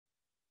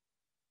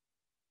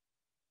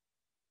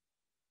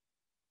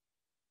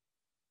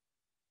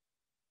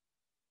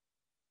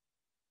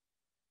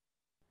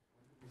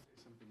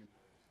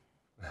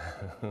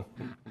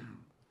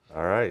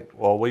All right.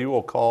 Well, we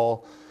will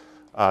call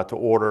to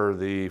order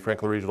the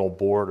Franklin Regional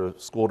Board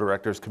of School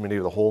Directors Committee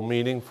of the Whole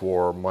meeting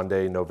for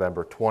Monday,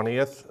 November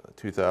 20th,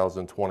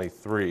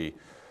 2023.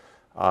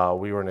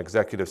 We were in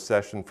executive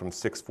session from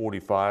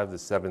 6:45 to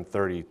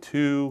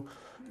 7:32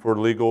 for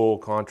legal,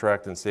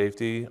 contract, and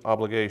safety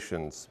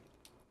obligations.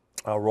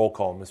 Roll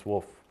call, Ms.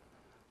 Wolf.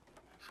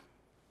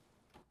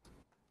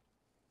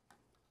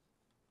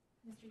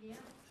 Mr. Yant?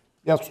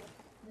 Yes.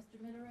 Mr.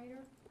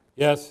 Mitterreiter?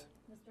 Yes.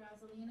 Mr.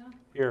 Azzalina?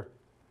 Here.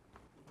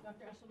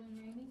 Dr. Eshelman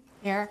Ramey?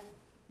 Here.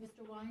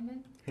 Mr.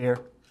 Weinman? Here.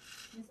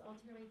 Ms.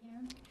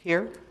 Altieri-Hand?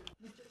 Here.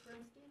 Mr.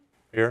 Kernsky?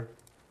 Here.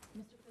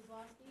 Mr.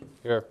 Kozlowski?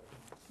 Here.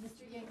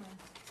 Mr. Yeaman?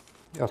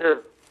 Yes. All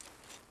present.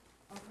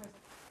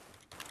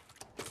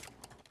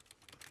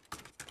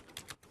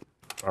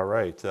 All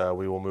right.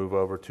 We will move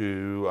over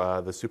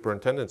to the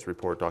superintendent's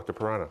report. Dr.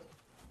 Pirana.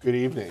 Good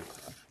evening.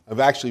 I'm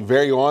actually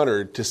very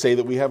honored to say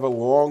that we have a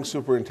long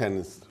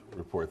superintendent's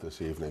report this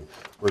evening.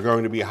 We're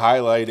going to be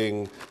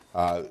highlighting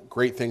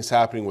great things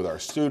happening with our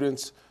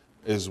students,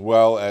 as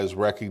well as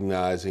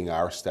recognizing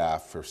our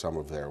staff for some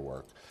of their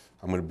work.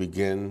 I'm going to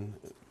begin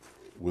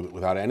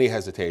without any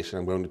hesitation.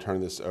 I'm going to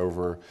turn this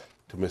over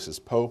to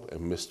Mrs. Pope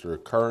and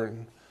Mr.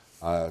 Curran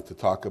to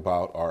talk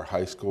about our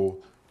high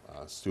school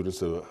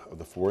students of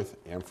the fourth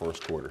and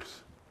first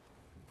quarters.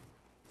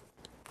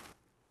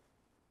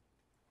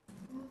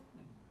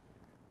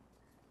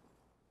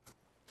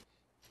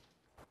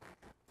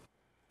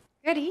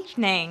 Good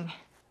evening.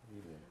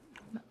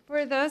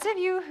 For those of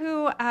you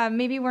who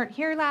maybe weren't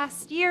here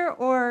last year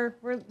or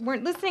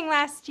weren't listening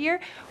last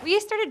year, we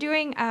started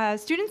doing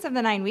Students of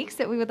the 9 Weeks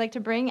that we would like to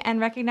bring and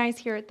recognize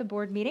here at the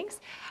board meetings.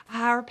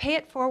 Our Pay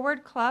It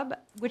Forward Club,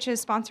 which is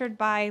sponsored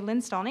by Lynn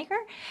Stallnaker,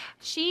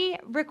 she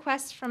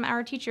requests from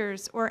our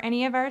teachers or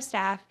any of our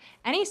staff,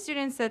 any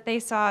students that they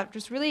saw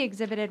just really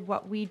exhibited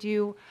what we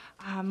do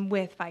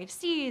with 5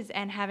 Cs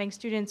and having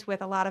students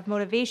with a lot of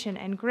motivation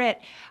and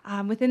grit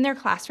within their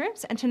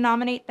classrooms, and to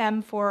nominate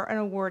them for an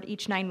award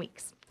each 9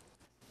 weeks.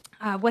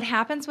 What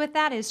happens with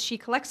that is she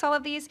collects all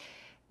of these,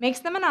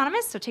 makes them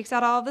anonymous, so takes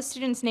out all of the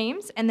students'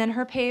 names, and then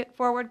her Pay It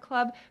Forward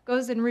Club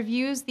goes and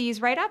reviews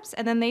these write-ups,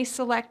 and then they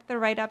select the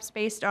write-ups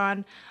based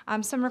on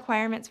some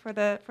requirements for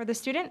the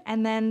student,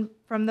 and then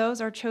from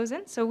those are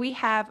chosen. So we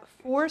have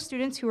 4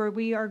 students who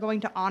we are going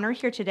to honor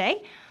here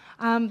today.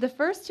 The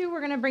first 2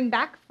 we're going to bring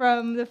back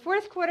from the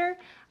fourth quarter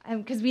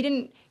because we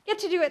didn't get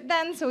to do it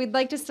then, so we'd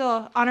like to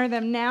still honor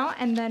them now,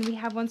 and then we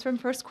have ones from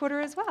first quarter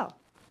as well.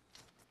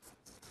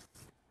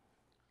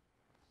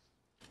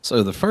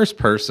 So the first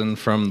person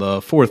from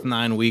the fourth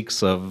 9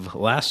 weeks of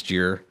last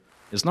year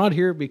is not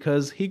here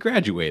because he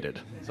graduated.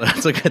 So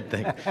that's a good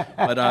thing.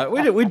 But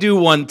we do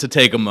want to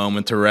take a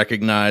moment to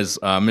recognize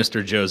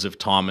Mr. Joseph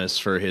Thomas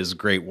for his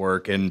great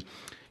work. And,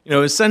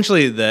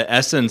 essentially the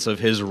essence of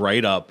his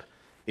write-up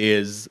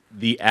is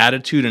the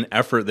attitude and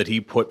effort that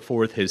he put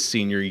forth his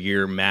senior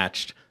year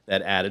matched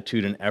that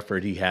attitude and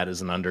effort he had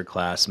as an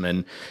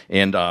underclassman.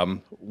 And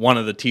one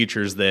of the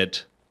teachers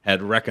that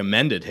had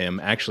recommended him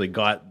actually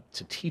got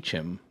to teach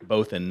him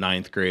both in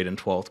 9th grade and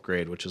 12th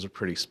grade, which is a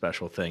pretty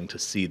special thing to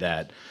see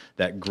that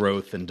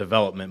growth and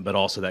development, but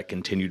also that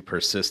continued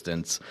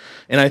persistence.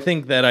 And I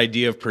think that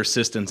idea of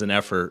persistence and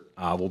effort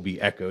will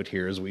be echoed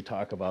here as we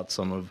talk about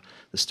some of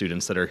the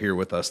students that are here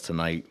with us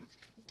tonight.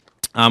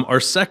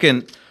 Our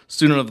second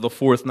student of the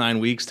fourth 9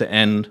 weeks to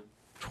end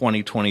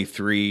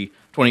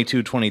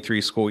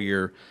 22-23 school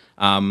year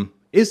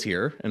is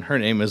here, and her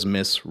name is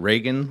Miss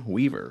Reagan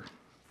Weaver.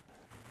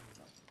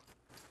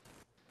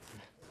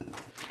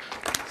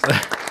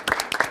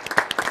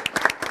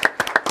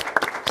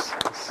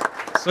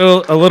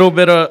 So a little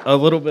bit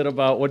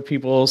about what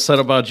people said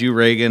about you,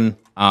 Reagan.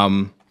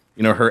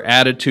 Her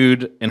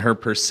attitude and her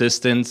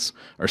persistence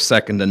are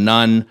second to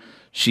none.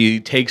 She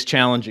takes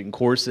challenging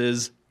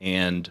courses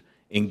and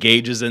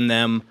engages in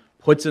them,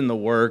 puts in the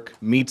work,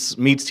 meets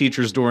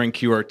teachers during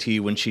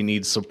QRT when she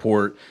needs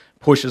support,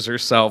 pushes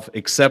herself,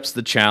 accepts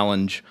the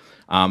challenge.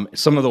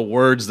 Some of the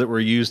words that were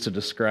used to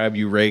describe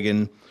you,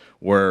 Reagan,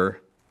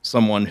 were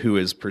someone who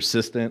is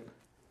persistent,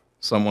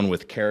 someone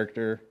with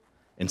character,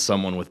 and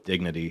someone with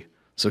dignity.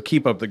 So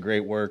keep up the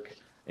great work,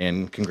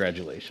 and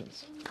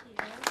congratulations.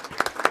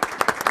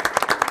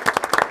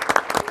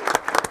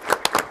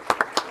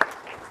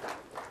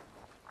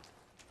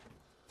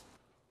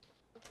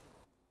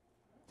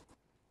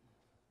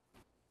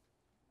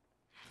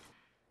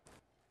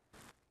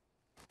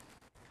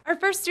 Our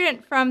first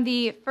student from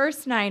the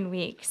first 9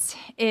 weeks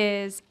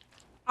is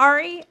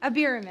Ari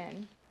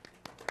Abiraman.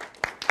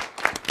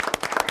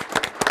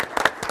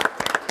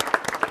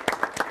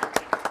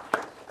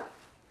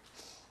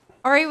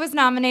 Ari was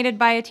nominated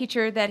by a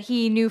teacher that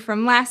he knew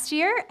from last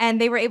year,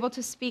 and they were able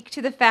to speak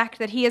to the fact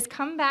that he has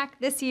come back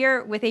this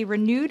year with a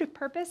renewed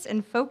purpose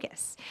and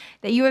focus,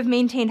 that you have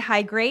maintained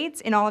high grades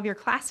in all of your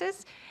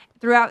classes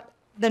throughout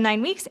the 9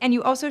 weeks, and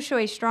you also show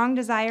a strong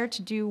desire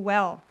to do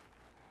well.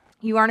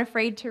 You aren't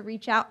afraid to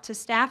reach out to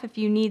staff if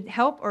you need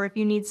help or if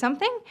you need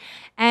something,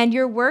 and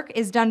your work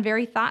is done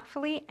very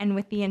thoughtfully and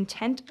with the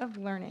intent of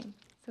learning.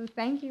 So So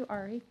thank you,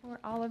 Ari, for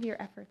all of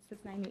your efforts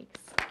this 9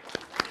 weeks.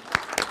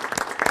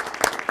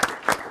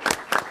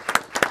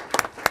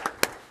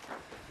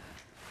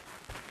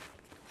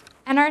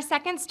 And our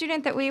second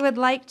student that we would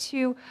like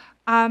to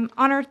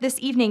honor this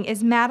evening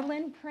is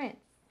Madeline Prince.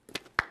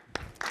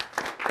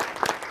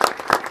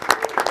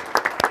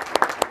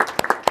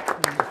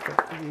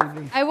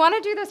 I want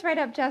to do this right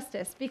up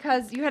justice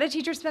because you had a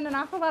teacher spend an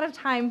awful lot of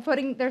time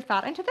putting their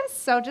thought into this,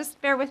 so just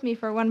bear with me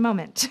for one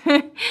moment.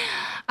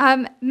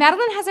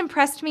 Madeline has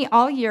impressed me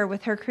all year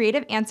with her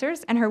creative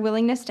answers and her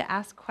willingness to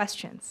ask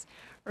questions.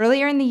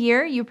 Earlier in the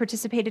year, you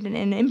participated in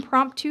an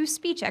impromptu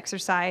speech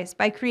exercise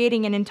by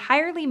creating an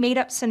entirely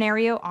made-up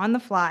scenario on the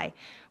fly,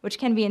 which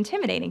can be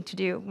intimidating to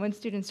do when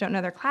students don't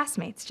know their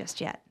classmates just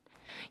yet.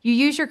 You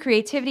use your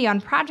creativity on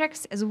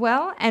projects as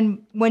well,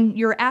 and when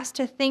you're asked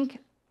to think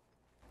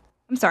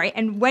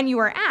and when you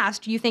are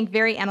asked, you think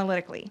very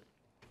analytically.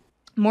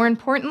 More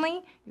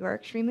importantly, you are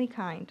extremely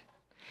kind.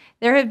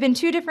 There have been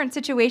 2 different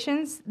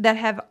situations that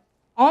have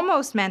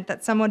almost meant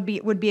that someone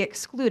would be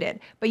excluded,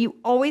 but you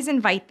always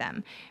invite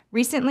them.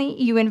 Recently,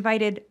 you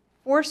invited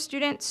 4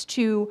 students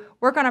to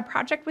work on a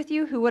project with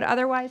you who would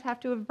otherwise have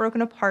to have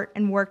broken apart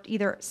and worked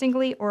either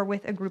singly or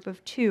with a group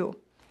of 2.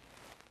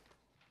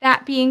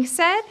 That being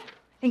said,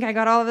 I think I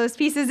got all of those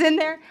pieces in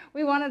there.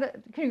 We wanted to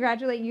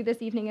congratulate you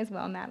this evening as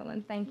well,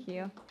 Madeline. Thank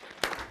you.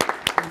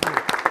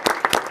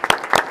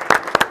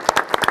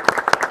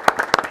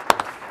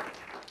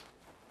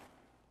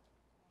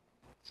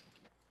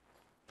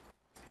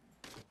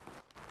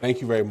 Thank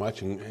you very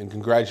much, and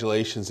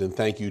congratulations, and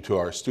thank you to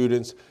our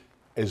students,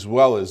 as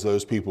well as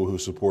those people who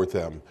support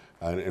them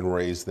and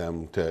raise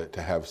them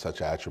to have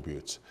such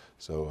attributes.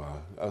 So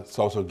let's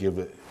also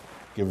give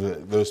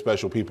those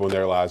special people in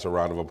their lives a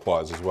round of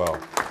applause as well.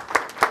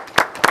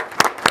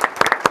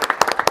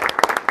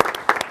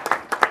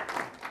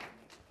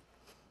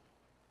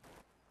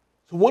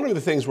 So one of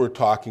the things we're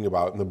talking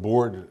about, and the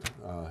board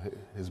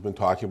has been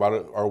talking about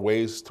it, are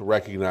ways to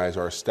recognize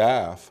our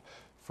staff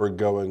for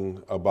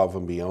going above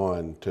and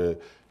beyond to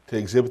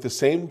exhibit the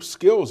same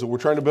skills that we're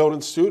trying to build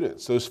in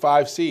students, those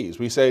 5 C's.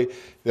 We say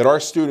that our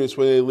students,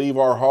 when they leave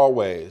our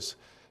hallways,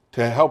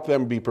 to help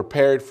them be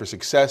prepared for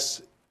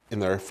success in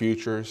their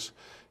futures,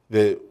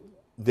 that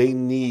they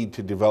need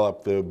to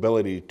develop the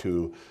ability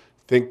to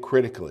think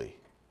critically,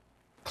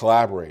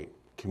 collaborate,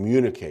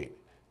 communicate,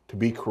 to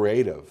be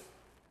creative,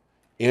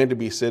 and to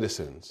be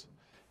citizens.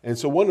 And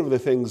so one of the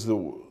things that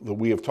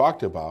we have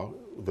talked about,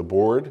 the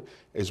board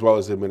as well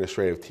as the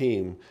administrative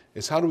team,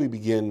 is how do we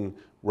begin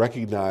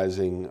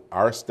recognizing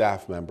our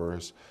staff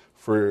members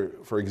for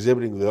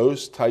exhibiting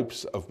those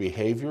types of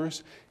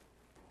behaviors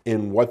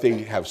in what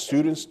they have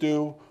students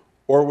do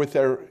or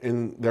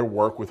in their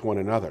work with one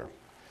another.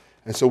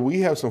 And so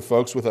we have some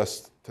folks with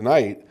us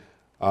tonight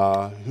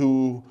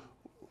who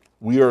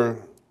we are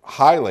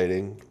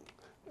highlighting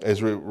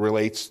as it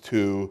relates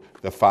to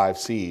the 5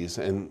 C's,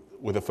 and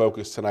with a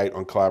focus tonight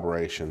on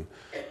collaboration.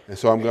 And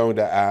so I'm going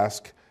to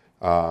ask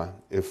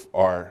if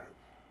our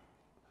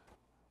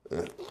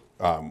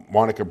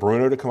Monica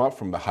Bruno to come up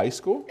from the high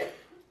school.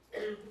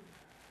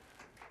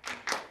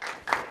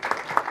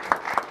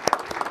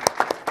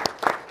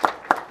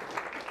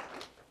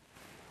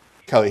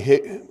 Kelly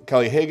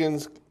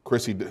Higgins,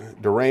 Chrissy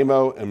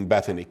DeRamo, and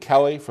Bethany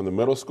Kelly from the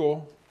middle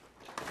school.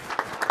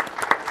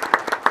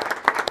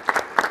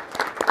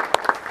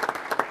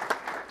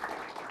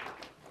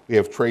 We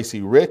have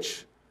Tracy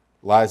Rich,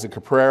 Liza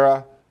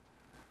Caprera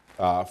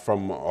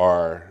from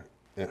our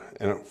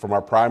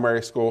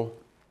primary school.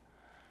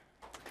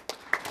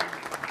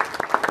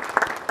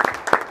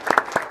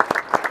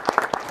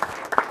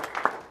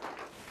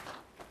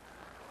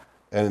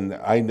 And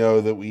I know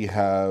that we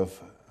have,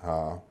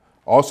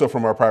 also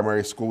from our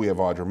primary school, we have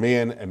Audra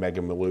Mann and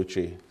Megan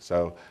Malucci.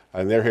 So,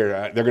 and they're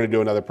here, they're going to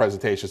do another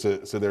presentation,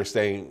 so they're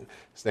staying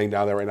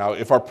down there right now.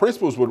 If our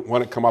principals would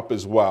want to come up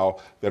as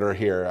well that are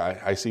here,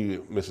 I see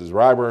Mrs.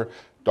 Reiber,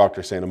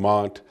 Dr.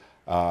 Santamont,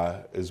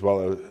 as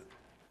well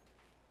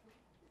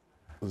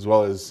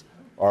as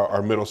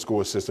our middle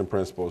school assistant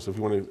principals. So if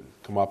you want to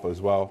come up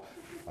as well.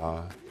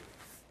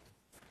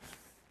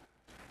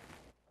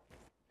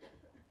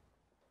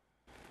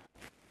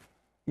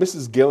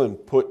 Mrs. Gillen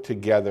put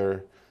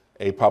together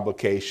a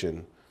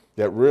publication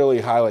that really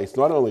highlights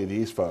not only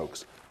these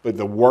folks, but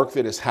the work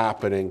that is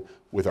happening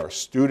with our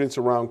students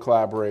around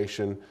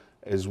collaboration,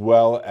 as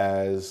well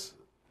as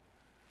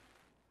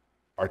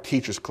our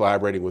teachers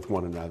collaborating with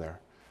one another.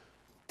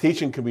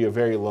 Teaching can be a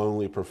very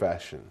lonely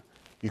profession.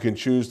 You can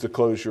choose to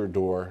close your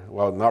door.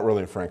 Well, not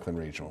really in Franklin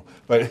Regional,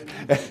 but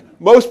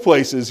most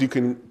places you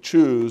can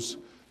choose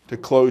to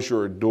close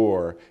your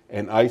door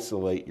and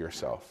isolate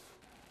yourself.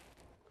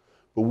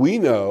 But we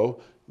know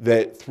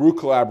that through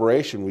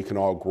collaboration, we can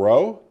all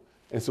grow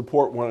and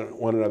support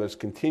one another's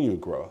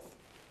continued growth.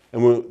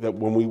 And that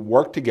when we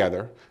work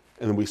together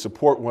and we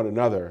support one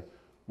another,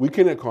 we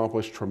can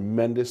accomplish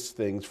tremendous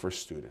things for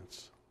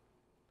students.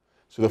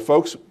 So the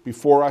folks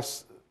before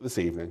us this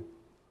evening,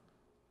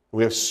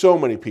 we have so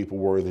many people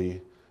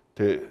worthy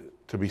to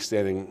be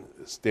standing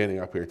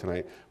up here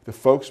tonight. The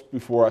folks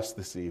before us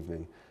this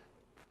evening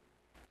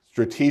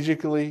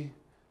strategically,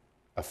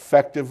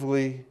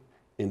 effectively,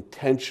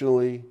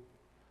 intentionally,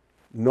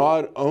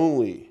 not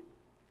only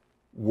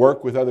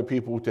work with other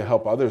people to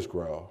help others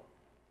grow,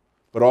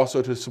 but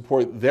also to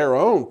support their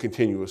own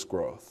continuous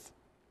growth.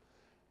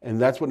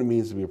 And that's what it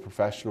means to be a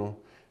professional,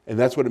 and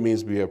that's what it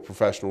means to be a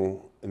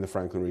professional in the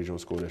Franklin Regional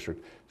School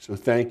District. So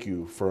thank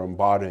you for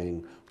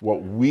embodying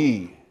what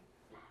we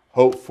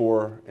hope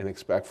for and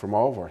expect from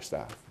all of our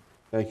staff.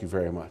 Thank you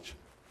very much.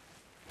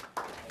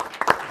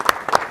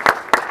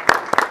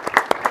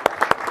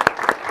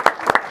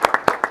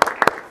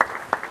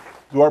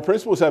 Do our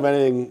principals have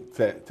anything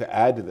to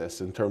add to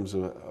this in terms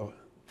of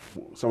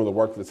some of the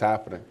work that's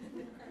happening?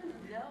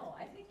 No,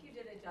 I think you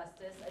did it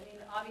justice. I mean,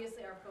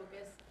 obviously our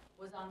focus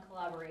was on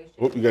collaboration.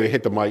 Oh, you got to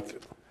hit the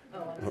mic.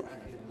 Oh, I'm sorry.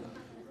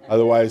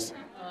 Otherwise,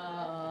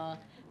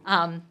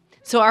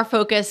 So our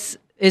focus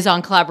is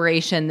on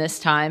collaboration this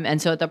time. And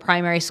so at the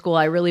primary school,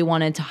 I really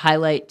wanted to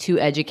highlight 2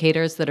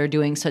 educators that are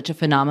doing such a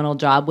phenomenal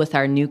job with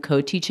our new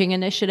co-teaching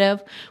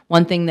initiative.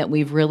 One thing that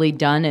we've really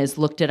done is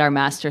looked at our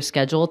master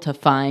schedule to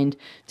kind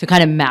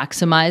of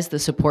maximize the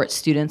support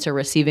students are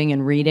receiving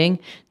in reading,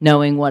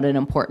 knowing what an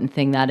important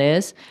thing that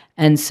is.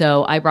 And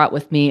so I brought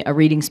with me a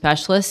reading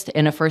specialist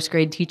and a first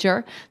grade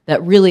teacher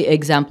that really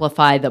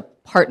exemplify the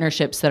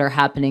partnerships that are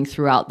happening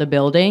throughout the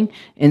building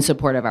in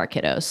support of our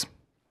kiddos.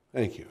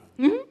 thank you.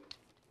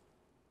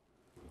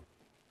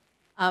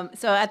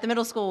 So at the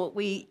middle school,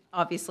 we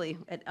obviously,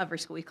 at every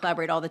school, we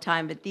collaborate all the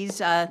time, but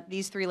these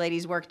 3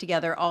 ladies work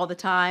together all the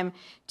time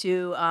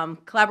to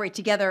collaborate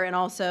together and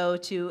also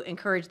to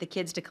encourage the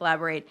kids to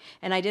collaborate.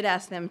 And I did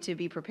ask them to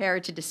be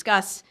prepared to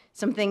discuss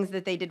some things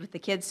that they did with the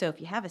kids. So if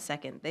you have a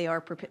second,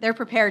 they're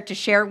prepared to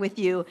share with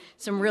you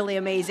some really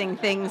amazing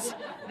things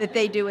that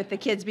they do with the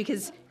kids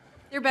because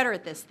they're better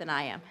at this than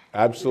I am.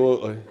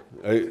 Absolutely.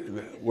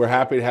 We're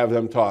happy to have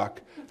them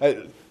talk.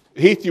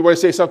 Heath, do you want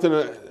to say something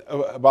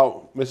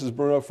about Mrs.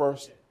 Bruno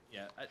first?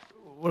 Yeah,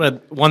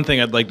 one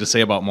thing I'd like to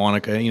say about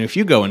Monica, if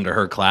you go into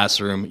her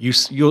classroom,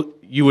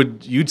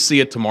 you'd see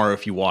it tomorrow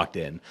if you walked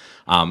in.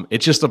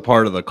 It's just a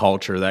part of the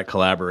culture, that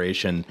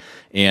collaboration,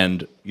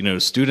 and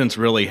students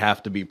really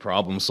have to be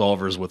problem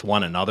solvers with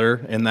one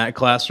another in that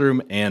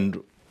classroom.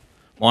 And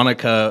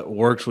Monica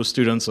works with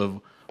students of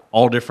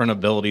all different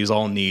abilities,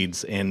 all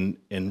needs, and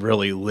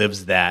really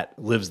lives that.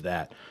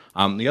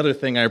 The other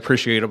thing I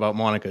appreciate about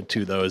Monica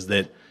too, though, is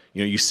that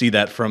you see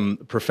that from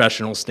a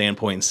professional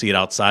standpoint and see it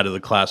outside of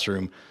the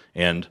classroom.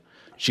 And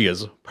she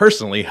has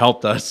personally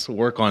helped us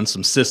work on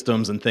some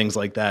systems and things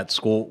like that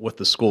with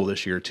the school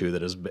this year too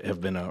that have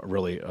been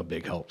really a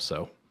big help.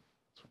 So.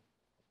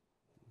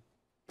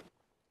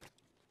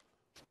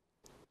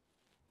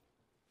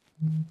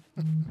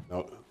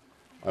 No.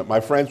 My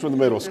friends from the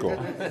middle school.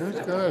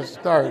 Who's going to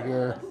start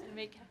here?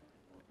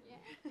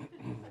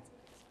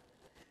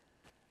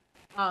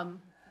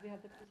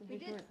 We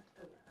did.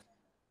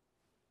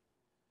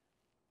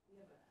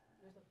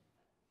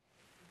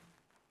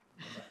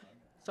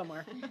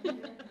 Somewhere.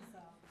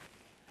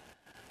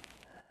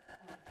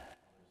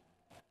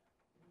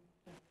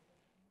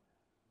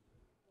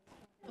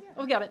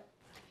 Oh, we got it.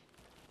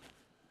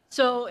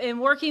 So in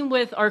working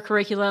with our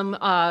curriculum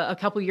a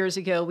couple years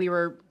ago, we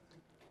were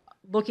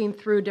looking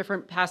through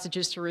different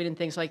passages to read and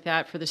things like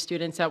that for the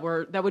students that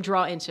would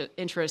draw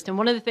interest. And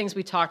one of the things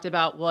we talked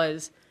about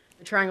was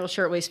the Triangle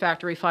Shirtwaist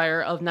Factory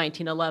Fire of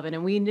 1911.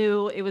 And we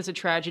knew it was a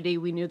tragedy.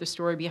 We knew the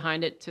story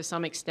behind it to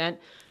some extent.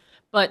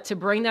 But to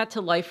bring that to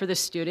life for the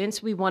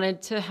students, we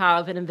wanted to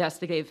have an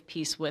investigative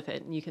piece with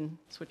it. And you can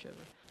switch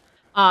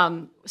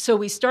over. So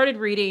we started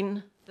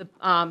reading,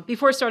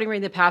 before starting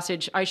reading the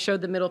passage, I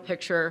showed the middle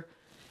picture,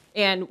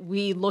 and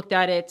we looked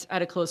at it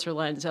at a closer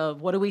lens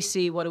of what do we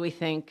see, what do we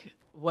think,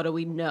 what do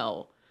we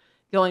know,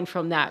 going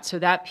from that. So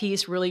that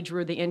piece really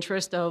drew the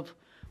interest of,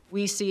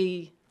 we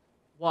see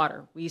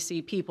water, we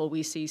see people,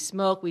 we see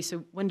smoke, we see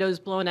windows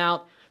blown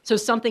out. So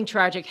something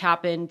tragic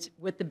happened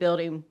with the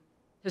building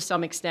to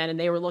some extent, and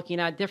they were looking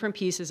at different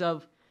pieces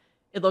of,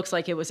 it looks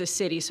like it was a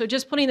city. So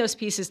just putting those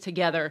pieces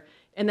together,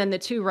 and then the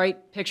 2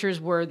 right pictures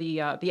were the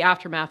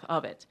aftermath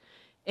of it.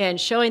 And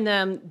showing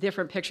them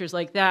different pictures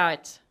like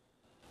that,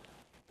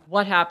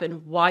 what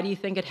happened, why do you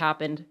think it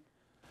happened,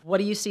 what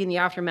do you see in the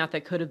aftermath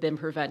that could have been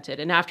prevented?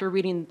 And after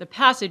reading the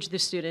passage, the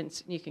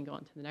students, you can go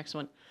on to the next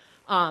one,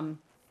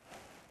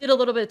 did a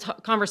little bit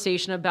of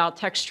conversation about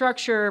text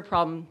structure,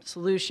 problem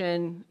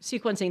solution,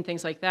 sequencing,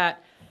 things like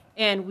that.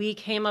 And we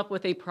came up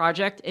with a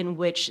project in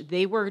which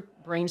they were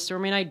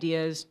brainstorming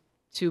ideas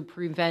to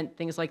prevent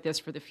things like this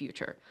for the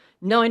future.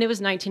 Knowing it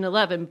was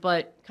 1911,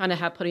 but kind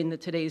of putting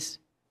today's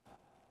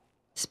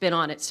spin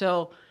on it.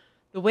 So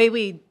the way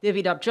we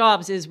divvied up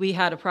jobs is we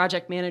had a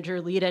project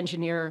manager, lead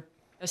engineer,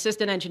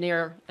 assistant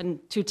engineer, and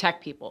 2 tech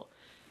people.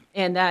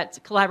 And that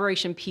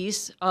collaboration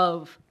piece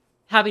of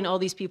having all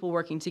these people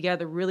working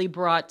together really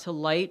brought to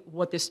light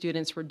what the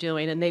students were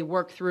doing. And they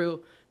worked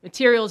through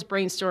materials,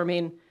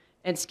 brainstorming,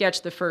 and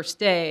sketched the first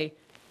day,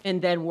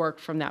 and then worked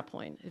from that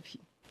point.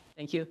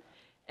 Thank you.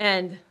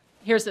 And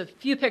here's a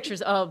few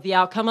pictures of the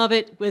outcome of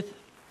it with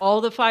all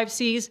the 5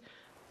 Cs.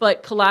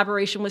 but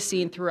collaboration was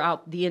seen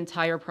throughout the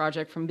entire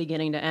project from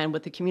beginning to end,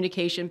 with the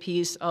communication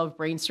piece of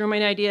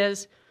brainstorming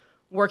ideas,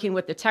 working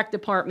with the tech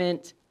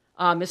department.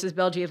 Mrs.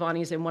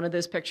 Belgiovanni is in one of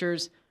those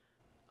pictures.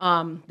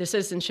 The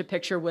citizenship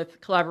picture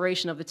with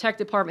collaboration of the tech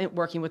department,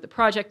 working with the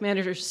project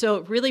managers. So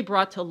it really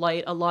brought to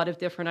light a lot of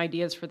different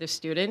ideas for the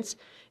students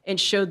and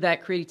showed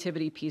that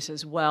creativity piece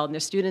as well. And the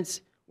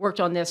students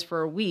worked on this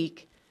for a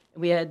week.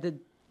 And we had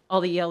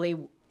all the ELA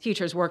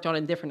teachers worked on it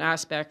in different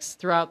aspects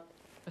throughout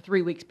a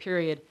 3-week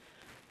period.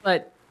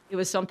 But it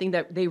was something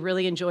that they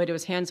really enjoyed. It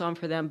was hands-on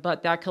for them.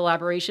 But that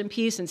collaboration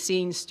piece and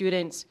seeing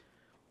students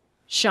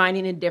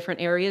shining in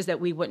different areas that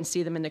we wouldn't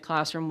see them in the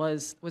classroom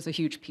was a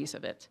huge piece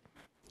of it.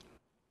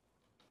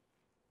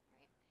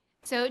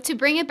 So to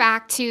bring it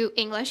back to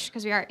English,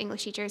 because we are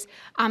English teachers,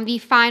 the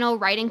final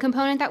writing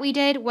component that we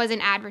did was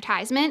an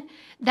advertisement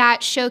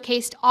that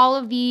showcased all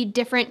of the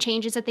different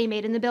changes that they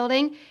made in the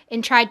building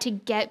and tried to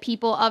get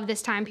people of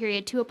this time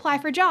period to apply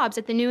for jobs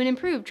at the new and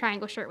improved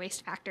Triangle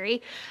Shirtwaist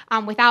Factory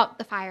without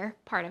the fire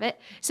part of it.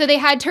 So they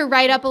had to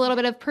write up a little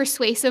bit of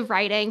persuasive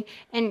writing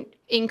and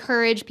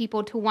encourage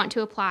people to want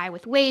to apply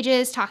with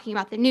wages, talking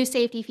about the new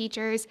safety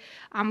features.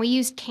 We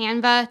used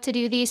Canva to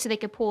do these so they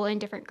could pull in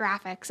different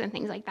graphics and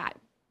things like that.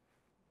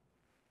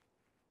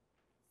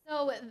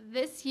 So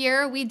this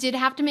year, we did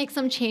have to make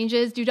some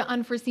changes due to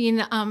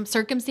unforeseen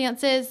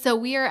circumstances. So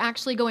we are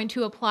actually going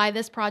to apply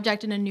this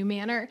project in a new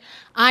manner.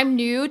 I'm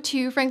new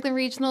to Franklin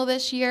Regional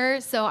this year,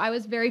 so I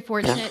was very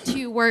fortunate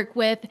to work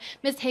with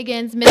Ms.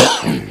 Higgins, and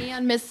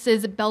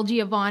Mrs.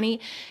 Belgiovanni.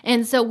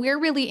 And so we're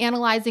really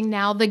analyzing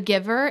now the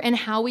giver and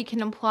how we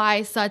can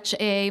apply such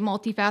a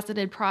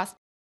multifaceted process.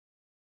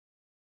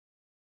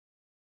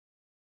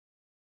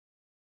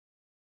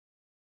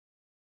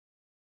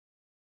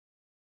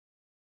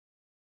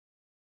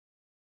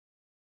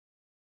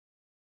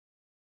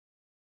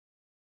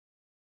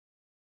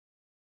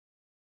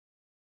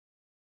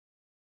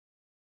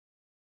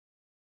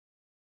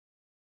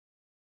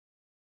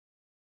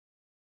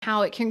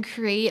 How it can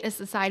create a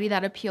society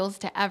that appeals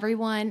to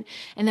everyone.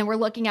 And then we're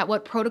looking at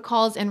what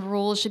protocols and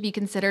rules should be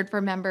considered for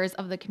members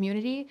of the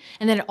community.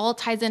 And then it all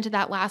ties into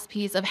that last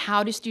piece of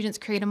how do students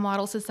create a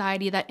model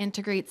society that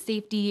integrates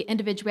safety,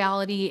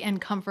 individuality, and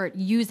comfort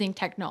using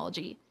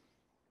technology.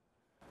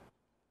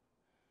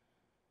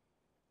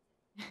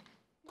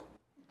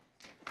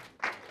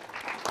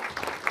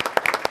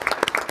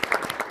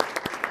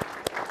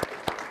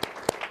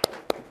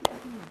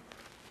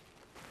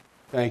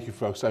 Thank you,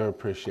 folks. I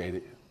appreciate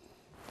it.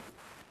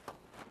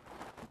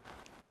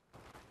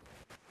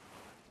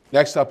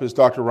 Next up is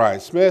Dr.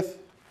 Ryan Smith,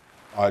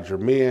 Audra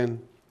Meehan,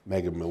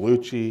 Megan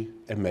Malucci,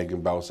 and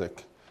Megan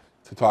Belzick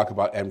to talk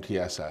about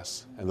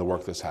MTSS and the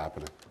work that's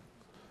happening.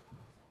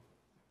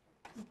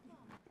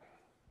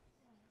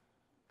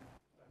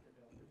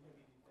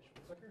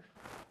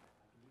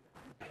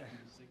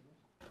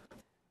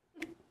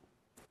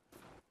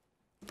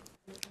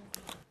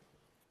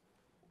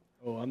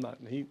 Oh, I'm not.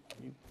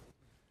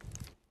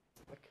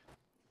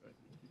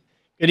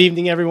 Good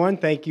evening, everyone.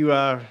 Thank you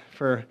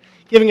for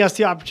giving us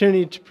the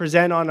opportunity to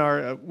present on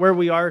our where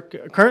we are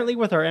currently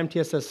with our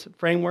MTSS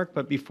framework.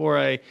 But before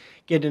I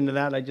get into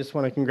that, I just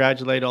want to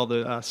congratulate all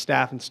the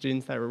staff and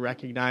students that were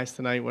recognized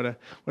tonight. What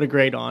a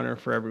great honor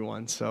for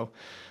everyone. So,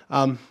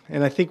 and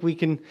I think we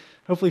can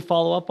hopefully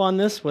follow up on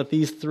this with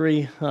these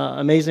three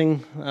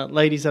amazing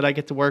ladies that I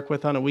get to work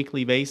with on a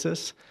weekly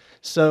basis.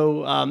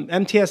 So,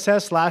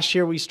 MTSS, last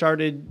year we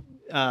started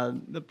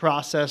the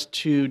process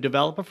to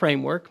develop a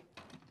framework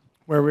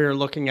where we were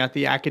looking at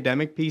the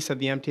academic piece of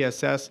the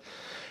MTSS.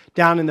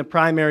 Down in the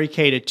primary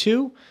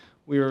K-2,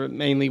 we were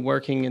mainly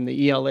working in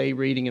the ELA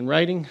reading and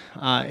writing,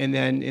 and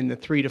then in the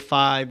 3 to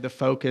 5, the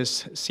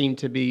focus seemed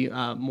to be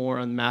more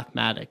on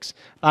mathematics.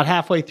 About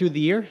halfway through the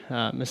year,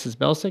 Mrs.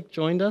 Belzick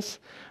joined us,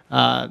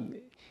 and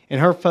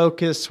her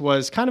focus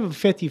was kind of a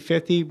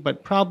 50-50,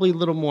 but probably a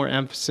little more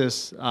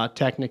emphasis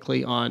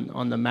technically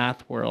on the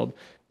math world,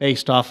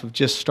 based off of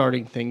just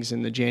starting things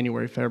in the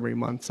January, February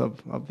months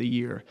of the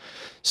year.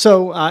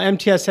 So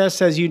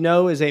MTSS, as you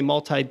know, is a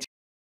multi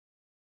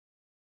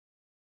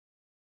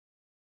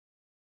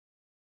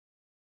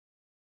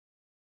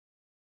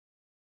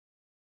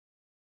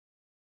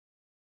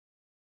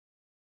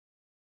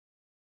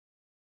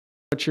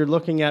but you're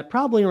looking at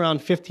probably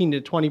around 15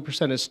 to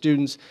 20% of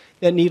students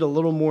that need a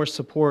little more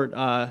support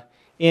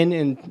in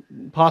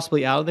and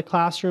possibly out of the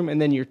classroom. And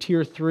then your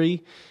tier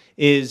 3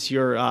 is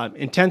your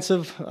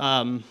intensive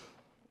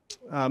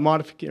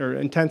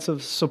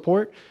intensive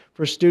support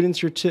for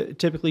students. You're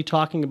typically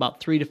talking about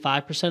 3 to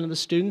 5% of the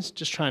students.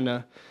 Just trying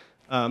to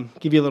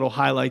give you a little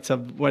highlights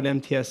of what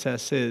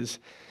MTSS is.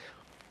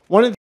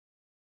 One of the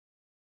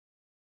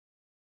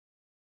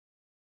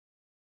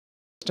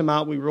system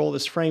out, we roll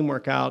this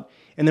framework out,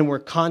 and then we're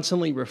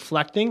constantly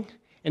reflecting.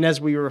 And as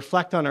we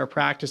reflect on our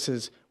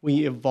practices,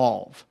 we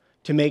evolve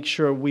to make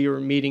sure we are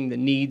meeting the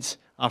needs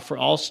for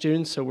all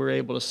students, so we're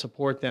able to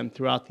support them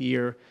throughout the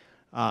year,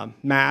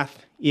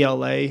 math,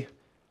 ELA,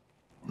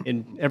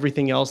 and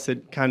everything else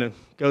that kind of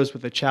goes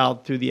with a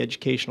child through the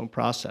educational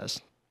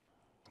process.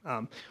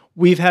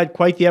 We've had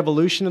quite the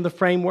evolution of the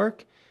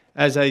framework.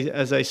 As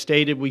I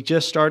stated, we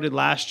just started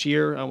last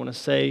year, I want to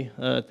say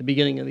at the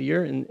beginning of the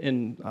year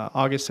in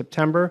August,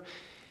 September,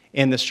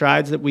 and the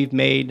strides that we've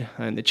made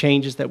and the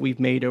changes that we've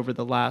made over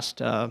the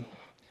last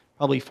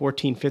probably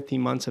 14, 15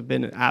 months have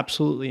been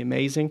absolutely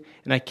amazing,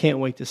 and I can't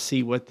wait to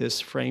see what this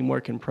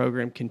framework and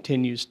program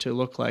continues to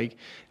look like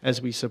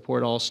as we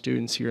support all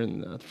students here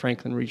in the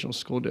Franklin Regional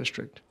School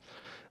District.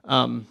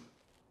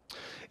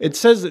 It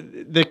says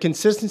the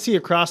consistency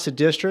across the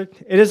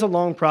district, it is a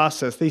long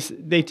process.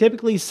 They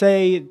typically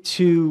say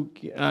to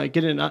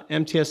get an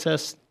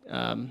MTSS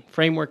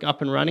framework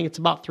up and running, it's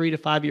about 3 to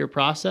 5 year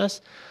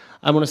process.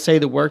 I want to say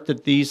the work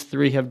that these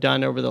three have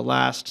done over the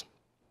last,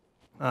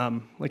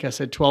 like I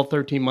said, 12,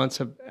 13 months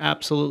have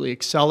absolutely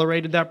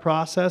accelerated that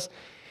process.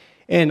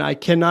 And I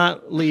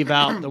cannot leave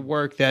out the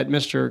work that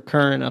Mr.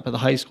 Curran up at the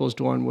high school is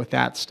doing with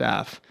that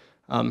staff.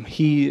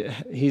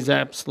 He's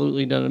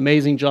absolutely done an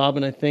amazing job,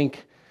 and I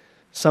think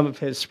some of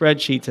his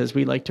spreadsheets, as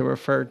we like to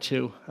refer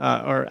to,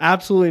 are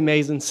absolutely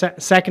amazing,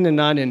 second to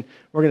none, and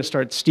we're going to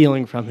start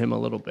stealing from him a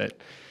little bit.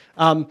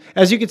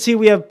 As you can see,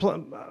 we have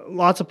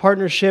lots of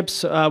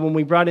partnerships. When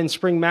we brought in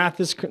Spring Math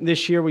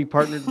this year, we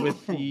partnered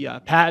with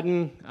the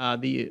Patton,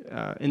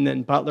 and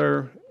then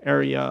Butler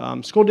area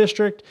school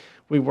district.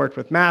 We worked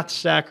with Math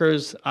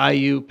Stackers,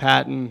 IU,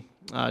 Patton,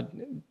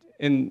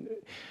 and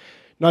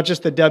not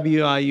just the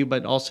WIU,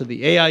 but also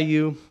the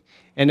AIU.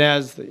 And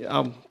as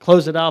I'll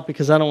close it out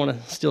because I don't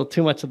want to steal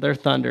too much of their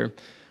thunder,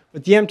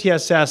 but the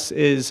MTSS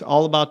is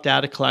all about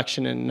data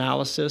collection and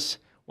analysis.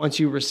 Once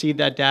you receive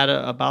that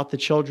data about the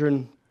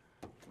children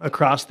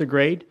across the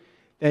grade,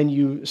 then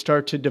you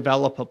start to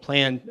develop a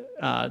plan,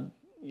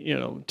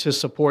 to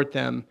support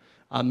them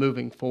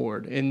moving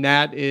forward. And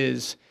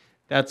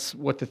that's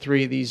what the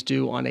three of these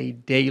do on a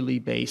daily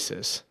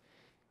basis.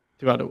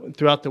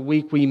 Throughout the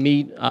week we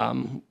meet,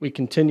 we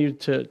continue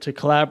to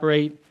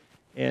collaborate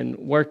and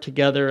work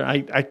together.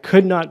 I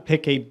could not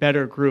pick a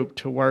better group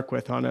to work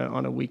with on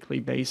a weekly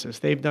basis.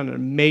 They've done an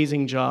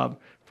amazing job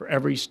for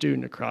every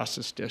student across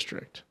this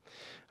district.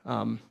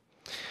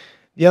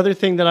 The other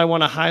thing that I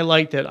want to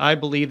highlight that I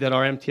believe that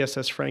our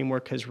MTSS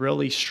framework has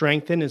really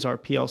strengthened is our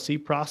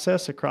PLC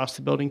process across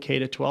the building K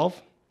to 12.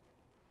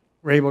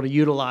 We're able to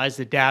utilize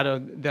the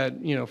data that,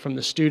 from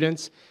the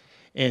students,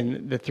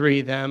 and the three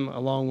of them,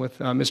 along with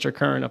Mr.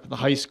 Curran up at the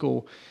high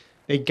school,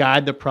 they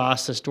guide the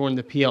process during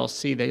the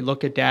PLC. They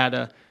look at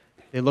data.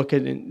 They look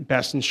at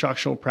best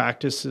instructional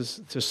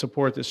practices to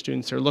support the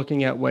students. They're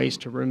looking at ways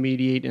to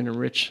remediate and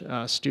enrich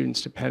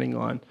students depending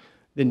on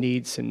the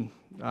needs and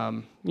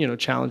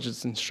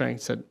challenges and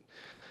strengths that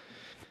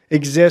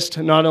exist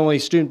not only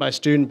student by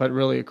student, but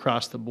really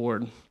across the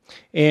board.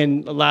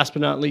 And last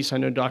but not least, I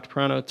know Dr.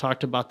 Perano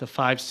talked about the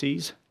 5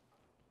 C's.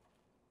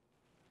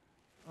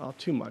 Oh,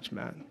 too much,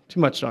 Matt.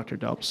 Too much, Dr.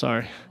 Delp,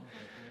 sorry.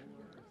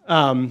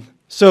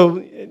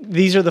 So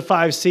these are the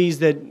 5 C's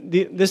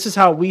this is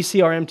how we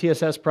see our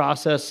MTSS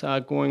process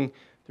going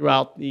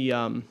throughout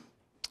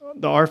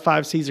our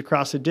 5 C's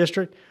across the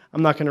district.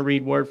 I'm not going to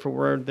read word for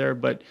word there,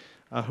 but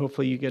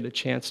hopefully you get a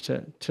chance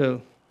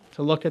to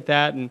look at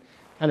that and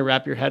kind of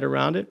wrap your head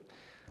around it.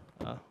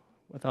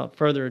 Without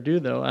further ado,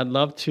 though, I'd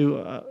love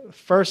to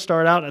first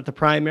start out at the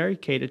primary,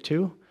 K to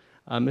 2.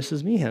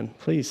 Mrs. Meehan,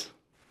 please.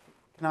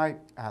 Can I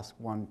ask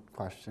one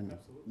question?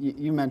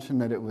 You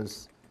mentioned that it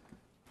was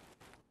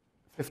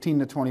 15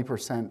 to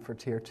 20% for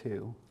Tier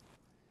 2.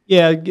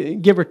 Yeah,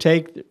 give or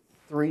take.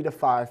 3 to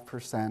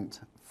 5%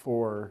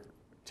 for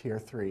Tier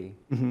 3,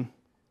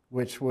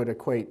 which would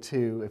equate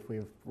to, if we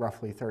have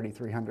roughly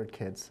 3,300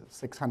 kids,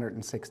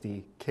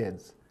 660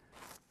 kids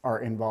are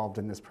involved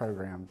in this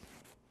program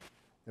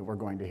that we're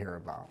going to hear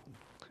about.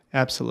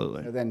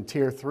 Absolutely. And then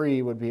Tier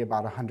 3 would be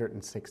about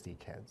 160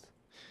 kids.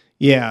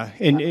 Yeah,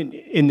 and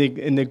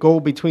the goal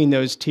between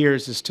those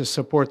tiers is to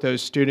support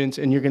those students,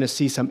 and you're going to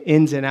see some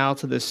ins and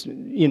outs of this,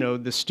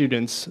 the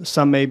students.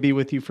 Some may be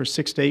with you for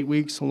 6 to 8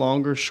 weeks,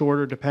 longer,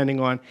 shorter, depending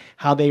on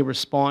how they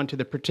respond to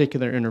the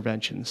particular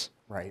interventions.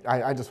 Right.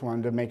 I just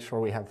wanted to make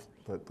sure we have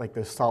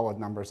those solid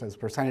numbers. Those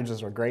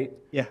percentages are great.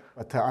 Yeah.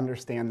 But to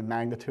understand the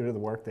magnitude of the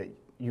work that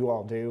you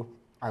all do,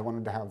 I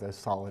wanted to have those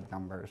solid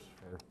numbers.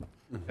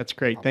 That's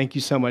great. Thank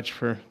you so much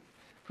for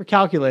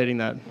calculating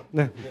that.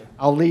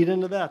 I'll lead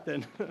into that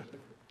then. Mr.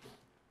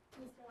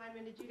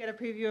 Lyman, did you get a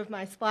preview of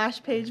my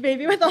splash page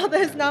maybe with all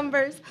those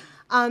numbers?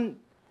 I'm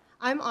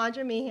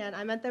Audra Meehan.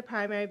 I'm at the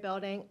primary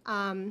building.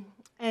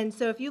 And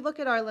so if you look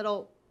at our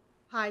little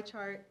pie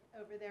chart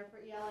over there for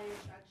ELA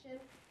instruction,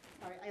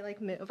 sorry, I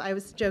move. I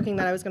was joking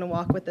that I was going to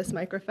walk with this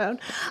microphone.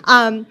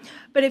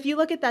 But if you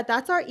look at that,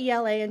 that's our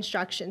ELA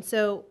instruction.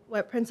 So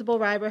what Principal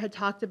Reiber had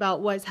talked about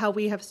was how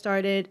we have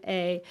started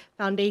a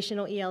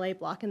foundational ELA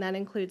block, and that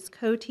includes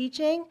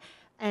co-teaching,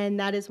 and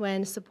that is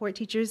when support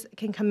teachers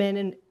can come in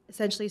and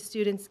essentially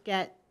students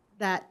get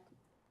that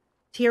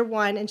Tier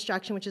 1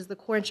 instruction, which is the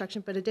core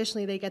instruction, but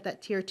additionally they get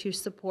that Tier 2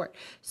 support.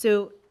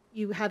 So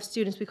you have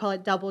students, we call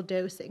it double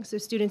dosing. So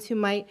students who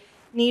might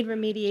need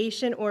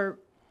remediation or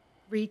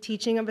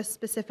reteaching of a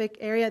specific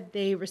area,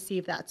 they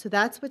receive that. So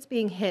that's what's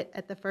being hit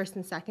at the first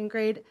and second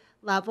grade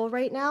level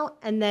right now.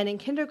 And then in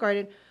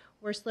kindergarten,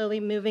 we're slowly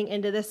moving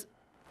into this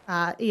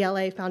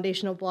ELA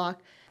foundational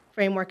block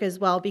framework as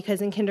well,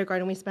 because in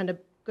kindergarten, we spend a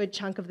good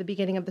chunk of the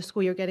beginning of the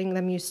school year getting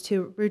them used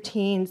to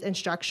routines and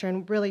structure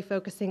and really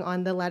focusing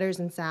on the letters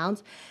and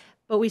sounds.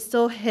 But we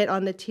still hit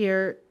on the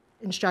tier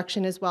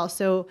instruction as well.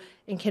 So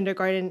in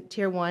kindergarten,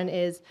 tier 1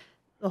 is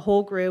the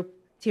whole group.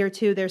 Tier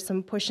 2, there's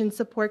some push and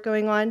support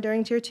going on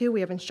during Tier 2. We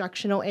have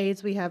instructional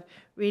aides, we have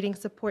reading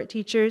support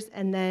teachers,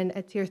 and then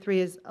at Tier 3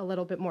 is a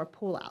little bit more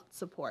pull-out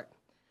support.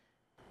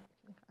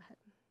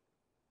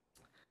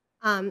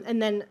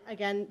 And then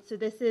again, so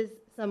this is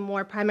some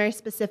more primary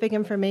specific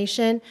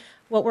information.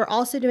 What we're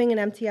also doing in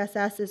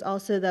MTSS is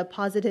also the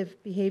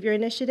positive behavior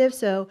initiative.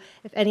 So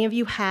if any of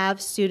you have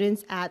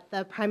students at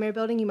the primary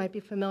building, you might be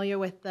familiar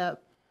with the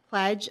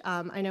pledge.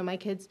 I know my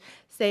kids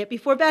say it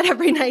before bed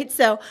every night,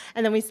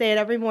 and then we say it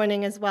every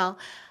morning as well.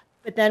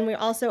 But then we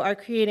also are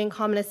creating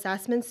common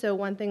assessments. So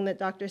one thing that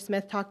Dr.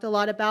 Smith talked a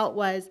lot about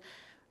was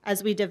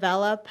as we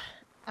develop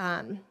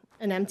an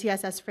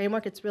MTSS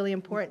framework, it's really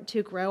important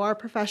to grow our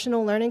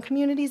professional learning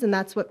communities, and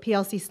that's what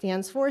PLC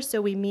stands for. So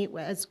we meet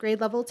as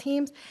grade level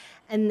teams,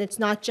 and it's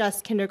not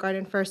just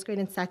kindergarten, first grade,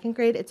 and second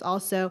grade. It's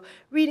also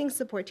reading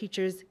support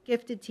teachers,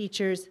 gifted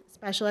teachers,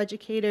 special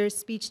educators,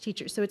 speech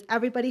teachers. So it's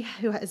everybody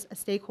who has a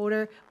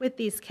stakeholder with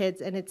these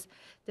kids, and it's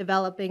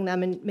developing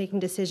them and making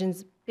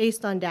decisions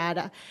based on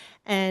data.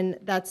 And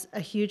that's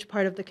a huge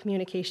part of the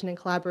communication and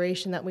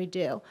collaboration that we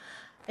do.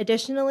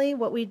 Additionally,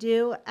 what we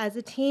do as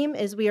a team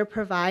is we are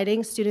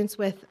providing students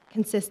with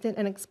consistent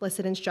and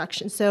explicit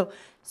instruction. So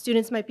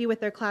students might be with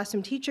their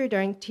classroom teacher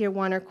during Tier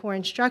 1 or core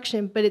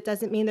instruction, but it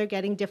doesn't mean they're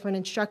getting different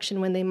instruction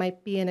when they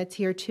might be in a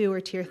Tier 2 or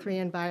Tier 3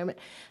 environment.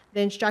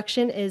 The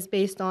instruction is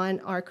based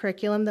on our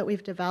curriculum that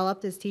we've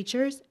developed as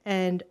teachers,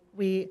 and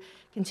we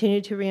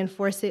continue to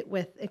reinforce it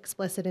with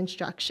explicit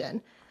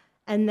instruction.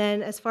 And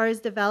then as far as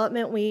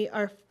development, we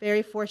are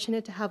very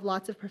fortunate to have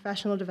lots of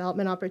professional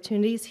development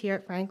opportunities here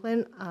at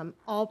Franklin.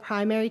 All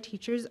primary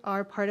teachers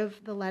are part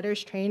of the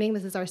LETRS training.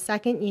 This is our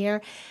second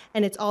year,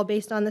 and it's all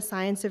based on the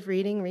science of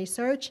reading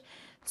research.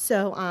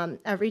 So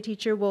every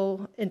teacher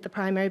will, in the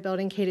primary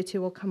building, K-2,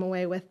 will come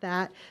away with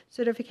that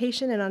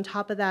certification. And on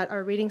top of that,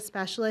 our reading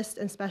specialists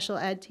and special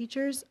ed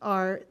teachers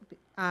are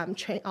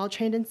all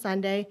trained in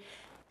Sunday.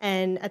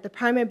 And at the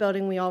primary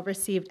building, we all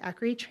received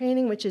ECRI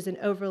training, which is an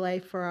overlay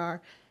for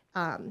our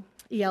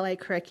ELA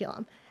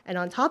curriculum. And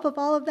on top of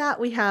all of that,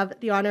 we have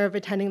the honor of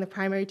attending the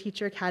Primary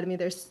Teacher Academy.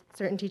 There's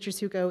certain teachers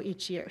who go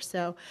each year.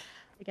 So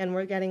again,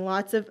 we're getting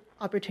lots of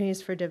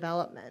opportunities for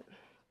development.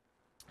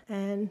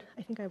 And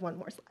I think I have one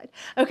more slide.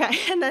 Okay,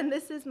 and then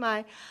this is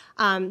my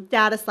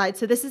data slide.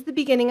 So this is the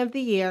beginning of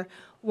the year.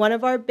 One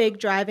of our big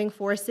driving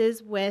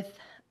forces with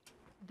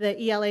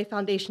the ELA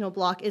foundational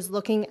block is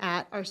looking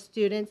at our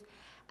students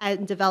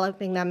and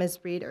developing them as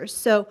readers.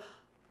 So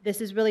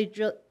this is really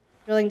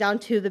drilling down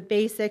to the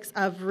basics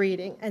of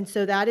reading. And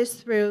so that is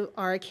through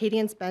our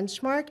Acadians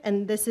benchmark,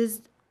 and this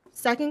is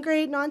second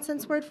grade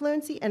nonsense word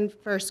fluency and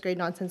first grade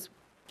nonsense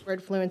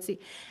word fluency.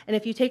 And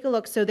if you take a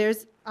look, so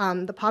there's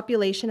the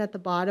population at the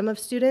bottom of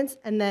students,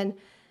 and then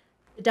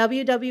the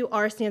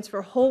WWR stands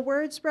for whole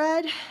word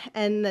spread,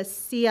 and the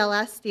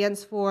CLS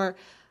stands for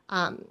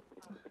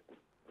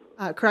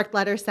correct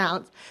letter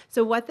sounds.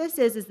 So what this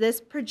is this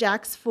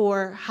projects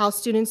for how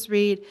students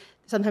read.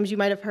 Sometimes you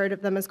might have heard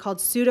of them as called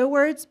pseudo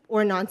words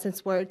or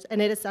nonsense words, and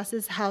it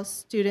assesses how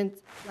students'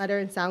 letter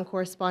and sound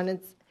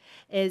correspondence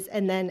is,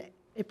 and then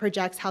it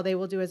projects how they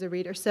will do as a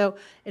reader. So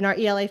in our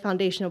ELA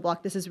foundational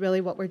block, this is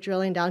really what we're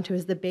drilling down to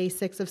is the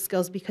basics of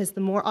skills, because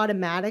the more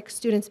automatic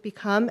students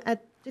become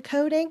at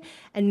decoding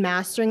and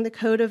mastering the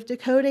code of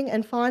decoding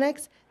and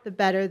phonics, the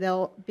better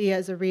they'll be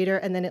as a reader,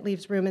 and then it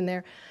leaves room in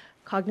their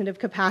cognitive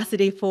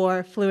capacity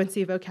for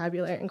fluency,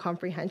 vocabulary, and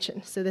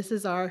comprehension. So this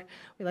is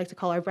we like to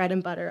call our bread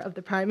and butter of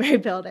the primary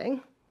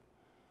building.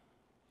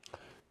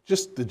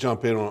 Just to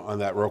jump in on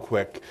that real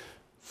quick,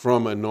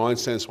 from a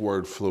nonsense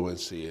word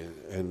fluency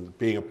and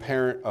being a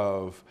parent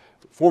of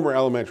former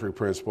elementary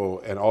principal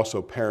and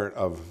also parent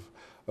of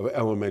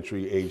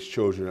elementary age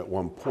children at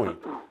one point,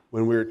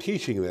 when we were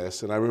teaching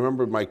this, and I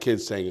remember my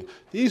kids saying,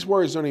 these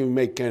words don't even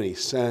make any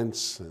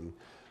sense, and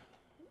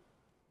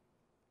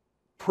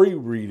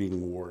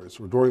pre-reading words,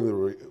 or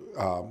during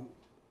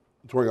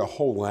a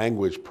whole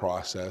language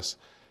process,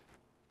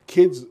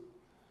 kids,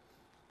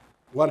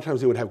 a lot of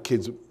times they would have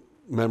kids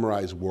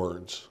memorize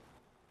words.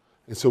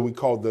 And so we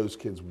called those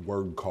kids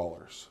word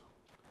callers.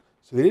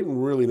 So they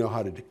didn't really know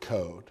how to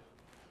decode.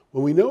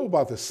 When we know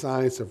about the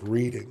science of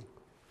reading,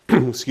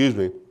 excuse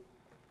me,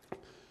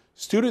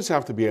 students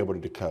have to be able to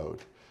decode.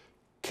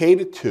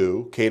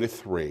 K-2,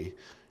 K-3,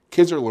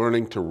 kids are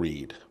learning to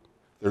read.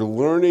 They're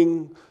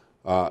learning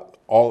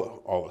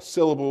all the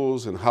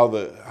syllables and how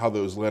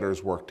those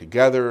letters work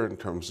together in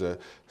terms of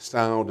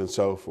sound and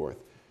so forth.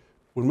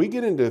 When we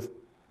get into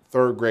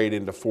third grade,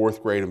 into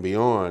fourth grade and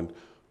beyond,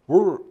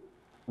 we're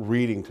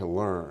reading to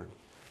learn.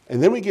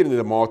 And then we get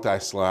into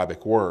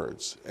multisyllabic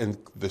words. And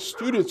the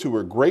students who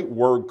are great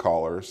word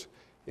callers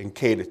in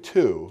K to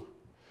 2,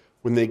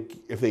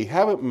 if they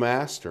haven't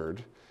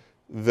mastered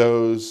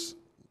those,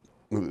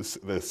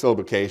 the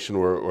syllabication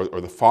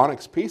or the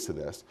phonics piece of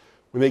this,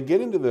 when they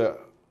get into the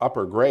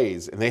upper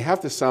grades and they have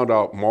to sound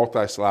out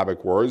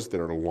multisyllabic words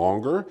that are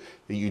longer,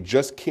 that you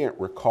just can't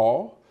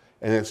recall,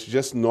 and it's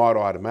just not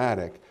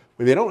automatic,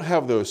 when they don't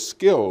have those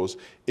skills,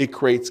 it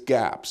creates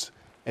gaps,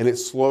 and it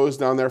slows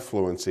down their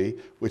fluency,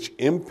 which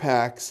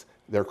impacts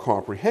their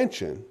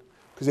comprehension,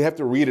 because they have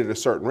to read at a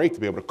certain rate to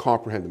be able to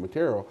comprehend the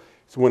material.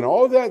 So when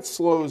all that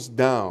slows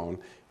down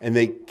and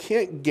they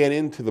can't get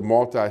into the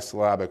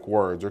multisyllabic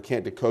words or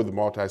can't decode the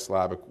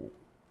multisyllabic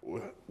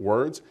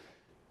words,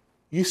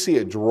 you see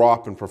a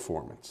drop in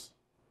performance,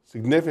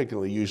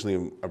 significantly, usually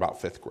in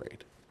about 5th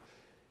grade.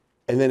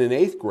 And then in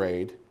 8th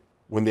grade,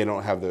 when they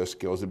don't have those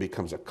skills, it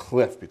becomes a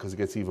cliff because it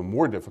gets even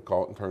more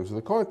difficult in terms of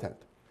the content.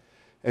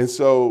 And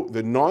so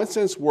the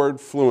nonsense word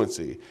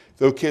fluency,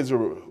 though kids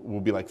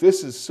will be like,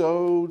 this is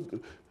so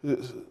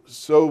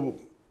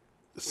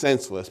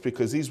senseless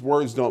because these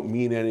words don't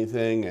mean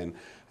anything and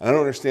I don't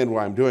understand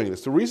why I'm doing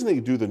this. The reason they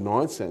do the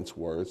nonsense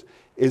words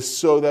is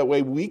so that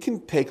way we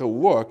can take a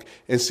look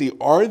and see,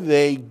 are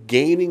they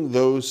gaining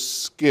those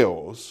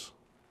skills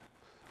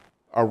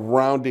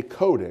around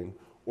decoding,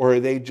 or are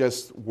they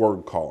just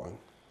word calling?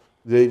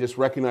 They just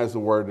recognize the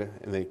word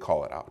and they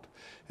call it out.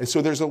 And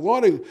so there's a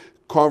lot of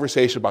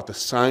conversation about the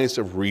science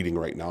of reading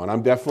right now. And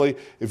I'm definitely,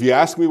 if you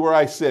ask me where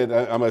I sit,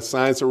 I'm a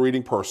science of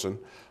reading person.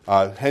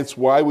 Hence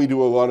why we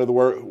do a lot of the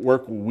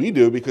work we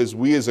do, because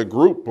we as a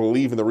group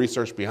believe in the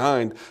research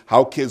behind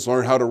how kids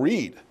learn how to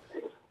read.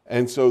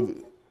 And so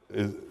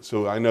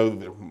I know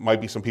there might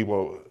be some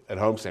people at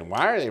home saying,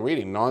 why are they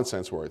reading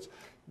nonsense words?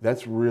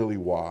 That's really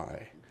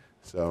why.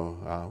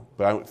 So,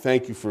 but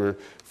thank you for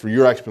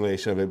your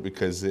explanation of it,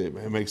 because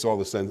it makes all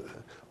the sense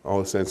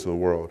in the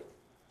world.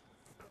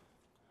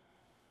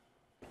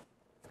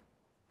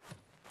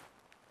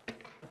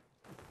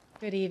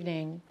 Good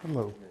evening.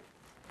 Hello.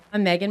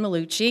 I'm Megan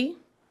Malucci.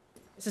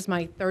 This is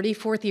my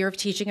 34th year of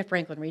teaching at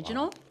Franklin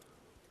Regional,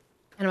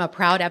 and I'm a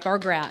proud FR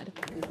grad.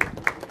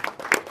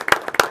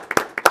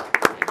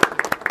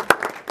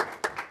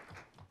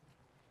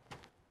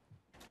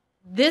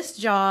 This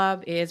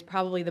job is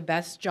probably the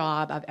best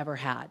job I've ever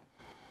had.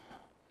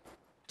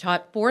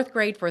 Taught 4th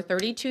grade for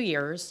 32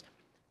 years,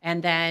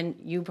 and then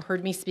you've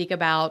heard me speak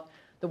about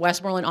the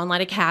Westmoreland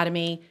Online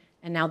Academy,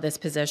 and now this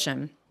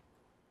position.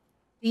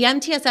 The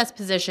MTSS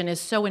position is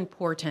so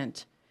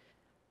important,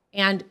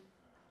 and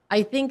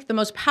I think the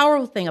most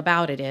powerful thing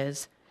about it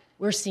is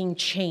we're seeing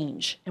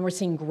change and we're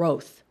seeing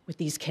growth with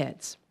these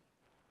kids.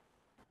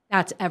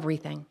 That's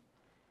everything.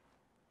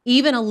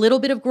 Even a little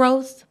bit of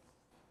growth,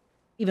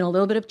 even a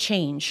little bit of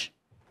change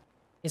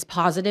is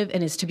positive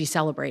and is to be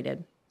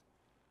celebrated.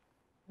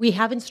 We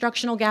have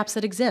instructional gaps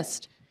that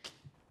exist,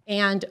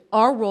 and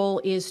our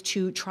role is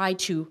to try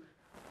to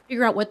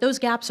figure out what those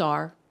gaps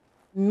are,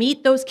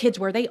 meet those kids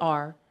where they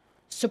are,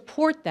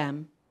 support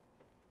them,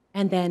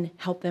 and then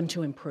help them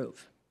to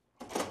improve.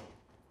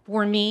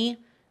 For me,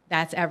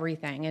 that's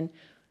everything. And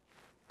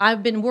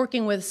I've been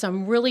working with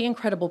some really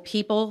incredible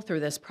people through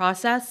this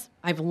process.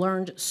 I've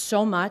learned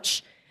so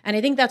much, and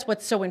I think that's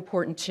what's so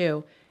important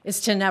too, is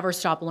to never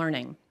stop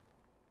learning.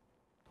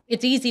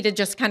 It's easy to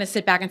just kind of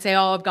sit back and say,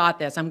 oh, I've got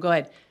this, I'm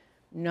good.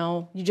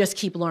 No, you just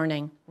keep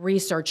learning,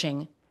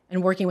 researching,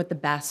 and working with the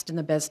best in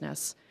the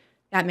business.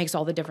 That makes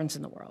all the difference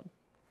in the world.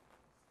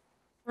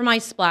 For my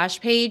splash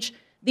page,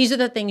 these are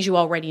the things you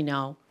already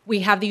know. We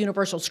have the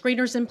universal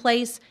screeners in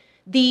place.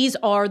 These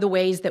are the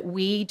ways that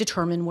we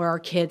determine where our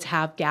kids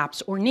have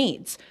gaps or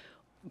needs.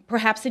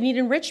 Perhaps they need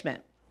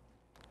enrichment.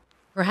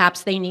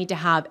 Perhaps they need to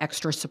have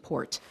extra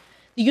support.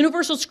 The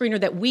universal screener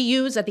that we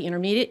use at the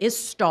intermediate is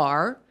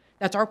STAR.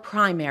 That's our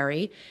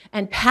primary,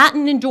 and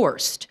patent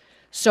endorsed.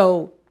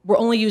 So we're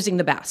only using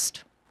the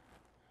best.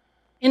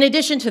 In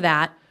addition to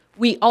that,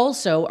 we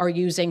also are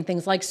using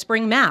things like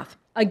Spring Math.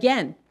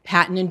 Again,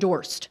 patent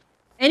endorsed.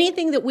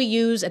 Anything that we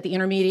use at the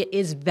intermediate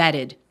is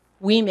vetted.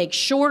 We make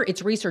sure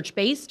it's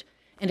research-based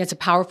and it's a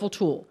powerful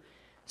tool.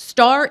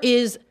 STAR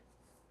is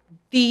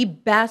the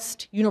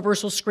best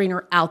universal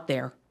screener out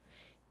there.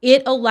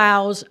 It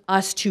allows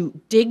us to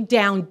dig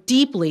down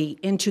deeply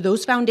into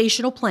those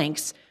foundational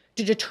planks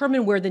to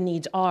determine where the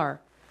needs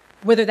are,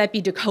 whether that be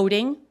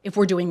decoding, if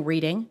we're doing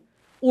reading,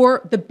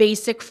 or the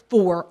basic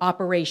 4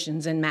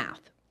 operations in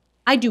math.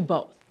 I do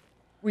both,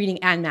 reading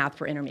and math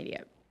for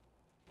intermediate.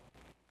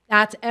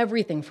 That's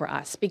everything for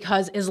us,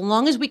 because as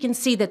long as we can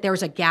see that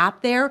there's a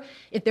gap there,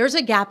 if there's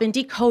a gap in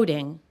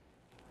decoding,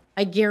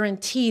 I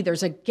guarantee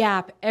there's a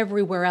gap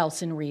everywhere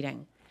else in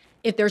reading.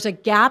 If there's a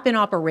gap in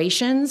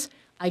operations,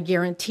 I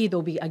guarantee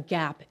there'll be a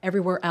gap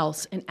everywhere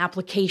else in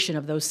application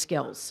of those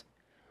skills.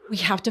 We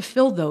have to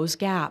fill those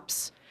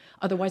gaps.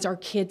 Otherwise, our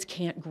kids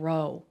can't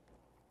grow.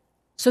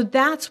 So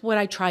that's what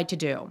I tried to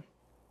do.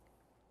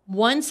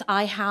 Once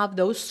I have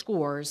those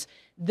scores,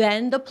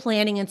 then the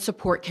planning and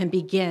support can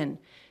begin.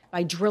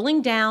 By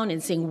drilling down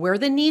and seeing where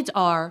the needs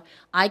are,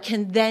 I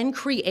can then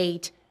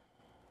create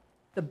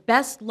the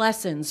best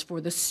lessons for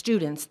the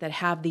students that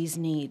have these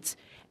needs.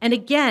 And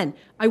again,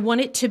 I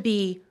want it to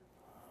be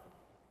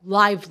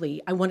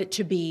lively. I want it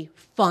to be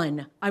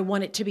fun. I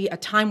want it to be a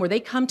time where they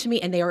come to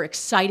me and they are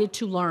excited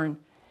to learn.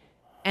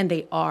 And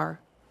they are.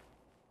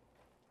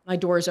 My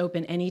door is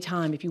open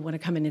anytime if you want to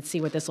come in and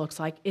see what this looks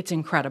like. It's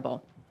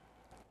incredible.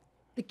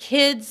 The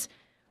kids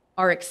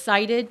are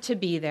excited to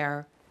be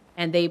there,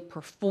 and they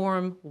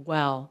perform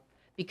well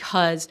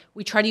because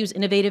we try to use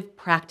innovative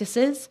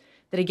practices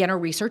that, again, are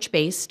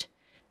research-based.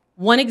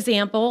 One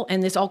example,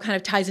 and this all kind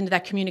of ties into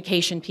that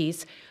communication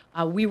piece,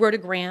 we wrote a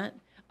grant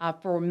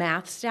for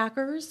math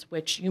stackers,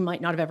 which you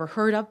might not have ever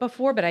heard of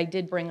before, but I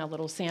did bring a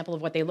little sample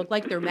of what they look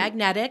like. They're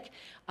magnetic.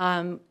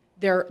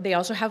 They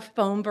also have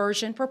foam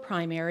version for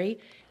primary.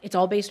 It's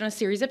all based on a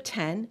series of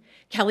 10.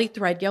 Kelly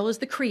Threadgill is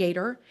the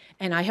creator,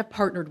 and I have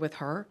partnered with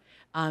her.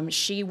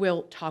 She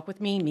will talk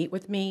with me, meet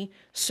with me,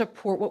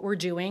 support what we're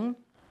doing.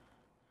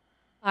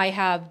 I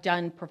have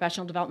done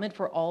professional development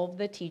for all of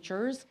the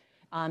teachers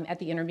at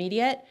the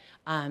intermediate.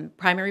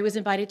 Primary was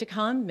invited to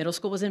come, middle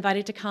school was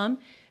invited to come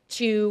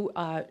to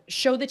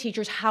show the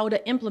teachers how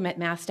to implement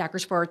math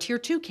stackers for our Tier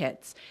 2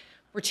 kids.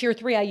 For Tier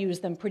 3, I use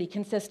them pretty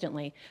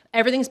consistently.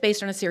 Everything's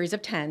based on a series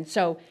of 10.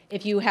 So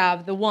if you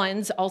have the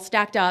ones all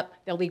stacked up,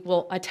 they'll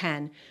equal a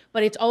 10.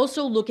 But it's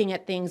also looking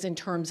at things in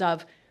terms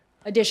of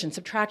addition,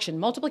 subtraction,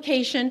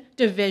 multiplication,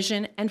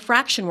 division, and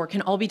fraction work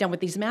can all be done with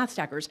these math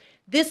stackers.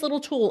 This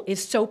little tool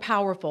is so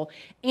powerful.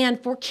 And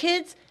for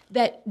kids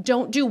that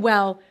don't do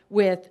well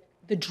with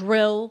the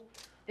drill,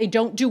 they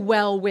don't do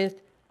well with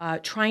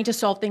trying to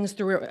solve things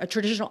through a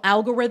traditional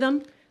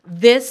algorithm,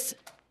 this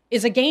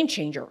is a game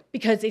changer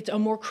because it's a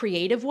more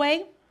creative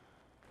way,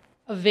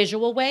 a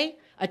visual way,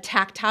 a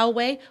tactile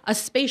way, a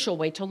spatial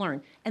way to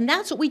learn. And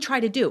that's what we try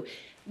to do.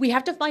 We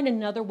have to find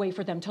another way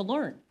for them to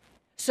learn.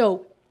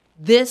 So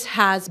this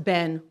has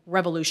been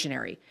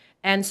revolutionary.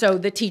 And so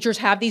the teachers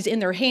have these in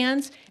their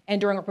hands,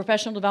 and during our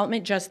professional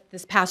development just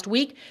this past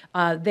week,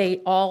 they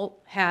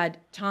all had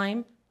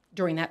time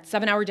during that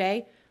 7-hour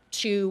day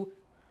to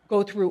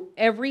go through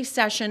every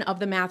session of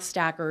the math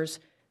stackers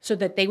so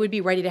that they would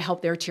be ready to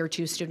help their Tier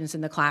 2 students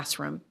in the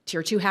classroom.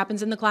 Tier 2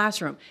 happens in the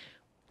classroom.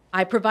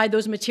 I provide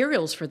those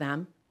materials for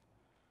them,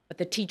 but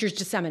the teachers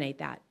disseminate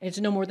that. It's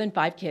no more than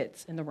 5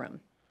 kids in the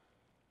room.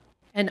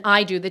 And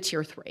I do the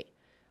Tier 3.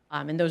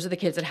 And those are the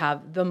kids that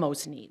have the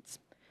most needs.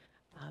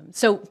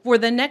 So for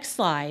the next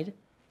slide,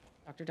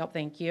 Dr. Delp,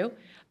 thank you.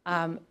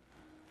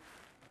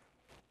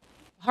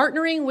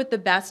 Partnering with the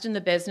best in the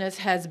business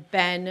has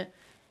been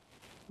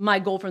my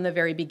goal from the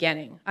very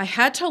beginning. I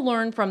had to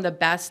learn from the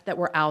best that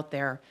were out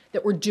there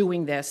that were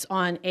doing this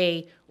on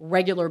a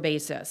regular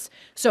basis.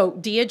 So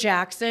Dia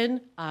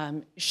Jackson,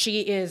 she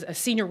is a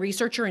senior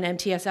researcher in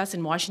MTSS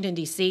in Washington,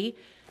 D.C.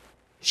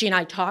 She and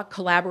I talk,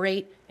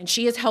 collaborate, and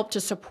she has helped to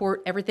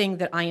support everything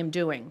that I am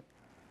doing.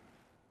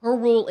 Her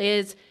rule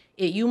is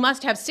you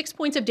must have 6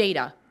 points of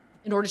data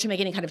in order to make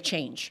any kind of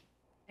change.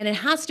 And it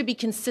has to be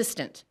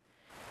consistent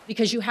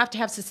because you have to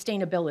have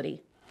sustainability.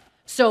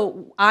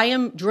 So I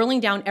am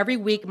drilling down every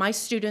week. My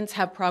students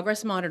have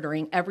progress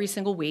monitoring every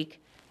single week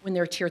when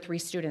they're Tier 3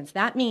 students.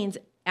 That means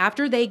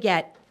after they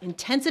get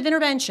intensive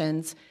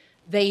interventions,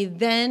 they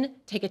then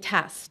take a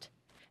test.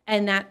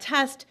 And that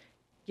test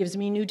gives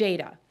me new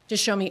data to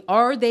show me,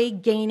 are they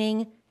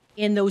gaining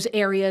in those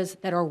areas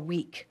that are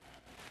weak?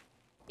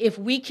 If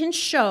we can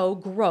show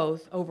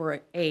growth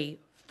over a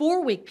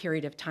 4-week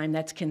period of time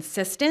that's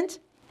consistent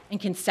and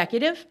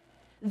consecutive,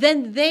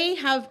 then they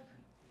have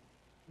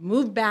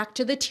moved back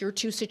to the Tier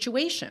 2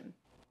 situation.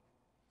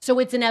 So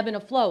it's an ebb and a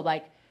flow,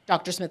 like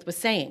Dr. Smith was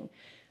saying.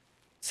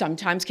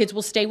 Sometimes kids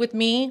will stay with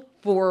me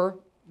for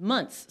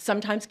months.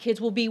 Sometimes kids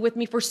will be with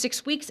me for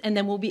 6 weeks and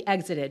then will be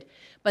exited.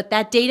 But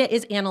that data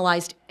is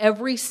analyzed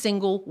every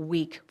single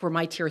week for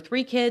my Tier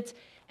 3 kids.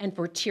 And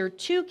for Tier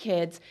 2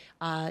 kids,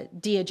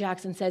 Dia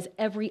Jackson says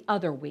every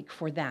other week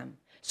for them.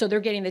 So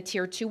they're getting the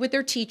Tier 2 with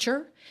their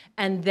teacher,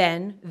 and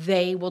then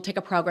they will take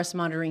a progress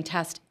monitoring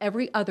test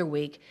every other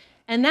week.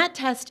 And that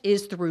test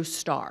is through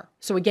STAR.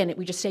 So again,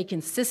 we just stay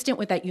consistent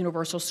with that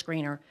universal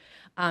screener.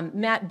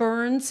 Matt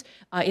Burns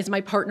is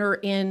my partner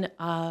in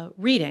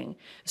reading.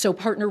 So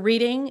partner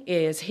reading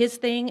is his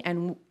thing,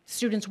 and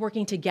students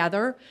working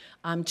together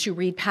to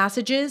read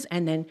passages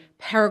and then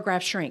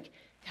paragraph shrink.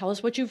 Tell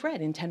us what you've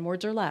read in 10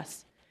 words or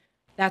less.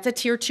 That's a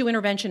Tier 2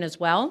 intervention as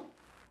well.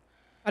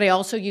 But I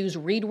also use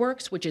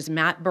ReadWorks, which is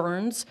Matt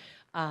Burns.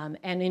 And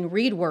in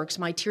ReadWorks,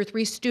 my Tier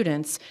 3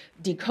 students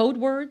decode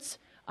words,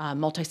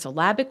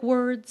 multisyllabic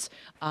words.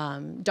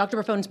 Dr.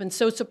 Raffone has been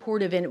so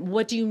supportive in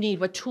what do you need,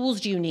 what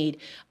tools do you need.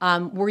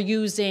 We're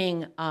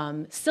using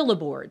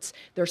syllaboards.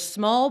 They're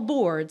small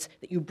boards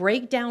that you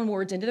break down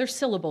words into their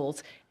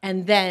syllables,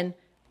 and then,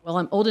 well,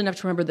 I'm old enough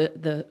to remember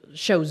the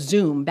show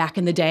Zoom back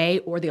in the day,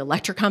 or the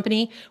Electric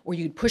Company, where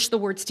you'd push the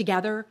words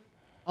together,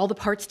 all the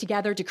parts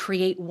together to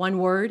create one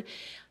word.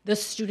 The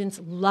students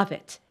love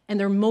it. And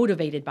they're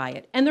motivated by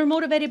it. And they're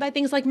motivated by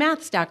things like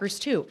math stackers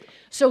too.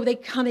 So they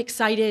come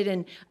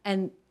excited,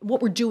 and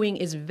what we're doing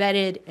is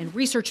vetted and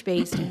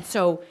research-based, and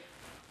so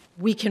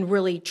we can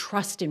really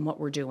trust in what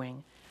we're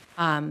doing.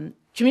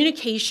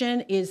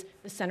 Communication is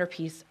the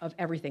centerpiece of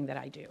everything that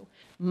I do.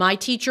 My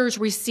teachers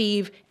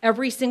receive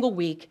every single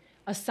week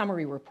a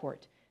summary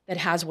report that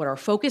has what our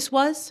focus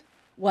was,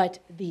 what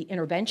the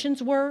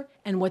interventions were,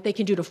 and what they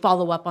can do to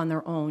follow up on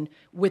their own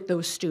with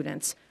those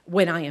students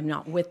when I am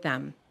not with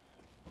them.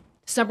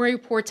 Summary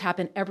reports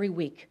happen every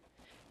week.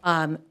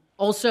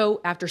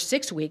 Also, after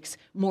 6 weeks,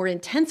 more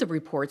intensive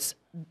reports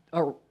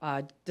are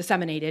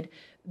disseminated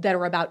that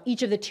are about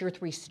each of the Tier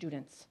 3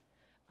 students.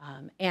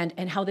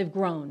 And how they've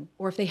grown,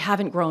 or if they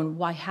haven't grown,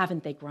 why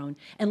haven't they grown?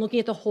 And looking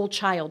at the whole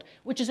child,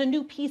 which is a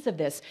new piece of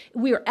this.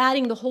 We are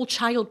adding the whole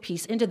child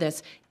piece into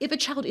this. If a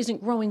child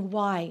isn't growing,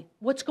 why?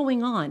 What's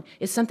going on?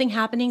 Is something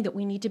happening that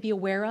we need to be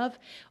aware of?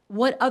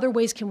 What other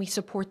ways can we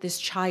support this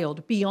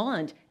child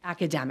beyond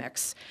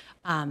academics?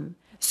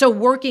 So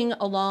working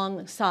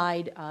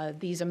alongside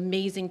these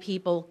amazing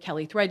people,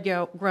 Kelly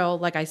Threadgill,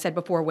 like I said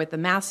before, with the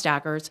Math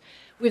Stackers,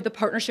 we have the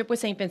partnership with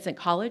St. Vincent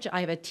College. I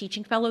have a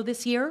teaching fellow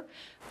this year,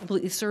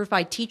 completely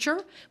certified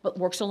teacher, but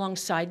works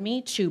alongside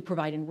me to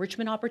provide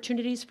enrichment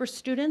opportunities for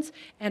students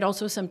and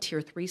also some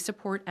Tier 3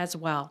 support as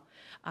well.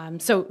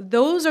 So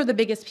those are the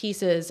biggest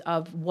pieces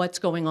of what's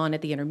going on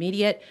at the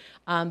intermediate.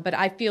 But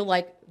I feel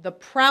like the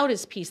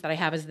proudest piece that I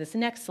have is this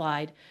next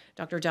slide,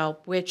 Dr.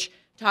 Delp, which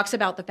talks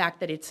about the fact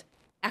that it's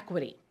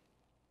equity.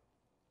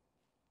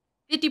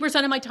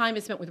 50% of my time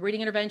is spent with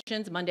reading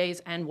interventions,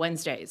 Mondays and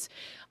Wednesdays.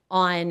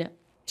 On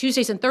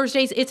Tuesdays and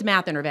Thursdays, it's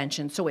math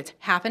interventions, so it's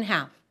half and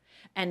half.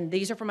 And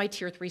these are for my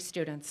Tier 3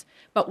 students.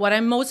 But what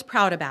I'm most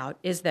proud about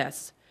is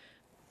this.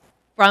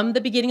 From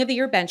the beginning of the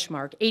year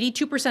benchmark,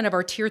 82% of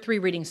our Tier 3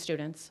 reading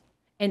students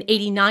and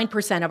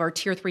 89% of our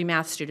Tier 3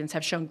 math students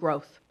have shown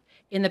growth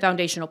in the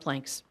foundational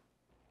planks.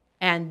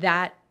 And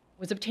that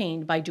was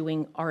obtained by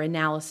doing our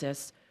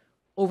analysis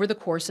over the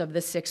course of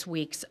the 6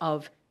 weeks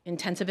of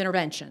intensive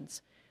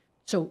interventions.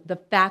 So the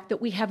fact that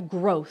we have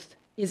growth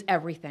is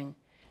everything.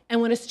 And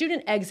when a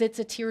student exits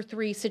a Tier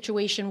 3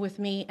 situation with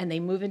me and they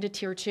move into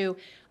Tier 2,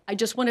 I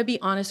just want to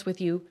be honest with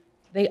you,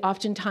 they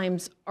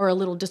oftentimes are a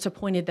little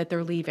disappointed that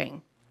they're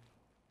leaving.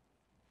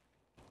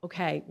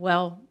 Okay,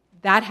 well,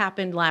 that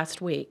happened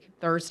last week,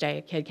 Thursday.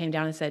 A kid came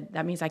down and said,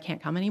 that means I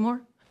can't come anymore?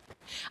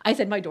 I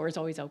said, my door is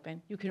always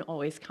open. You can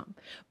always come.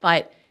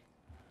 But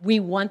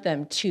we want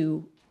them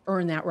to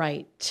earn that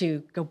right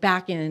to go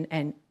back in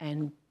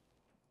and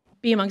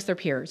be amongst their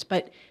peers.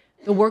 But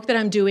the work that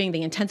I'm doing,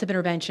 the intensive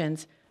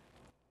interventions,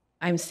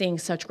 I'm seeing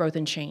such growth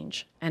and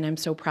change. And I'm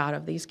so proud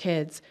of these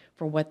kids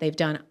for what they've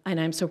done. And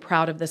I'm so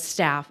proud of the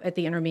staff at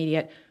the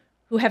intermediate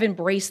who have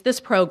embraced this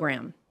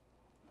program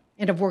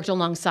and have worked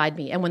alongside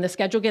me. And when the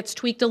schedule gets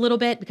tweaked a little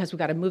bit, because we've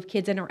got to move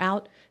kids in or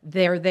out,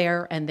 they're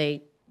there and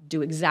they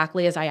do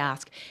exactly as I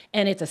ask.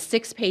 And it's a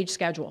 6-page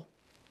schedule,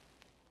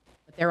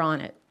 but they're on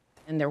it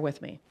and they're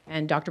with me.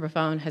 And Dr.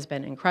 Buffone has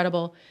been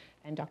incredible,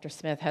 and Dr.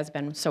 Smith has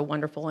been so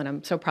wonderful, and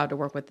I'm so proud to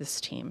work with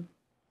this team.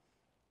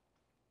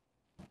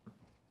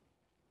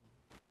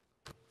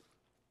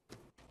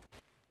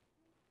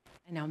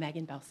 And now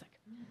Megan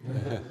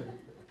Belsick.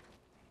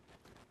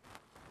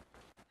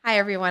 Hi,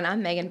 everyone.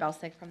 I'm Megan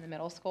Belsick from the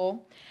middle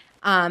school.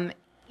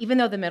 Even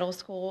though the middle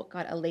school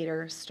got a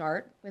later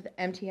start with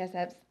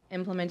MTSS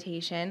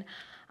implementation,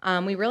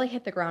 we really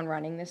hit the ground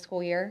running this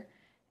school year.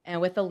 And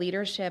with the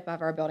leadership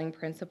of our building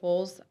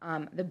principals,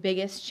 the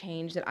biggest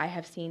change that I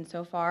have seen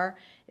so far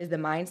is the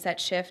mindset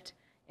shift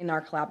in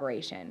our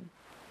collaboration.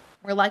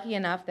 We're lucky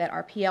enough that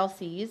our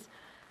PLCs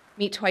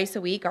meet twice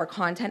a week, our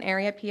content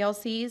area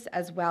PLCs,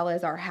 as well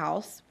as our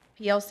house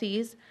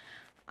PLCs.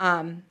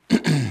 And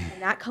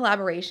that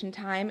collaboration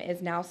time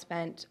is now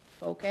spent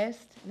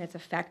focused, and it's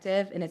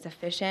effective, and it's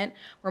efficient.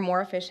 We're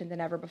more efficient than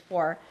ever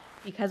before.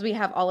 Because we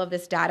have all of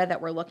this data that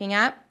we're looking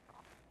at,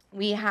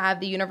 we have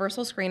the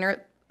universal screener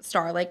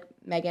STAR, like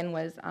Megan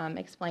was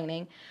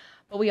explaining,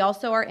 but we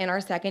also are in our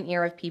 2nd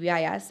year of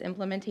PBIS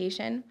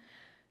implementation.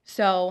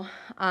 So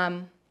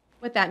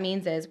what that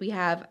means is we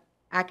have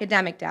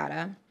academic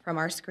data from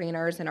our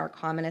screeners and our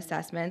common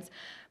assessments,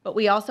 but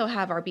we also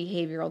have our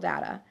behavioral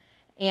data.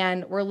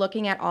 And we're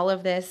looking at all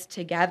of this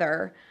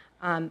together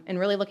and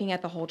really looking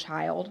at the whole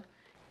child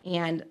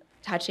and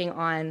touching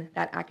on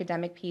that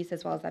academic piece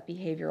as well as that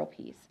behavioral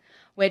piece,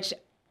 which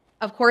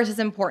of course is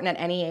important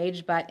at any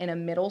age, but in a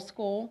middle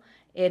school,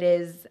 it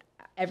is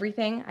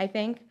everything, I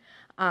think.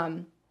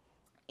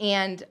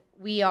 And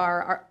we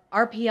are,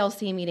 our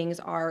PLC meetings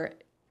are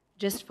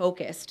just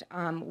focused.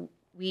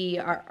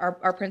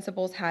 Our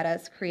principals had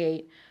us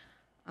create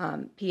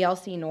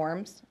PLC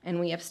norms,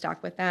 and we have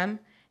stuck with them.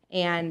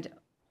 And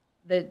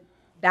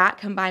that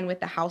combined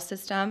with the house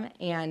system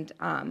and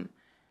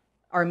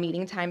our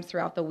meeting times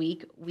throughout the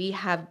week, we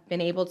have been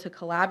able to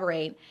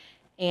collaborate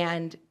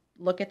and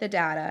look at the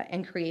data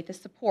and create the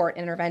support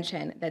and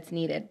intervention that's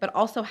needed, but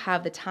also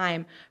have the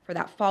time for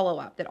that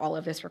follow-up that all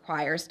of this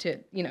requires to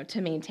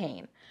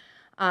maintain.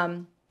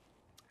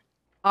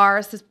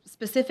 Our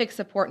specific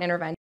support and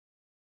intervention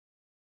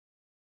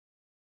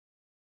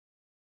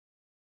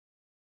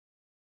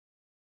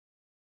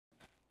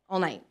all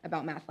night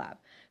about Math Lab.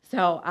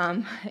 So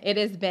it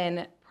has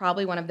been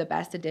probably one of the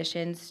best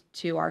additions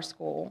to our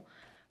school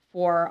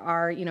for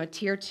our,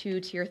 tier 2,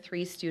 tier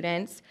 3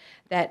 students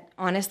that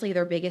honestly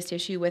their biggest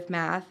issue with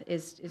math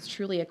is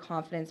truly a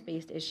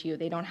confidence-based issue.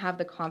 They don't have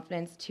the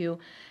confidence to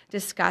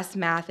discuss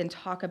math and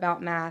talk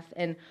about math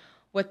and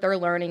what they're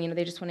learning.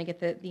 They just want to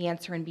get the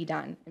answer and be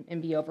done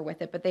and be over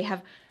with it. But they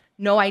have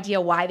no idea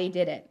why they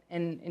did it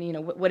and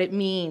what it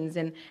means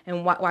and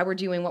why we're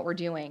doing what we're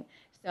doing.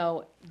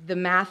 So the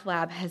math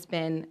lab has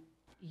been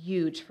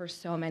huge for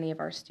so many of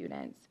our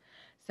students.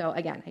 So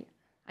again,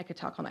 I could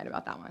talk all night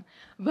about that one.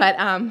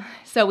 But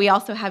so we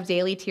also have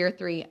daily tier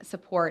 3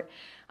 support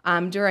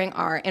during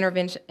our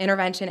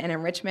intervention and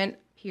enrichment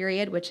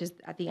period, which is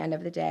at the end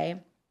of the day.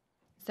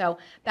 So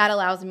that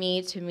allows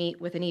me to meet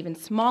with an even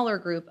smaller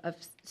group of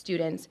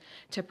students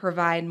to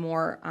provide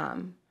more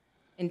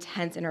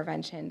intense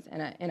interventions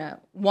in a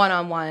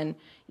one-on-one,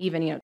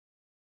 even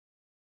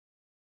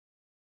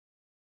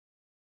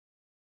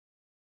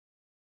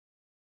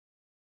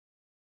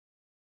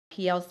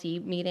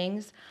PLC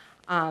meetings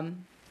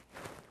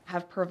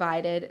have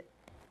provided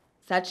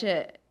such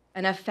an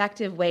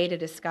effective way to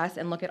discuss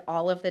and look at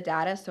all of the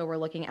data. So we're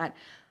looking at,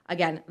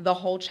 again, the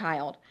whole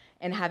child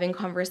and having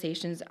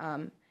conversations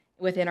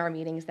within our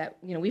meetings that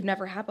we've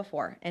never had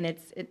before. And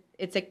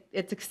it's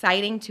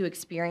exciting to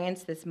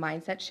experience this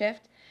mindset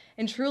shift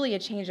and truly a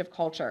change of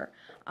culture.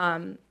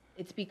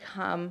 It's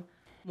become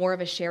more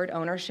of a shared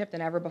ownership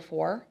than ever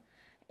before.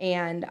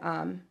 And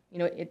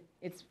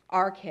it's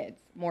our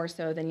kids more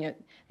so than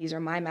these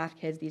are my math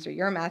kids, these are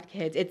your math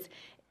kids.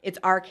 It's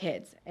our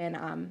kids,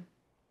 and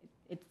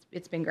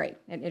it's been great.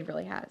 It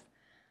really has.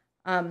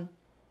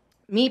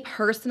 Me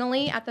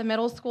personally at the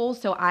middle school,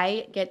 so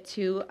I get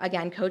to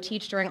again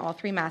co-teach during all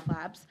 3 math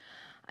labs,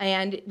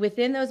 and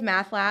within those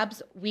math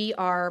labs, we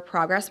are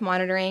progress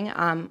monitoring,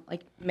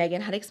 like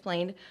Megan had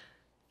explained,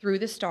 through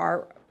the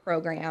STAR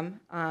program,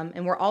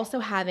 and we're also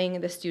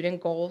having the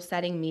student goal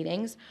setting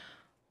meetings,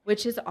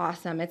 which is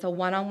awesome. It's a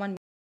one-on-one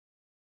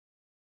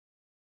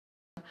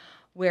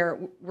where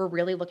we're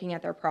really looking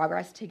at their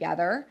progress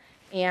together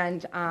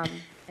and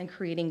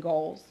creating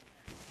goals.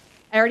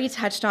 I already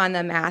touched on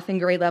the math and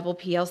grade level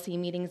PLC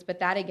meetings, but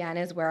that again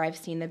is where I've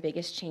seen the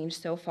biggest change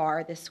so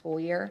far this school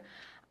year.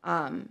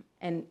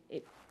 And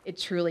it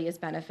truly is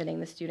benefiting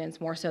the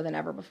students more so than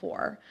ever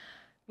before.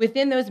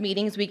 Within those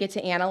meetings, we get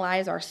to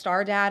analyze our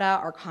STAR data,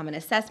 our common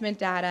assessment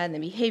data, and the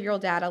behavioral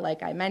data,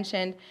 like I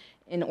mentioned,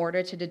 in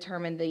order to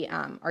determine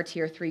our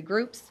tier 3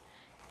 groups.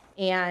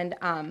 And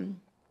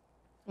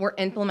we're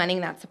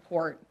implementing that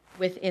support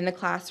within the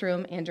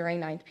classroom and during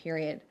 9th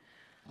period.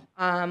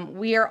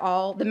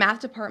 The math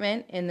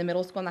department in the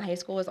middle school and the high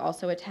school is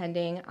also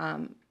attending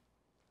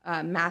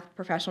math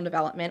professional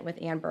development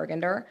with Ann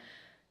Bergender,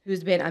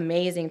 who's been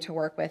amazing to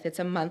work with. It's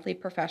a monthly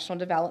professional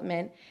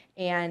development,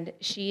 and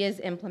she is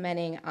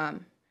implementing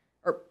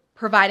or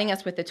providing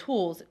us with the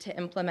tools to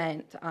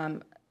implement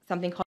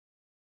something called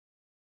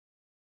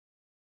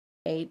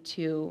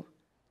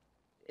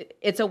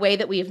it's a way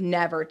that we've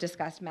never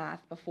discussed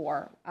math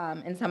before.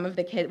 And some of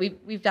the kids,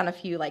 we've done a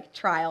few like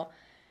trial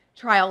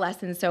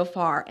lessons so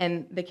far,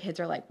 and the kids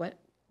are like,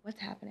 what's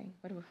happening?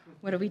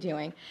 What are we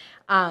doing?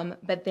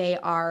 But they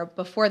are,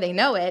 before they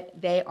know it,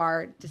 they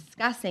are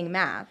discussing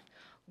math,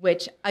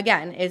 which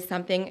again is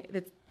something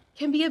that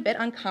can be a bit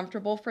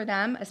uncomfortable for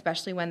them,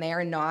 especially when they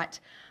are not,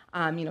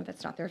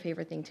 that's not their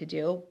favorite thing to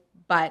do,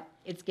 but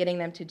it's getting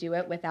them to do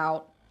it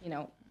without,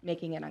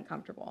 making it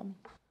uncomfortable.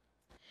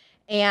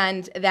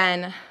 And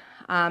then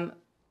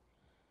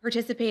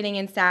participating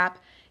in SAP,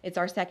 it's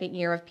our 2nd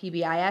year of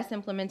PBIS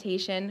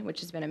implementation, which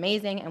has been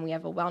amazing, and we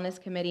have a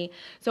wellness committee.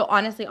 So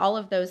honestly, all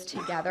of those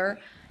together,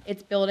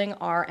 it's building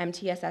our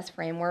MTSS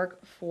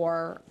framework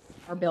for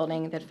our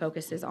building that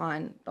focuses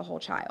on the whole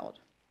child.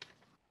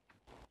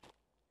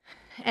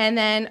 And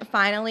then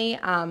finally,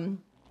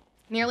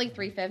 nearly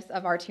 3/5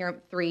 of our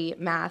tier 3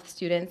 math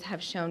students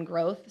have shown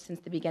growth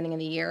since the beginning of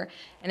the year.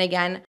 And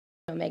again,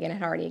 Megan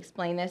had already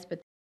explained this, but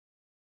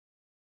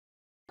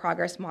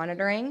progress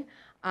monitoring.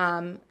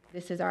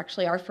 This is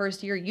actually our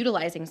first year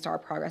utilizing STAR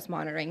progress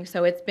monitoring.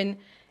 So it's been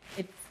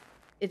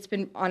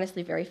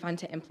honestly very fun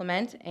to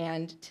implement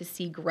and to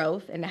see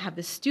growth and to have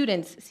the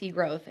students see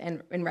growth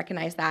and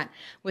recognize that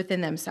within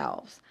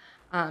themselves.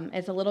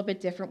 It's a little bit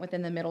different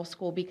within the middle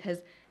school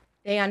because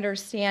they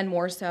understand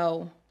more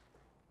so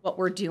what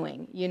we're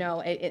doing.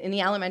 In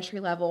the elementary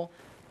level,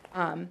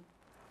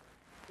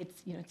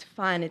 it's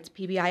fun, it's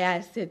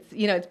PBIS,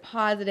 it's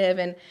positive,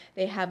 and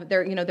they have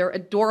their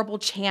adorable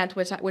chant,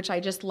 which I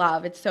just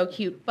love. It's so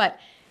cute. But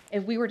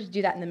if we were to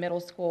do that in the middle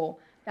school,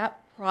 that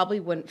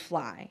probably wouldn't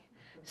fly.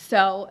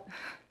 So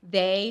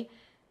they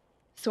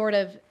sort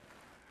of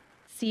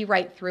see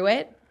right through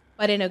it,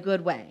 but in a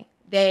good way.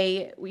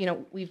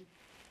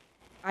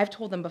 I've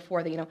told them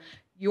before that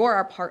you're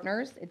our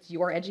partners, it's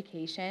your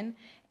education,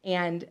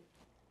 and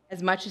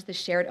as much as the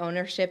shared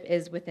ownership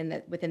is within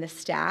the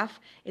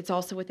staff, it's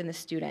also within the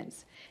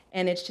students.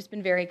 And it's just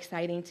been very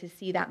exciting to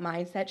see that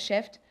mindset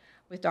shift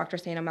with Dr.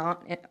 St. Amant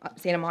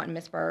and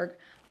Ms. Berg.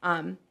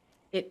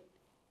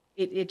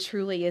 It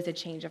truly is a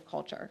change of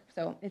culture.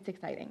 So it's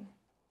exciting.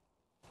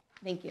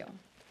 Thank you.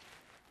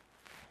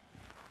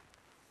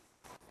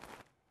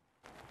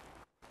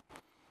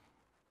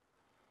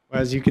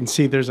 As you can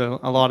see, there's a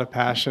lot of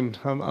passion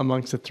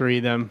amongst the three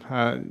of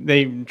them.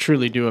 They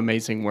truly do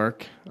amazing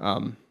work.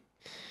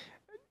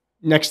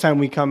 Next time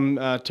we come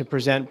to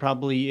present,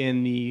 probably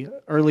in the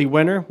early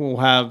winter, we'll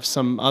have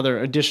some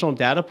other additional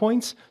data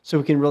points so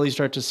we can really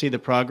start to see the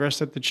progress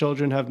that the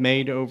children have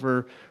made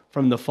over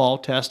from the fall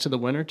test to the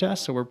winter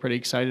test. So we're pretty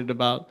excited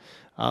about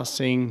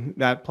seeing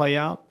that play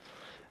out.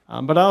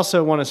 But I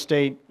also want to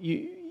state,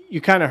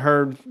 you kind of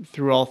heard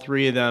through all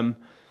three of them,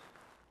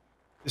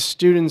 the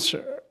students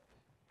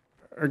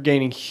are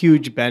gaining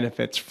huge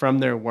benefits from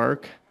their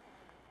work,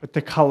 but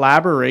the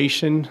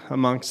collaboration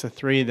amongst the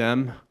three of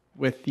them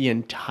with the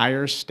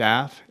entire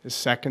staff is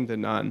second to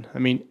none. I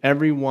mean,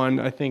 everyone,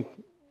 I think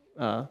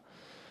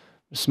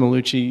Ms.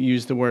 Malucci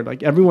used the word,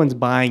 like everyone's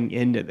buying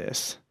into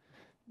this.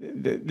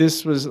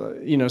 This was,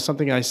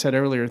 something I said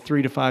earlier,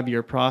 3 to 5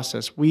 year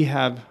process. We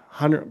have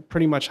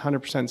pretty much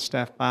 100%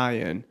 staff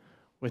buy-in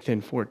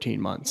within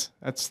 14 months.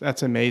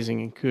 That's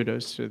amazing, and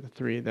kudos to the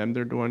three of them.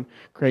 They're doing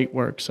great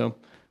work, so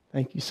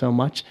thank you so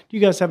much. Do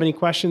you guys have any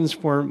questions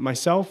for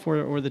myself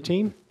or the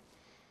team?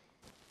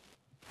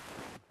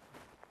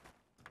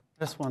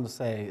 I just wanted to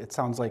say, it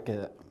sounds like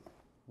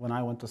when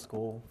I went to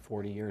school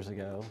 40 years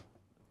ago,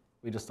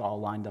 we just all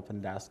lined up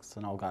in desks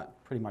and all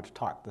got pretty much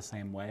taught the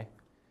same way.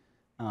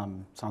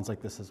 Sounds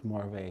like this is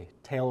more of a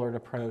tailored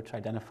approach,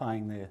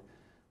 identifying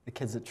the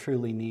kids that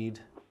truly need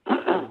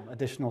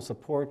additional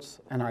supports.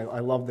 And I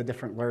love the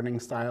different learning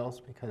styles,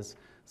 because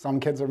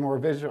some kids are more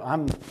visual.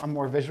 I'm a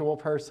more visual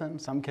person.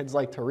 Some kids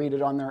like to read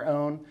it on their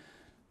own.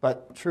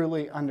 But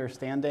truly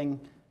understanding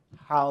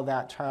how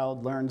that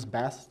child learns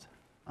best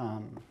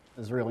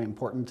is really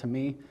important to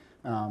me,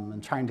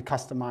 and trying to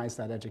customize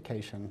that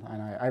education.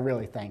 And I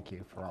really thank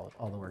you for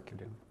all the work you're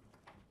doing.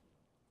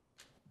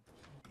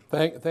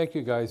 Thank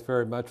you guys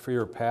very much for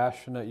your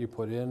passion that you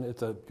put in.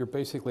 You're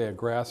basically a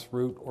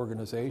grassroots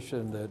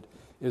organization that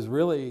is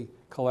really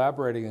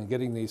collaborating and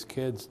getting these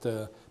kids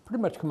to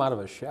pretty much come out of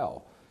a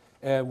shell.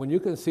 And when you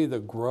can see the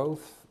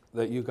growth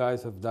that you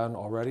guys have done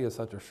already in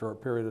such a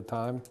short period of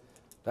time,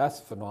 that's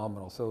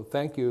phenomenal. So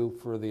thank you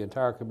for the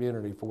entire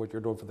community for what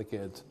you're doing for the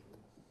kids.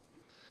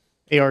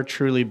 They are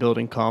truly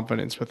building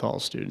confidence with all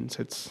students.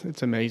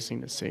 It's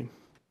amazing to see.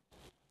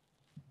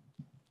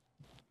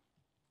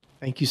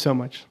 Thank you so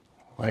much.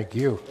 Thank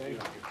you.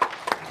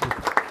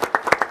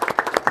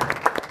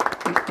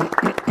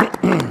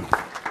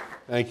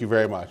 Thank you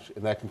very much.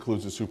 And that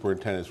concludes the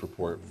superintendent's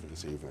report for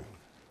this evening.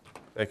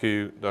 Thank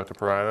you, Dr.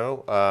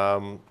 Perino.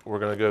 We're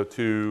going to go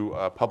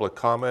to public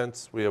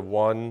comments. We have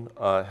one,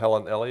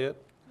 Helen Elliott.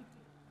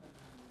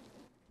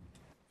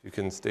 You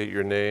can state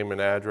your name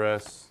and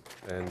address,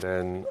 and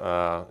then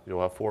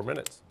you'll have 4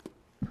 minutes.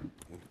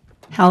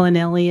 Helen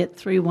Elliott,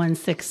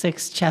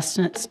 3166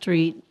 Chestnut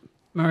Street,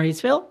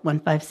 Murraysville,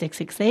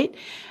 15668.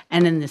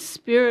 And in the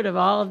spirit of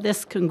all of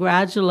this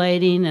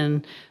congratulating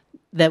and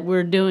that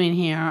we're doing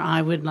here,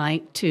 I would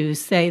like to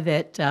say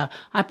that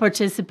I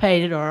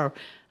participated or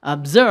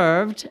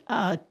observed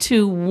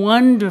 2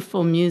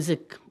 wonderful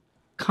music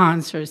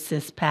concerts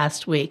this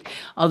past week.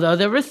 Although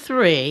there were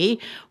 3,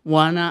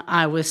 one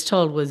I was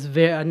told was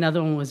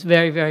another one was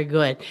very, very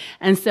good.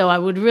 And so I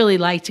would really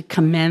like to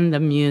commend the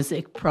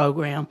music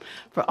program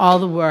for all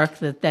the work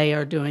that they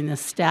are doing, the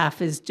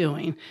staff is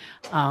doing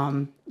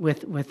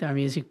with our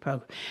music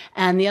program.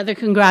 And the other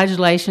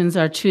congratulations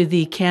are to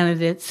the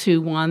candidates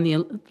who won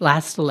the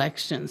last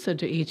election. So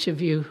to each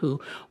of you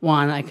who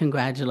won, I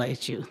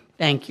congratulate you.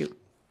 Thank you.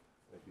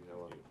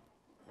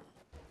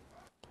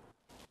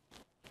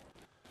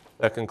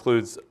 That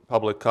concludes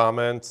public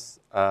comments.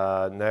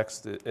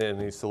 Next,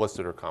 any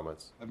solicitor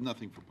comments? I have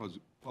nothing for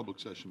public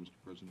session, Mr.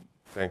 President.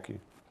 Thank you.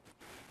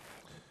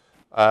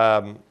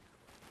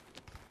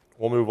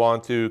 We'll move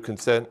on to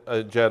consent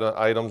agenda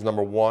items.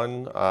 Number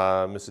 1,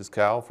 Mrs.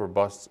 Cowell for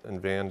bus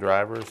and van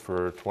drivers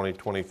for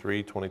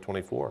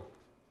 2023-2024.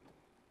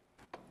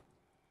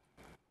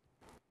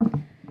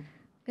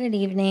 Good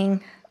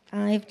evening.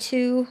 I have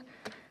 2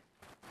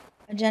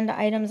 agenda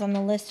items on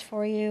the list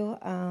for you.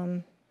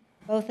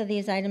 Both of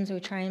these items we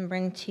try and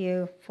bring to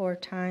you 4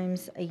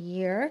 times a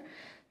year.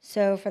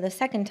 So for the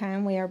second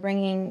time, we are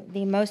bringing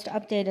the most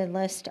updated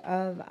list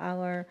of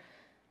our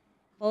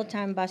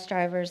full-time bus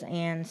drivers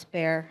and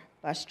spare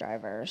bus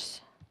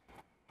drivers.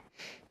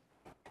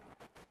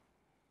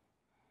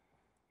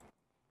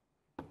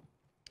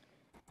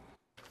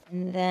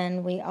 And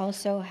then we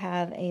also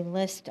have a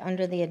list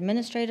under the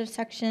administrative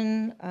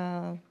section,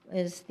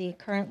 is the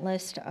current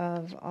list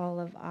of all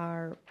of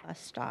our bus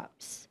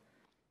stops.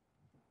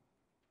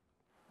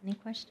 Any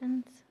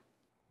questions?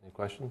 Any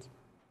questions?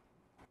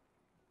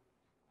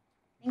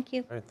 Thank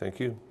you. All right, thank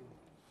you.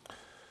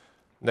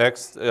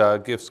 Next,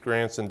 gifts,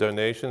 grants, and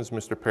donations,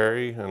 Mr.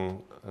 Perry,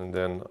 and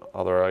then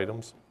other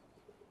items.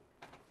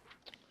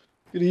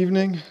 Good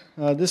evening.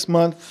 This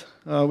month,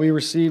 we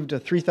received a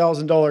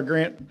 $3,000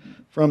 grant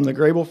from the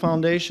Grable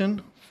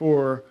Foundation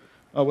for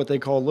what they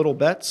call Little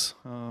Bets,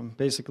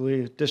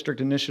 basically district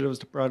initiatives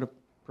to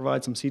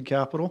provide some seed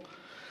capital.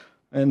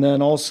 And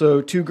then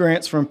also 2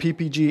 grants from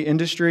PPG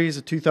Industries,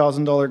 a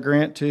 $2,000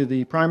 grant to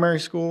the primary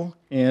school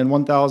and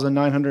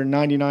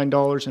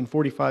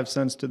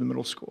 $1,999.45 to the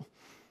middle school.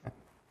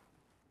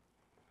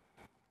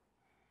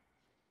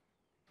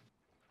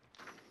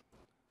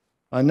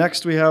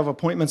 Next, we have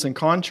appointments and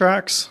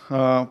contracts.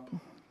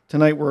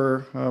 Tonight,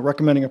 we're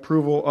recommending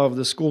approval of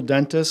the school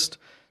dentist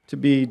to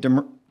be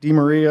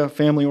DeMaria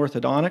Family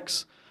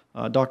Orthodontics.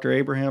 Dr.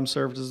 Abraham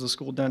served as the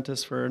school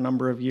dentist for a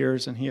number of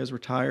years, and he has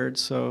retired,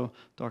 so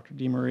Dr.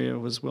 DeMaria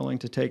was willing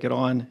to take it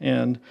on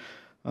and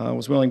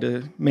was willing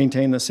to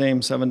maintain the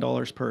same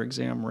 $7 per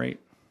exam rate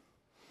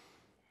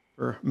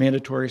for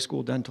mandatory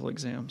school dental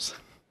exams.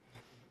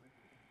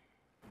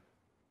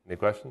 Any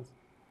questions?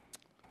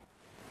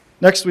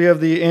 Next, we have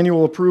the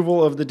annual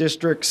approval of the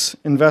district's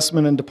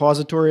investment and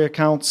depository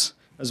accounts,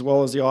 as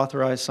well as the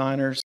authorized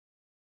signers.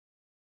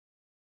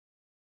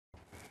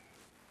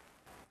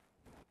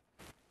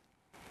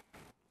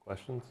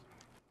 Questions?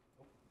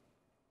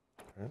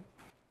 All right.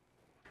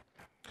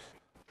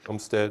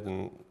 Homestead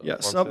and...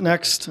 Yes, up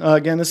next,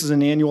 again, this is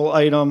an annual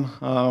item,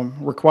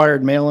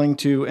 required mailing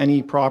to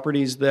any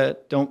properties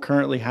that don't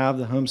currently have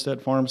the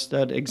homestead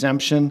farmstead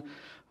exemption.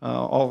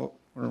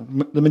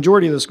 The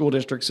majority of the school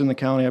districts in the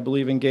county, I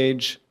believe,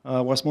 engage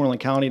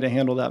Westmoreland County to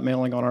handle that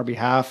mailing on our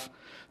behalf.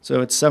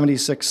 So it's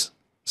 76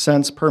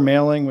 cents per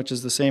mailing, which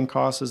is the same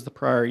cost as the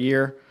prior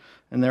year.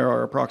 And there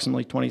are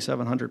approximately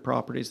 2,700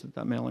 properties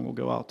that mailing will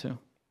go out to.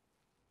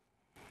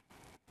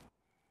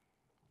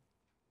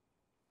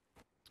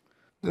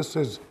 This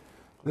is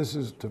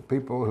to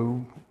people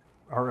who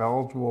are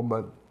eligible,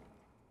 but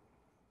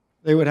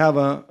they would have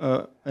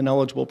an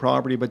eligible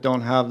property, but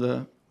don't have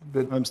the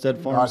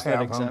homestead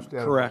farmstead exempt.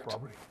 Correct.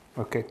 Property.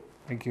 Okay,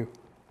 thank you.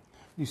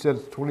 You said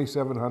it's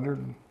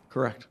 2,700?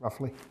 Correct.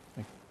 Roughly.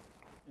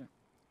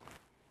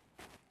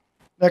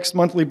 Next,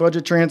 monthly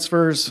budget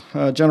transfers,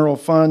 general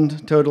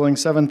fund totaling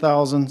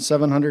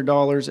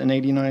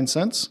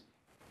 $7,700.89.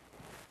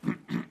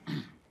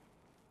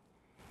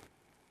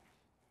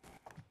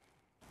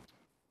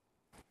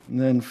 And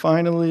then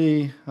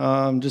finally,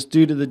 just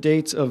due to the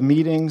dates of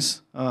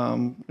meetings,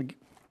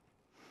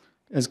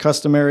 as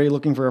customary,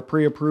 looking for a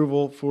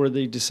pre-approval for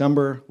the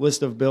December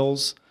list of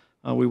bills.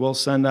 We will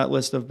send that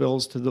list of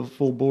bills to the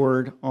full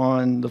board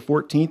on the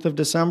 14th of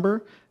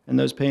December, and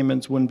those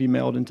payments wouldn't be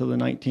mailed until the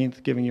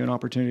 19th, giving you an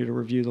opportunity to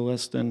review the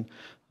list and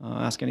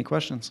ask any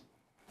questions.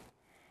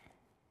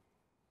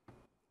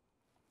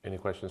 Any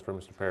questions for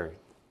Mr. Perry?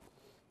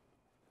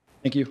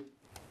 Thank you.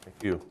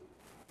 Thank you.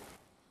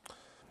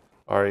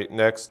 All right,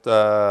 next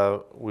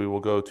we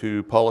will go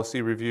to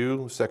policy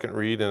review, second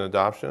read and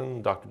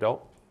adoption. Dr.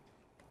 Delp.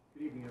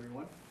 Good evening,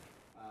 everyone.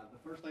 The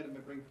first item I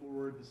bring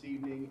forward this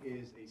evening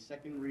is a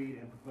second read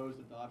and proposed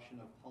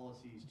adoption of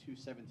policies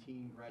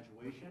 217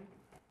 graduation,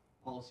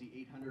 policy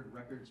 800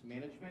 records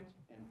management,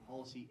 and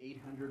policy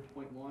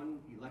 800.1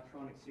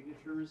 electronic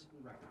signatures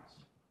and records.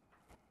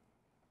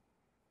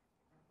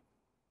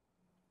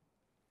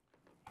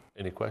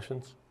 Any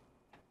questions?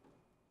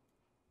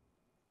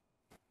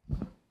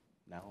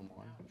 Now I'm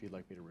on, if you'd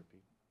like me to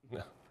repeat.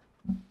 No.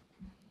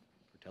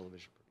 For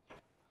television.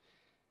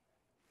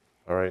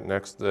 All right,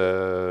 next,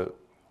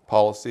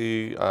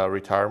 policy,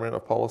 retirement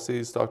of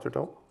policies, Dr.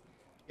 Delp.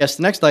 Yes,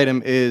 the next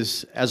item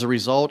is as a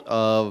result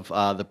of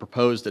the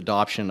proposed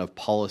adoption of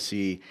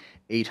policy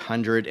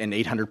 800 and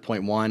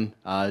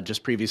 800.1,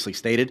 just previously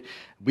stated,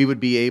 we would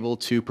be able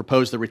to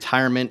propose the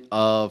retirement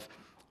of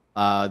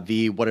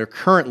what are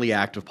currently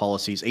active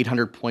policies,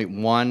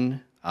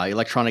 800.1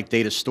 electronic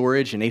data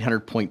storage and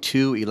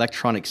 800.2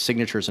 electronic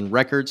signatures and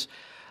records,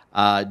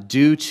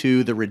 due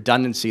to the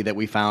redundancy that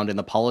we found in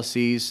the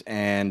policies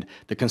and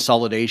the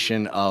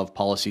consolidation of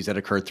policies that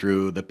occurred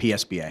through the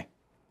PSBA.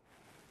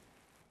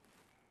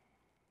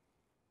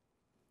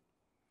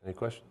 Any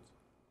questions?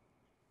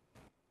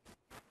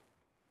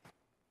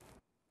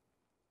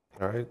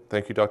 All right,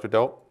 thank you, Dr.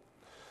 Delp.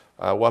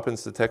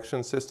 Weapons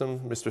detection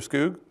system, Mr.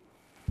 Skoog.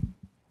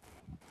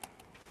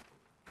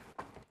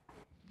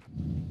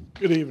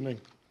 Good evening.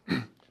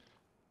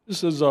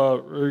 This is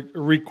a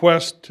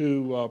request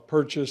to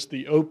purchase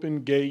the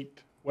Open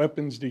Gate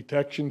weapons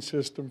detection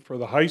system for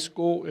the high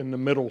school and the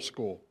middle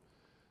school.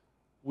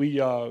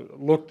 We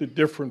looked at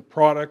different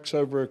products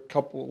over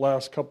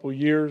last couple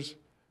years,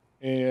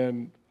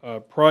 and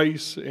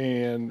price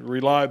and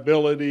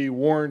reliability,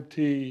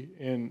 warranty,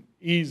 and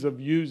ease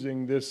of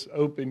using this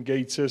Open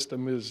Gate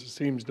system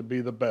seems to be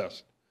the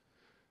best.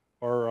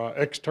 Our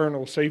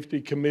external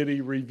safety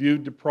committee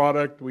reviewed the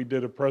product. We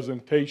did a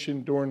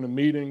presentation during the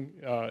meeting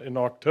in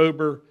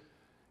October,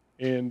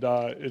 and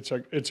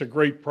it's a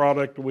great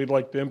product we'd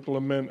like to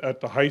implement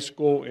at the high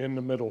school and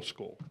the middle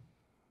school.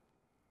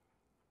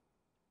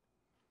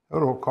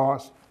 Total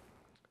cost?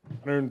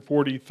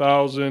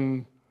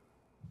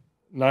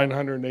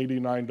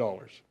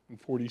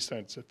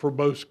 $140,989.40 for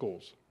both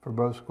schools. For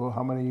both schools,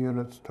 how many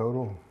units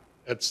total?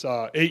 It's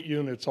 8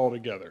 units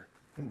altogether.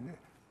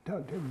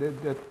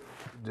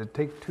 Did it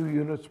take 2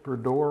 units per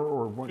door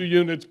or 1? 2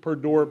 units per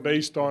door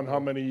based on how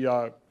many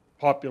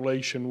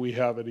population we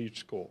have at each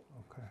school.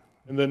 Okay.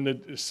 And then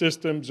the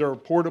systems are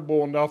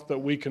portable enough that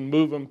we can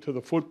move them to the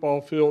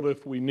football field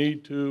if we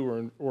need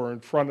to, or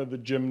in front of the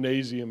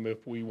gymnasium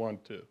if we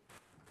want to.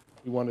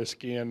 We want to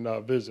scan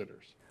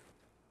visitors.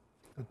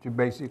 But you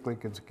basically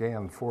can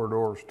scan 4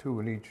 doors,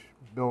 2 in each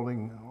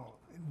building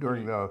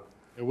during the...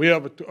 And we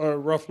have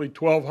roughly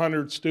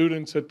 1,200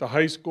 students at the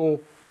high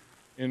school,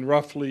 and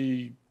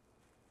roughly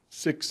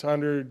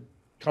 600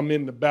 come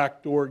in the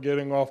back door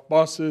getting off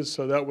buses,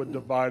 so that would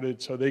divide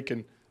it so they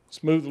can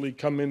smoothly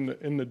come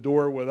in the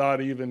door without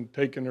even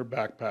taking their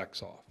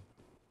backpacks off.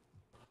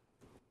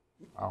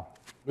 Wow.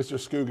 Mr.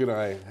 Skoog and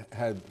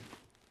I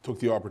took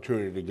the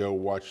opportunity to go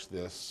watch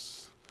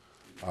this,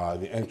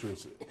 the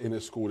entrance in a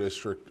school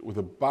district with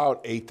about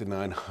 800 to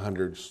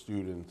 900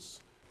 students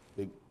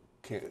that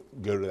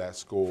can't go to that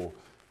school.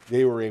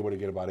 They were able to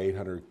get about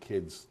 800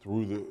 kids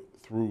through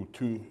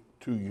two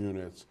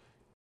units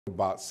in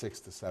about 6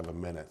 to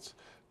 7 minutes.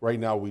 Right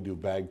now we do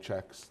bag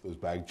checks. Those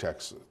bag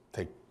checks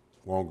take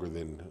longer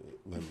than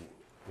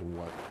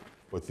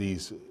what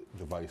these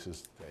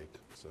devices take.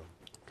 So.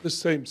 This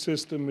same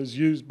system is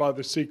used by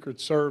the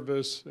Secret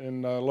Service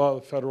and a lot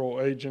of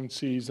federal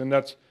agencies, and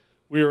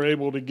we are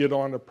able to get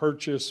on a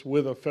purchase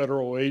with a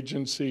federal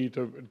agency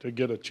to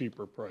get a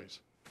cheaper price.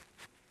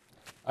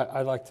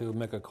 I'd like to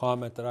make a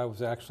comment that I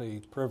was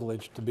actually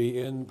privileged to be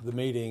in the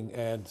meeting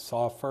and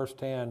saw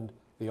firsthand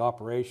the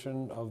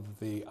operation of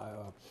the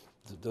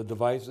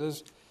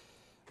devices.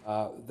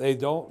 They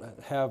don't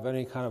have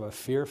any kind of a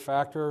fear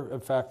factor. In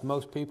fact,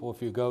 most people, if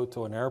you go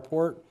to an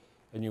airport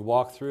and you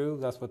walk through,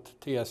 that's what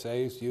the TSA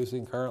is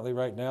using currently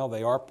right now.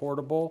 They are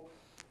portable.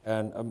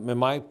 And in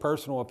my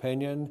personal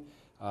opinion,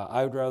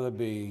 I would rather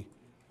be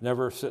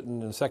never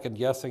sitting and second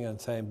guessing and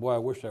saying, boy, I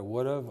wish I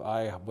would have.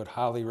 I would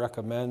highly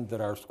recommend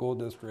that our school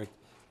district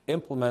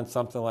implement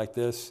something like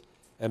this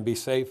and be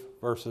safe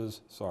versus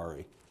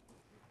sorry.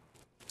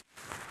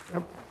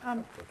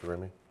 Dr.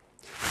 Remy?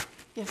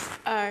 Yes.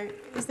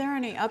 Is there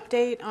any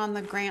update on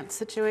the grant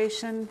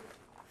situation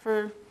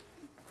to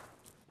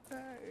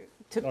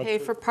pay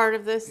for part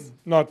of this?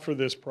 Not for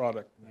this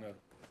product, no.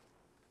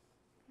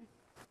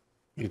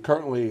 You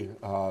currently,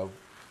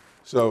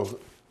 so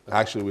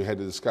actually we had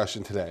a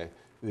discussion today.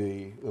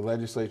 The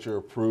legislature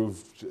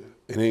approved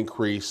an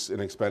increase in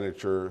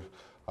expenditure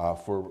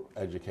for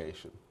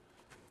education.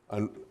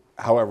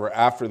 However,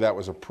 after that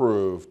was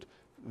approved,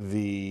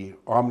 the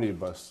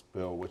omnibus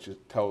bill, which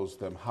tells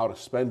them how to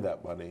spend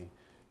that money,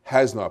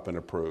 has not been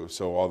approved.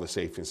 So all the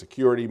safety and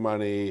security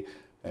money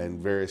and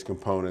various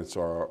components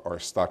are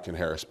stuck in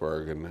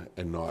Harrisburg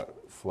and not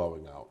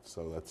flowing out.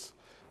 So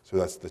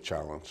that's the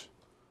challenge.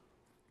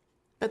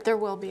 But there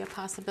will be a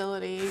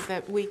possibility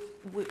that we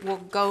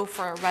will go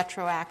for a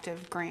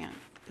retroactive grant.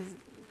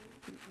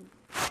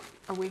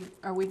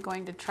 Are we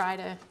going to try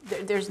to?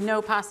 There's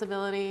no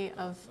possibility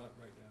of. Not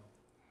right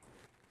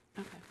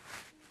now.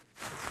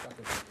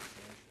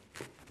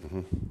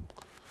 Okay.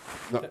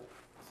 No.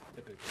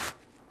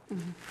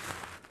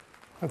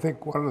 I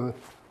think one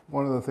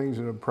of the things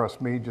that impressed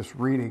me just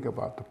reading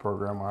about the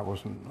program,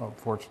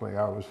 unfortunately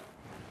I was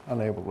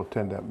unable to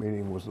attend that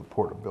meeting, was the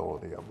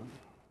portability of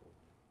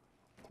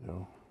it.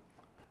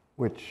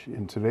 Which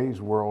in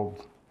today's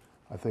world,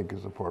 I think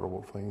is a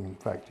portable thing. In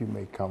fact, you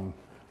may come,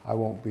 I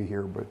won't be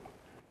here, but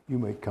you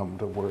may come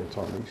to where it's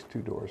on these 2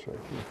 doors right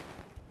here.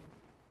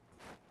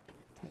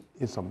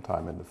 It's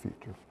sometime in the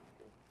future.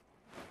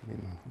 I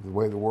mean, the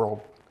way the world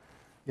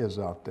is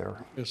out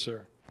there. Yes,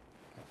 sir.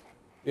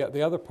 Yeah,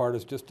 the other part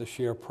is just the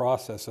sheer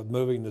process of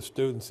moving the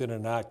students in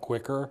and out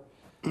quicker.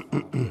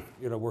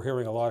 We're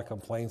hearing a lot of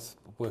complaints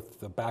with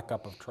the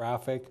backup of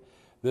traffic.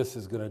 This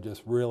is going to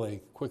just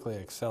really quickly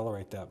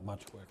accelerate that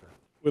much quicker.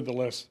 With the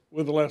less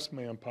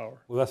manpower.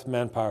 With less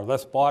manpower,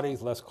 less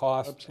bodies, less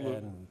cost, Absolutely.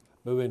 And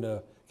moving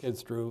the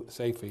kids through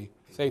safely,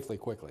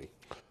 quickly.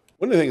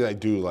 One of the things I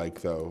do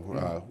like,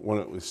 though,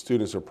 when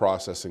students are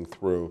processing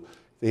through,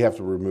 they have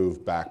to remove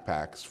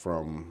backpacks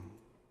from,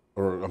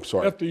 or I'm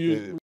sorry. Have to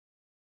use.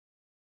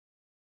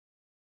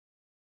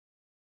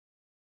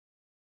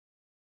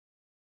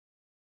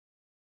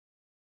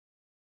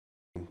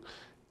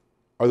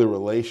 Are the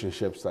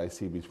relationships that I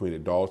see between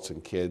adults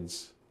and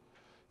kids,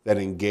 that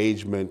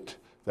engagement,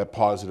 that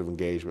positive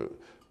engagement.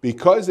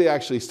 Because they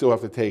actually still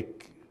have to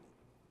take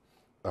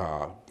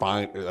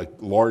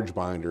large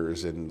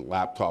binders and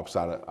laptops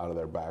out of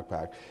their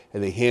backpack,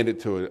 and they hand it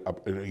to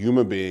a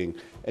human being.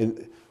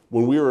 And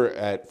when we were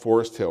at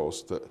Forest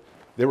Hills,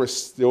 there was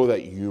still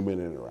that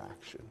human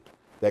interaction,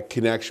 that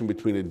connection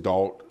between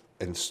adult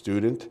and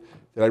student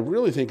that I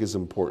really think is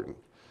important.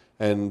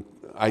 And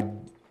I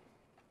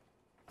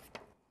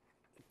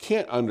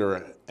can't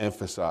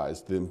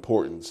underemphasize the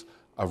importance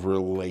of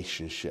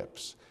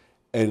relationships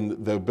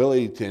and the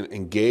ability to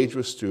engage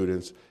with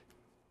students.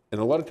 And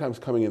a lot of times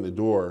coming in the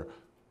door,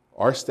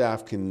 our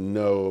staff can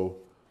know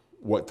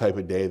what type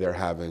of day they're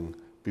having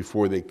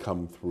before they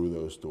come through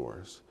those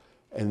doors.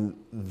 And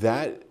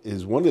that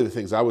is one of the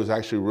things I was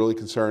actually really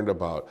concerned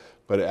about.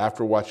 But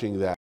after watching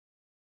that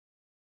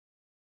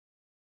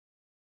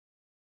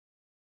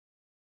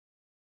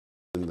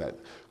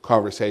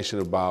conversation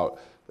about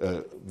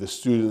the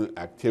student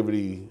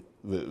activity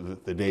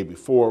the day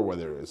before,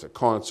 whether it's a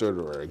concert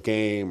or a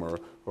game or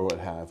what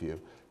have you.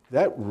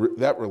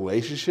 That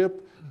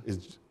relationship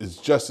is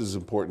just as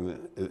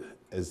important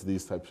as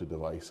these types of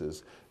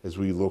devices as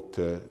we look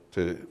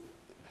to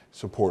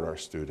support our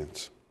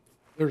students.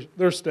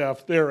 Their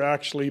staff there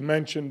actually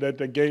mentioned that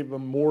they gave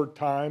them more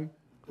time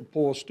to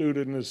pull a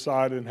student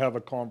aside and have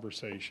a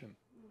conversation.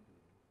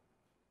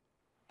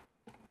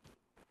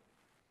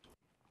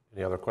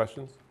 Any other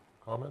questions,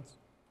 comments?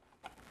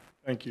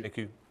 Thank you. Thank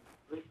you.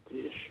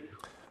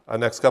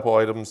 Next couple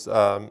items,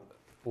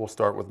 we'll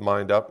start with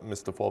Mind Up.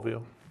 Mr.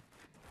 Fulvio.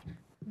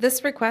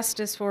 This request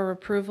is for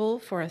approval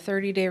for a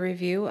 30-day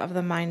review of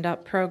the Mind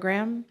Up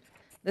program.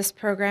 This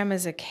program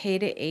is a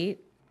K-8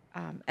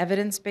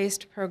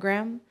 evidence-based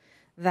program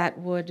that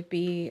would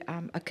be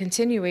a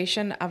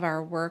continuation of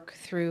our work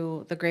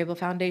through the Grable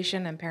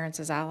Foundation and Parents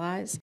as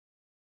Allies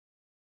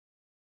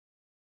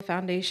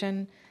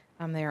Foundation.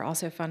 They are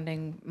also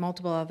funding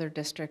multiple other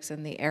districts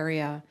in the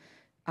area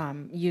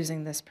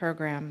using this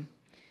program.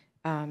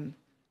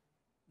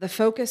 The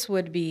focus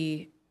would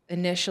be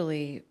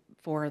initially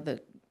for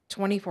the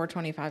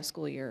 24-25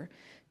 school year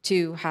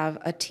to have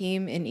a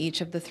team in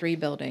each of the 3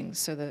 buildings,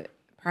 so the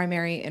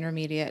primary,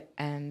 intermediate,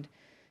 and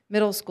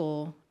middle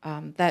school,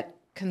 that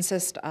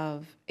consist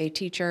of a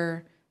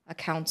teacher, a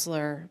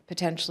counselor,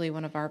 potentially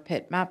one of our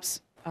PIT MAPS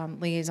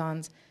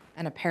liaisons,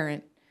 and a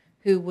parent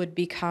who would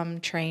become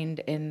trained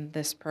in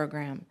this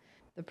program.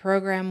 The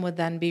program would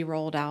then be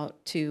rolled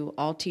out to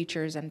all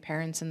teachers and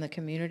parents in the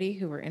community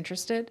who are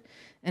interested,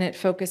 and it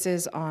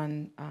focuses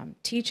on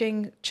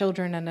teaching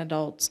children and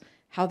adults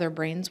how their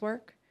brains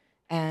work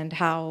and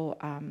how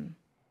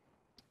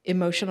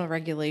emotional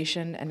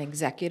regulation and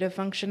executive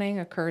functioning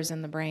occurs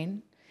in the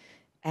brain.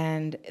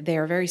 And they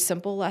are very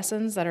simple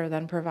lessons that are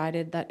then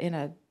provided that in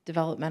a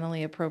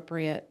developmentally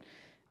appropriate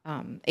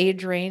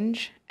age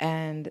range,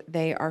 and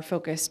they are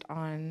focused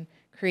on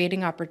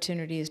creating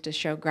opportunities to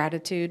show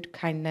gratitude,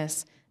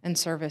 kindness, and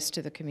service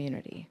to the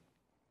community.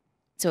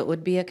 So it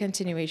would be a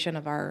continuation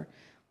of our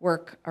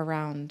work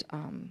around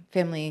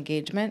family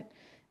engagement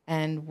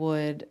and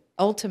would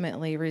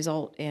ultimately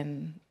result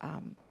in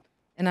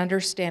an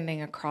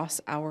understanding across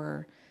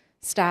our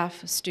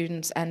staff,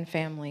 students, and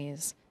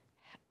families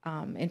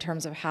in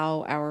terms of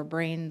how our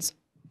brains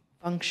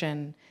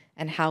function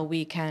and how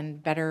we can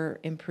better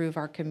improve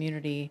our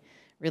community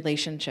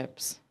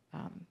relationships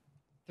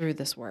through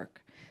this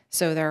work.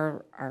 So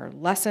there are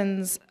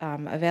lessons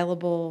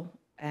available,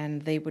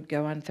 and they would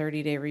go on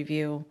 30-day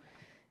review,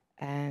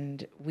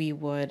 and we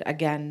would,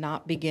 again,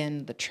 not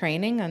begin the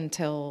training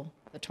until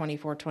the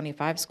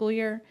 24-25 school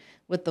year,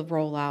 with the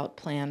rollout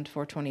planned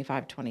for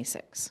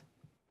 25-26.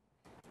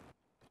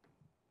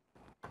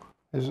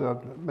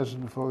 Mrs.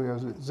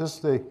 DeFolio, is this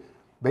the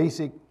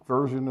basic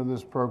version of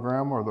this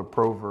program or the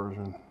pro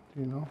version? Do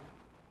you know?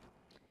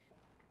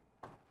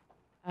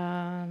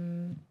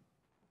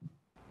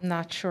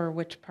 Not sure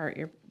which part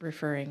you're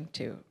referring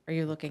to. Are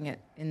you looking at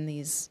in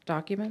these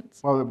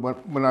documents? Well,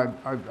 when I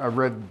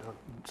read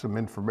some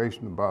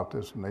information about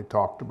this, and they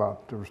talked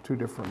about there was 2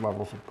 different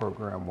levels of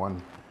program,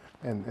 one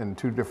and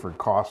 2 different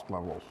cost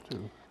levels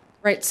too.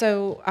 Right.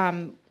 So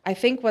I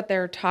think what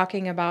they're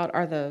talking about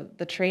are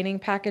the training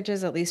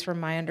packages, at least from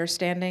my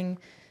understanding.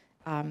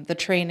 The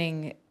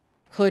training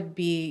could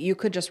be, you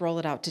could just roll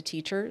it out to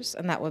teachers,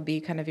 and that would be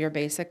kind of your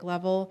basic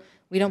level.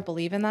 We don't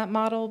believe in that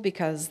model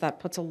because that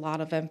puts a lot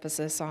of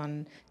emphasis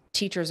on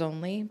teachers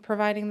only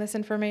providing this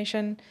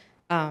information.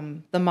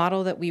 The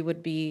model that we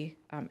would be,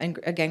 and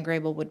again,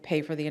 Grable would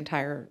pay for the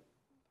entire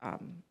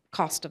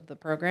cost of the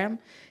program.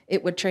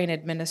 It would train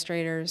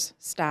administrators,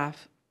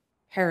 staff,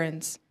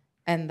 parents,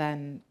 and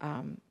then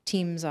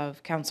teams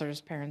of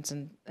counselors, parents,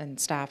 and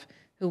staff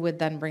who would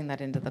then bring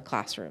that into the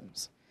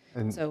classrooms.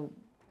 And so,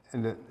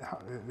 the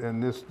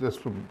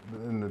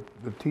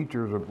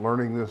teachers are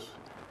learning this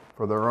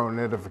for their own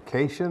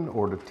edification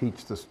or to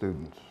teach the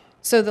students?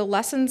 So the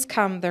lessons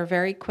come, they're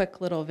very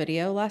quick little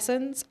video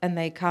lessons, and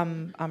they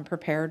come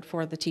prepared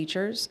for the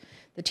teachers.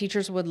 The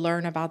teachers would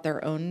learn about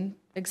their own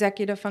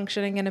executive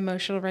functioning and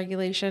emotional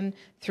regulation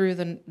through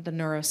the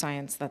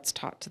neuroscience that's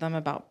taught to them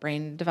about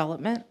brain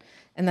development.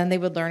 And then they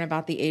would learn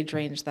about the age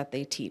range that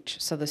they teach.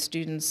 So the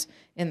students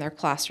in their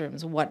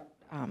classrooms, what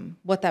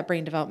that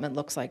brain development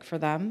looks like for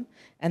them.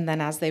 And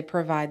then as they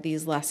provide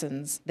these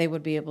lessons, they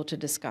would be able to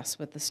discuss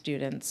with the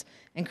students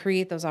and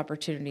create those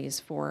opportunities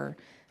for,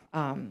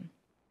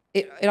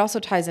 it also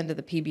ties into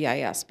the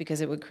PBIS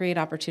because it would create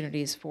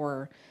opportunities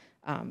for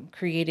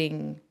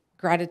creating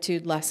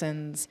gratitude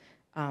lessons,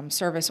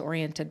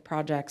 service-oriented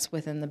projects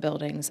within the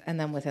buildings and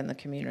then within the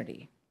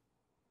community.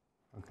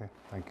 Okay,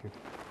 thank you.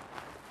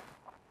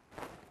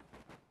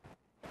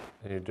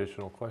 Any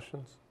additional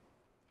questions?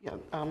 Yeah,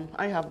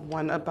 I have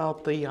one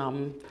about the,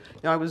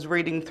 I was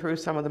reading through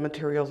some of the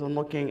materials and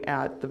looking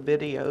at the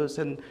videos,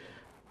 and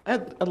I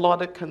had a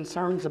lot of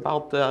concerns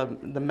about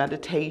the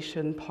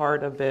meditation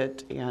part of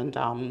it and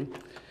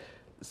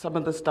some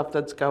of the stuff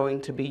that's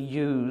going to be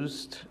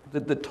used.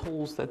 The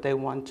tools that they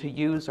want to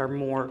use are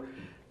more,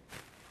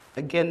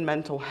 again,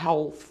 mental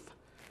health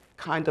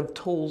kind of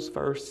tools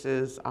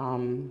versus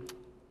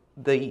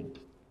the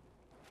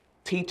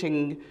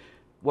teaching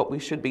what we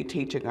should be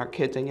teaching our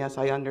kids. And yes,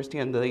 I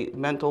understand the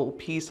mental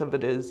piece of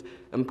it is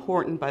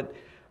important, but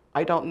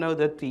I don't know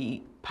that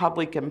the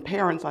public and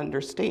parents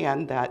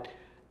understand that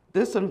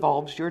this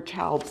involves your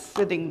child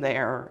sitting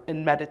there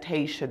in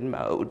meditation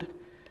mode.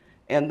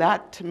 And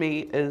that to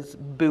me is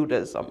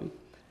Buddhism.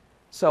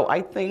 So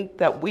I think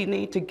that we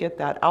need to get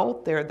that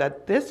out there,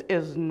 that this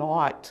is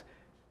not,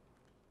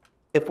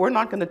 if we're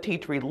not going to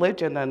teach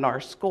religion in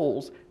our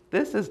schools,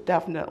 this is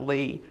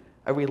definitely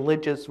a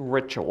religious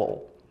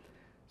ritual.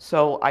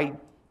 So I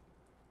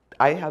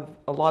have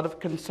a lot of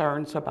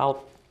concerns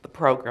about the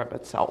program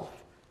itself.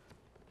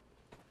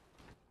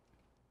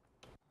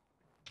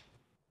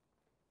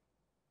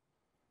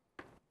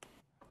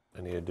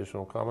 Any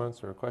additional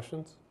comments or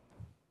questions?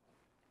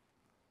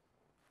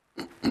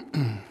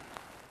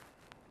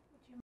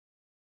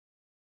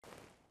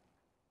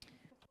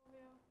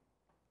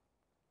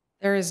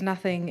 There is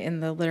nothing in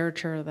the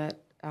literature that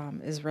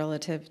is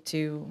relative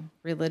to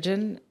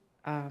religion,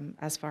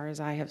 as far as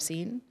I have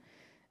seen.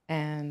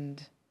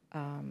 And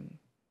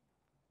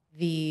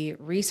the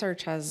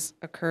research has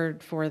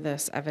occurred for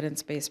this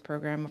evidence-based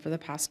program over the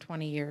past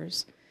 20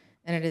 years.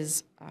 And it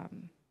is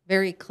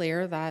very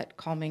clear that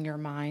calming your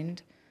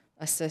mind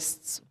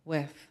assists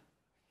with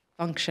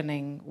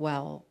functioning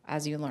well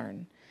as you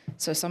learn.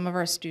 So some of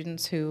our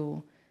students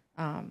who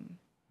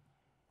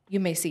you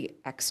may see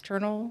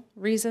external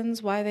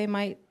reasons why they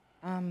might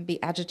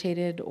be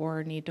agitated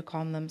or need to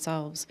calm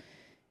themselves.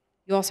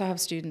 You also have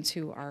students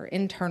who are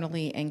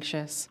internally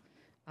anxious,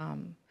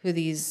 who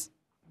these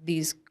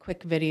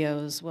quick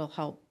videos will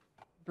help,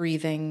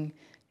 breathing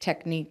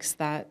techniques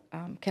that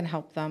can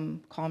help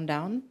them calm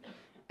down,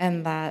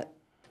 and that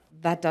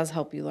does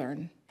help you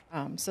learn.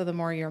 So the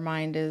more your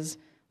mind is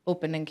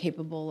open and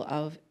capable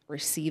of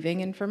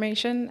receiving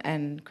information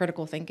and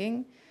critical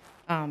thinking,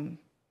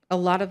 a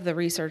lot of the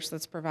research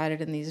that's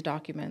provided in these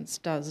documents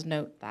does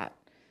note that.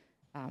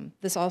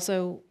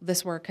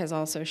 This work has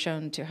also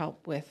shown to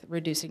help with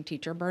reducing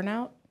teacher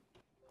burnout,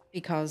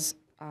 because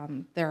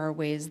there are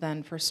ways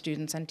then for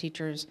students and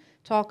teachers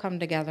to all come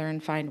together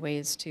and find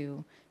ways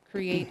to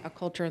create a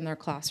culture in their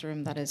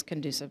classroom that is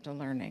conducive to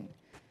learning.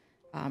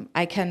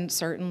 I can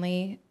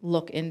certainly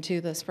look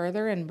into this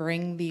further and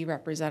bring the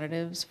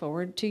representatives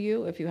forward to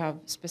you if you have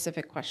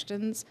specific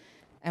questions,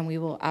 and we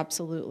will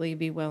absolutely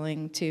be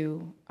willing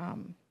to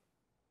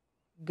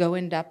go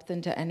in depth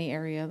into any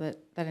area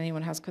that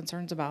anyone has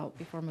concerns about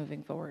before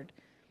moving forward.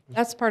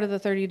 That's part of the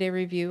 30-day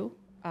review.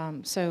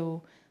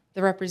 So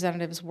the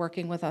representatives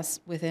working with us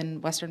within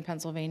Western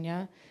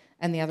Pennsylvania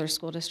and the other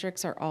school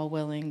districts are all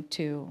willing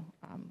to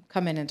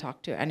come in and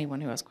talk to anyone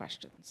who has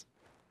questions.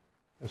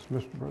 Yes,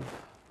 Mr.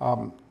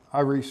 President. I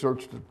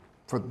researched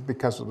it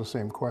because of the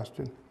same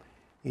question,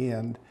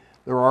 and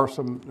there are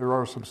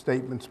some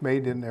statements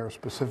made in there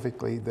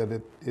specifically that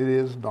it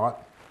is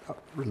not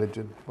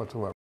religion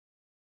whatsoever.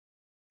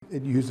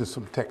 It uses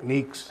some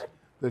techniques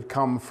that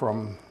come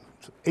from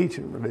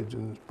ancient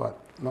religions, but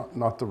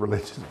not the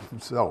religions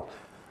themselves,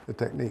 the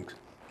techniques.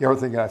 The other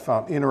thing I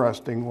found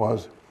interesting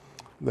was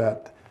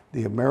that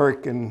the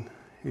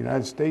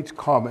United States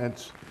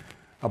comments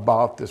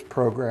about this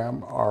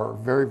program are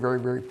very, very,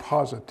 very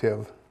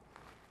positive,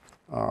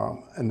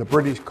 and the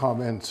British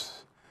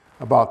comments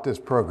about this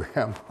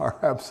program are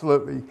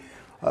absolutely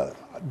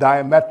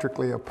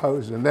diametrically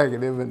opposed and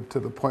negative, and to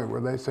the point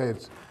where they say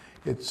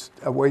it's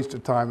a waste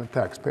of time and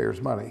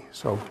taxpayers' money.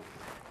 So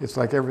it's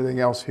like everything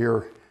else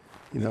here,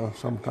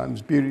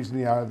 sometimes beauty's in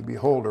the eye of the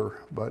beholder,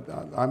 but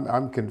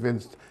I'm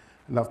convinced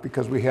enough,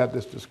 because we had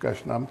this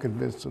discussion, I'm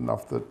convinced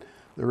enough that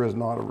there is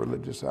not a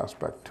religious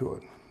aspect to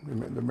it.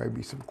 There may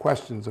be some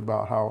questions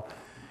about how,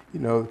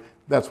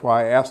 that's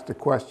why I asked the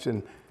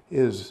question,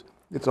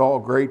 it's all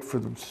great for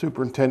the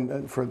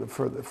superintendent, for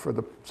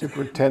the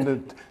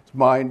superintendent's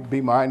mind,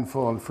 be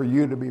mindful, and for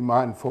you to be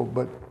mindful,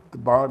 but the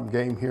bottom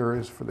game here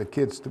is for the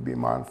kids to be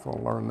mindful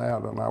and learn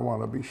that, and I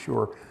want to be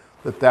sure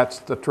that that's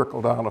the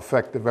trickle-down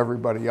effect of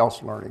everybody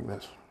else learning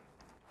this.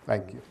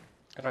 Thank you.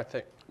 Can I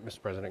think,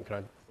 Mr. President,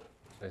 can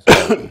I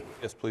say something?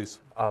 Yes, please.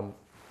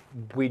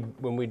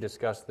 When we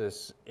discussed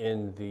this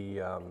in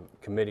the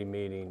committee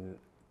meeting,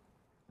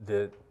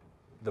 the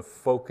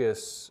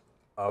focus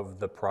of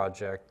the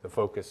project, the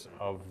focus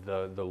of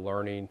the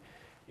learning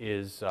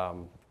is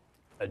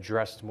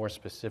addressed more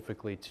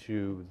specifically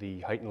to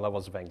the heightened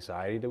levels of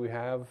anxiety that we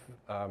have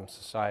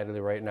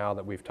societally right now,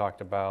 that we've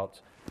talked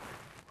about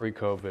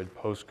pre-COVID,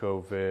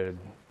 post-COVID,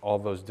 all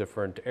those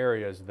different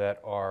areas that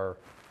are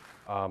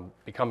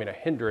becoming a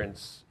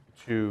hindrance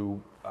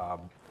to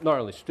not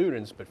only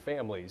students, but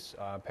families,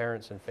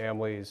 parents and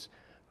families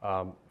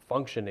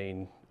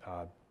functioning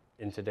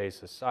in today's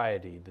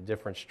society. The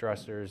different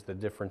stressors, the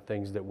different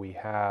things that we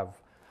have,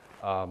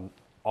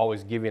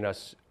 always giving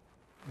us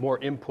more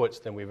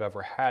inputs than we've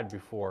ever had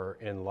before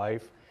in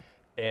life.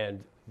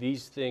 And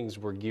these things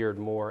were geared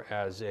more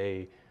as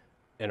an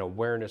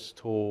awareness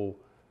tool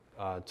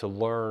to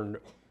learn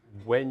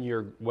when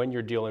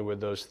you're dealing with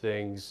those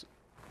things,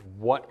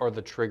 what are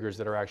the triggers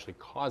that are actually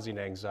causing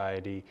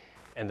anxiety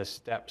and the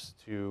steps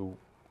to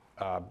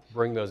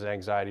bring those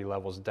anxiety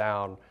levels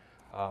down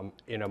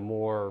in a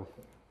more,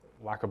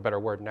 lack of a better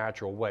word,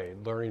 natural way,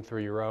 learning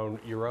through your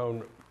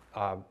own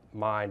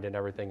mind and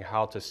everything,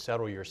 how to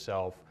settle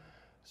yourself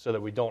so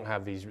that we don't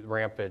have these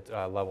rampant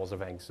levels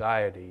of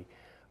anxiety.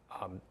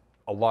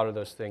 A lot of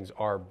those things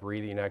are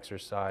breathing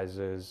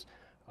exercises,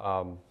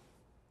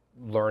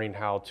 learning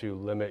how to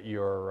limit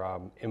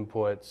your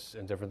inputs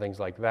and different things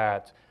like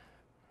that.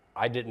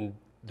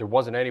 There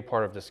wasn't any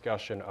part of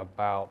discussion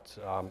about,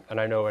 and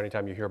I know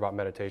anytime you hear about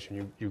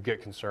meditation, you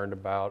get concerned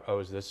about, oh,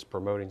 is this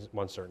promoting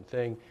one certain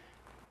thing?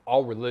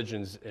 All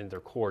religions in their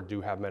core do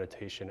have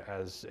meditation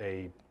as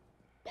a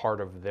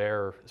part of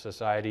their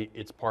society.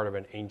 It's part of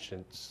an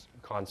ancient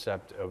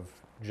concept of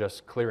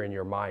just clearing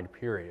your mind,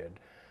 period.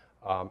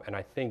 And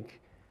I think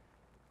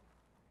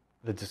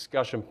the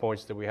discussion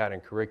points that we had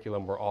in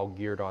curriculum were all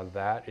geared on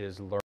that, is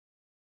learn,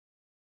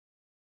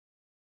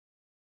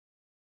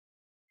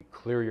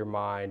 clear your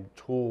mind,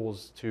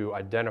 tools to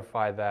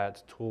identify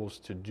that, tools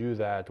to do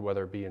that,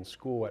 whether it be in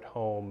school, at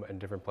home, and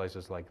different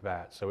places like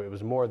that. So it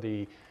was more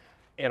the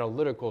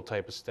analytical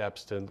type of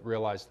steps to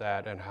realize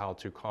that and how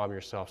to calm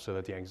yourself so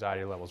that the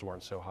anxiety levels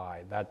weren't so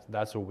high.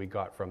 That's what we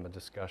got from the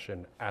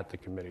discussion at the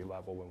committee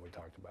level when we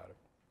talked about it.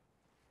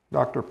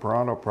 Dr.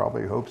 Pirano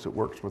probably hopes it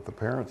works with the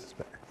parents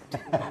better.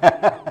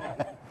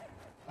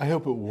 I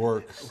hope it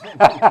works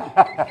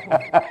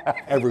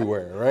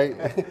everywhere,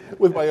 right?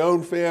 With my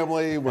own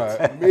family,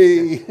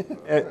 me.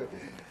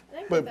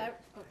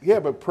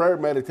 But prayer,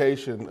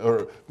 meditation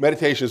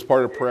is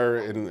part of prayer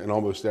in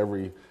almost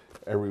every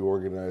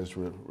organized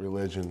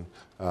religion.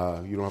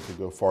 You don't have to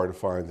go far to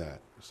find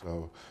that.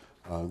 So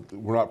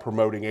we're not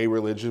promoting a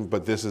religion,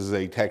 but this is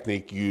a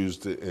technique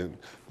used in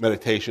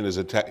meditation is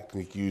a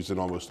technique used in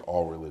almost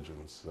all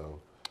religions. So,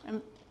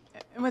 and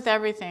with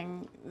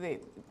everything,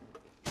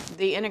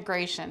 the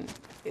integration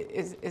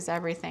is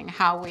everything.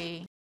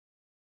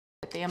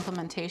 The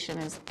implementation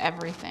is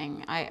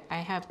everything. I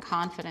have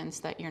confidence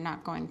that you're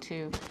not going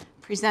to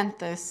present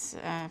this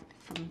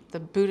from the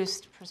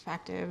Buddhist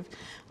perspective.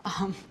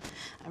 I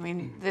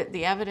mean,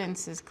 the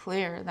evidence is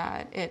clear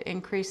that it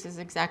increases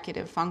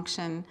executive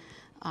function.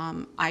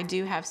 I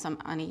do have some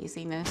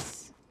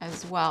uneasiness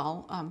as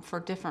well for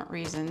different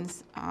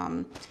reasons.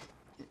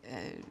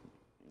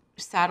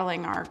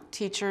 Saddling our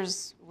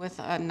teachers with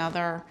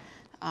another,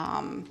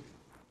 an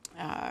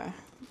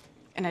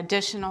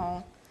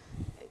additional,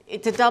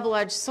 it's a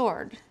double-edged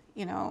sword,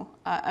 you know.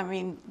 I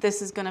mean,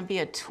 this is going to be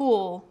a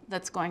tool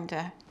that's going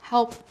to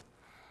help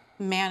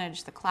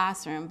manage the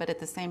classroom, but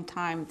at the same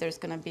time, there's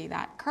going to be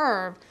that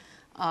curve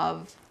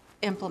of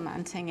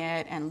implementing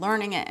it and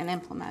learning it and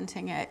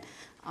implementing it.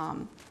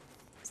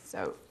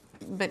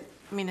 But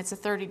I mean, it's a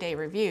 30-day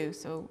review,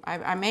 so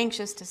I'm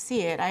anxious to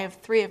see it. I have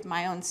 3 of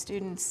my own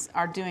students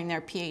are doing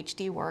their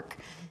PhD work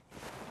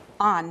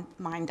on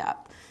MindUp,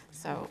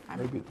 so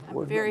I'm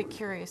very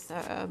curious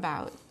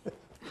about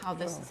how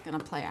this is going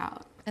to play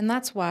out. And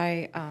that's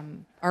why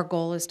our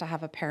goal is to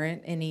have a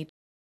parent in each.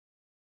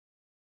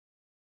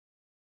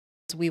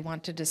 We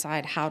want to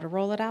decide how to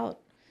roll it out.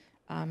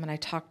 And I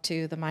talked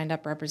to the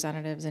MindUp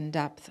representatives in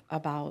depth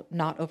about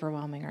not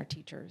overwhelming our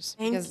teachers.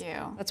 Thank because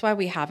you. That's why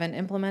we haven't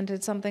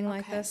implemented something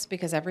like this,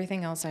 because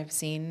everything else I've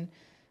seen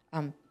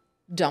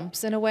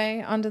dumps in a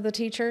way onto the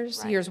teachers.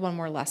 Right. Here's one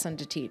more lesson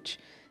to teach.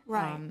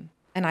 Right.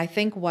 And I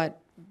think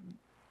what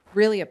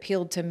really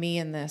appealed to me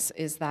in this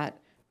is that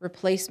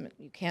replacement.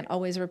 You can't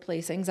always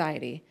replace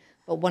anxiety,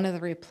 but one of the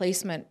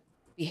replacement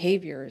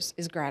behaviors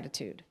is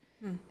gratitude.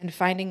 And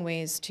finding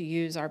ways to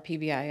use our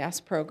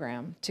PBIS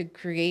program to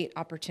create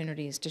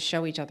opportunities to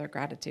show each other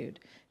gratitude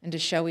and to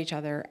show each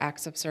other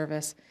acts of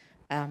service.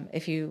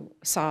 If you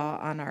saw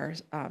on our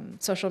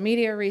social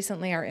media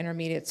recently, our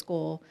intermediate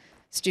school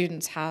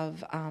students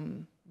have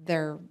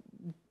their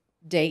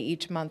day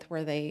each month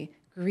where they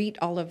greet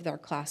all of their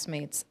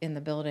classmates in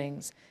the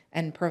buildings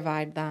and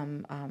provide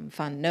them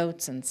fun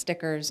notes and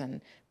stickers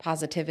and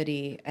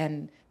positivity.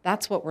 And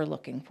that's what we're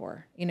looking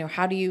for. You know,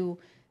 how do you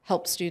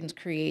help students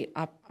create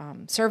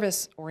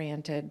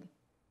service-oriented,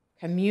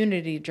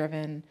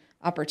 community-driven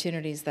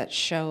opportunities that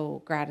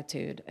show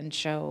gratitude and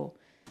show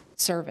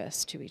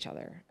service to each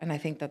other? And I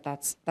think that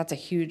that's a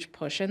huge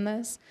push in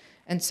this.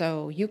 And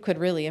so you could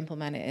really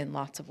implement it in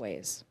lots of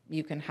ways.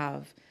 You can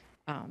have,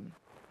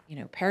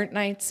 parent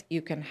nights.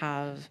 You can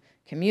have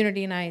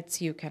community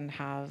nights. You can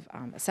have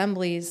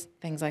assemblies,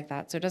 things like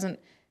that. So it doesn't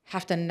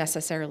have to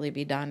necessarily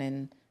be done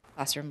in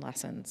classroom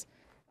lessons.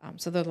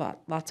 So there are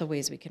lots of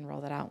ways we can roll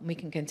that out, and we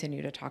can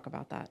continue to talk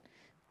about that.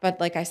 But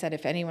like I said,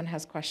 if anyone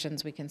has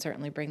questions, we can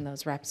certainly bring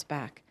those reps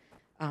back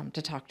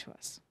to talk to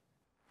us.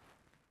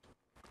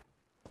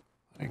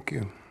 Thank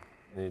you.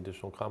 Any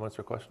additional comments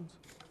or questions?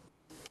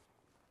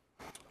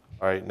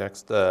 All right,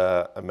 next,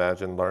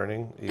 Imagine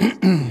Learning,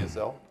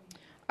 ESL.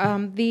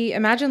 The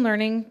Imagine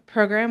Learning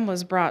program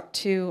was brought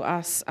to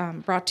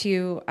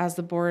you as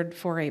the board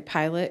for a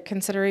pilot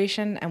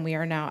consideration, and we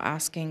are now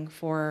asking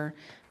for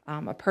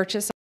a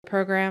purchase of the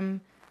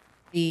program.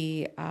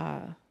 The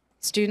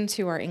Students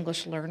who are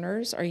English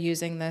learners are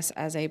using this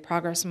as a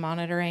progress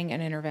monitoring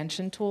and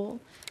intervention tool.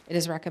 It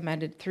is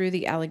recommended through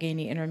the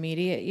Allegheny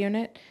Intermediate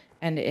Unit,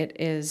 and it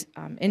is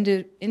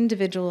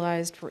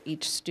individualized for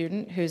each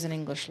student who's an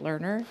English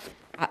learner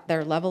at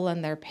their level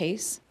and their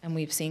pace, and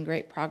we've seen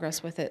great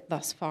progress with it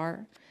thus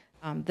far.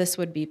 This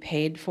would be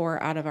paid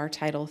for out of our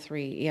Title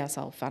III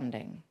ESL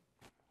funding.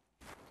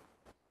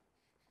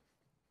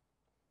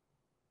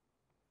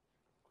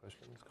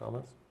 Questions,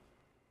 comments?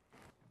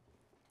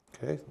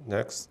 Okay,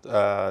 next,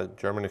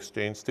 German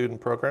exchange student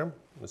program.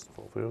 Mr.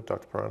 Fulfield,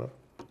 Dr. Parano.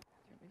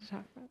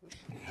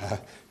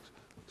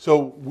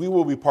 So we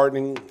will be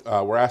partnering,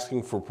 we're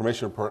asking for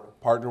permission to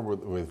partner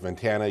with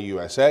Ventana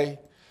USA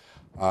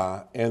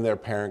and their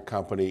parent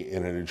company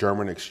in a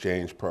German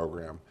exchange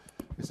program.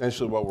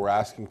 Essentially what we're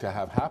asking to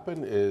have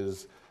happen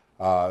is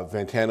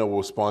Ventana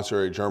will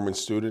sponsor a German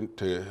student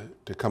to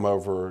come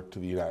over to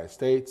the United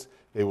States.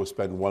 They will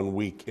spend 1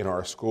 week in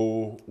our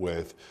school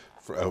with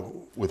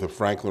a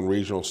Franklin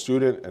Regional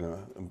student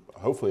and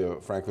hopefully a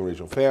Franklin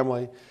Regional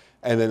family,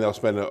 and then they'll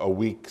spend a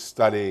week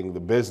studying the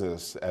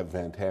business at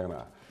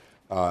Ventana.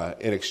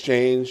 In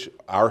exchange,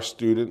 our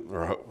student,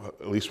 or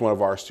at least one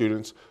of our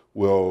students,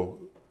 will,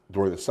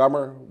 during the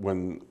summer,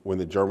 when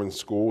the German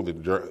school,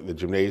 the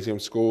gymnasium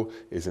school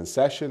is in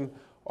session,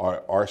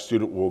 our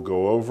student will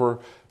go over,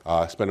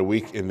 spend a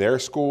week in their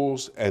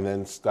schools, and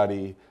then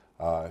study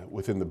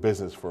within the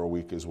business for a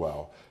week as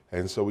well.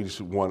 And so we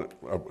just want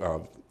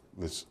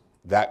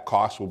that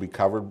cost will be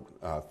covered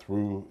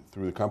through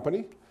the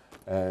company.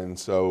 And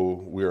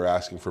so we are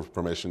asking for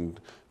permission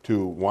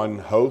to, one,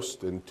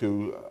 host, and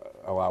two,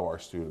 allow our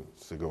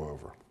students to go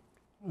over.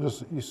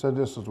 You said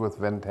this is with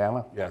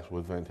Ventana? Yes,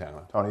 with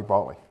Ventana. Tony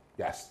Bawley?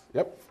 Yes,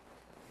 yep.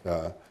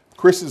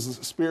 Chris is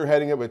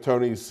spearheading it, but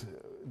Tony's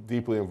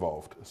deeply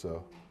involved,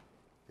 so.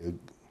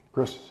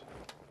 Chris?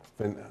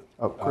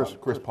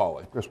 Chris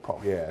Pauley. Chris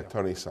Pauley. Yeah,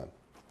 Tony's son.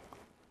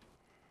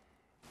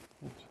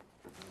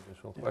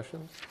 Additional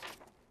questions?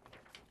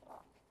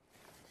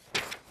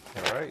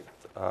 All right,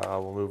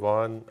 we'll move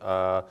on.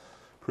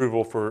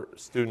 Approval for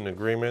student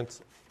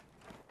agreements.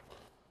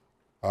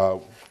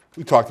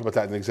 We talked about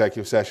that in the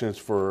executive sessions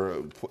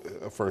for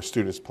a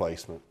student's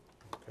placement.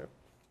 Okay.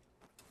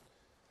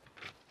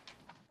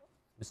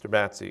 Mr.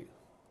 Matsey,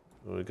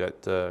 we've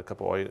got a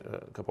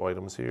couple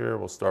items here.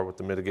 We'll start with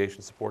the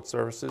mitigation support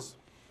services.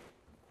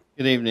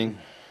 Good evening.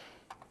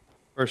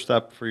 First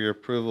up for your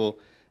approval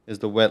is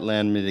the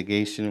wetland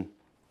mitigation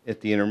at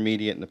the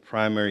intermediate and the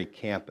primary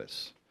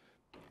campus.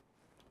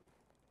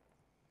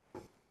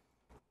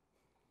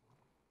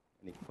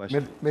 Any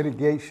questions?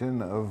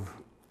 Mitigation of?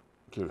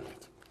 The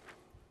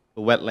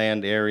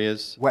wetland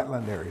areas.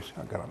 Wetland areas,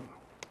 I got them.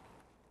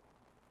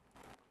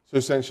 So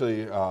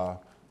essentially,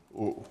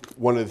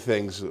 one of the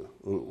things,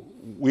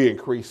 we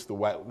increased those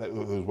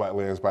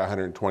wetlands by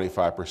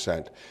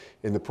 125%.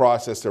 In the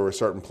process, there were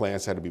certain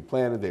plants that had to be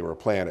planted, they were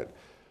planted.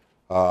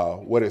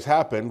 What has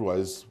happened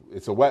was,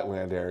 it's a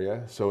wetland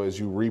area, so as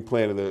you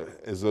replanted,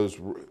 as those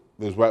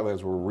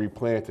wetlands were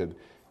replanted,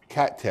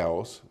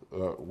 cattails,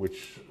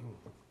 which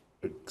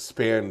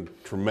expand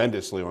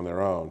tremendously on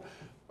their own,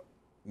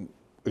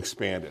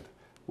 expanded.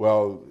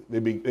 Well,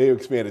 they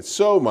expanded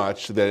so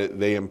much that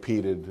they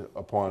impeded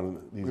upon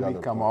these other plants.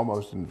 They become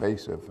almost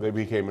invasive. They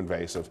became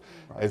invasive.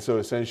 Right. And so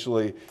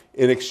essentially,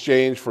 in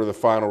exchange for the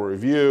final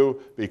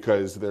review,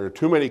 because there are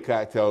too many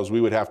cattails,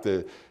 we would have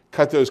to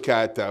cut those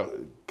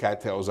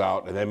cattails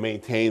out and then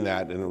maintain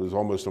that, and it was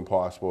almost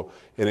impossible.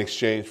 In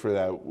exchange for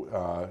that,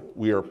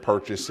 we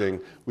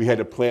had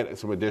to plant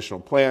some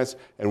additional plants,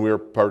 and we are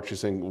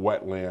purchasing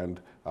wetland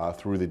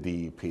through the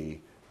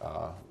DEP.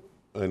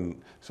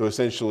 And so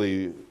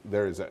essentially,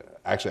 there is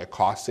actually a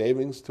cost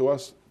savings to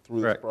us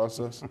through this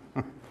process.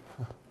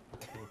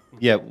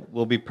 Yeah,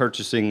 we'll be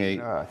purchasing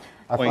a.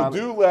 We'll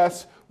do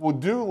less,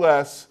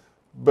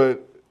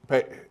 but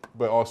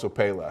also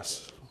pay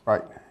less.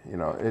 Right. You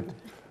know, it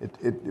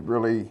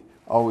really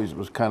always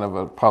was kind of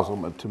a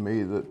puzzlement to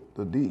me that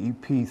the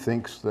DEP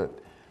thinks that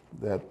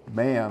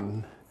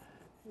man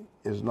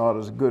is not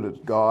as good as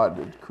God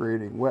at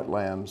creating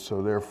wetlands,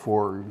 so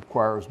therefore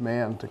requires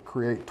man to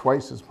create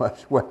twice as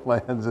much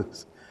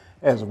wetlands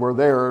as were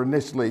there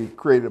initially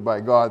created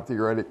by God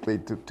theoretically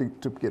to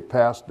get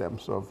past them.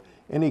 So if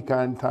any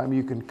kind of time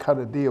you can cut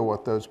a deal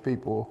with those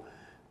people,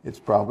 it's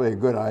probably a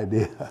good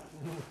idea.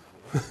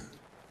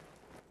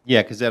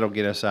 Yeah, because that'll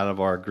get us out of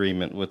our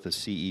agreement with the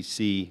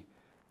CEC,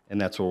 and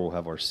that's where we'll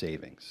have our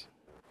savings.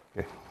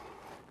 Okay.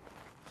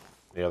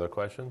 Any other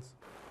questions?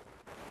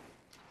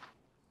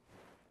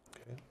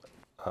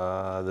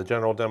 The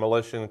general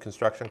demolition and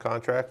construction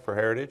contract for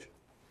Heritage.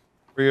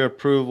 For your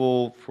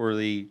approval for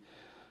the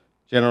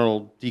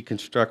general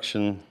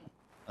deconstruction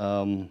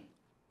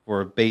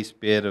for a base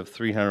bid of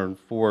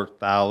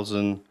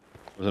 $304,000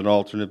 with an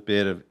alternate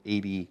bid of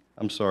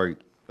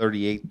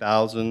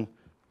 $38,000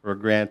 for a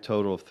grand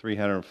total of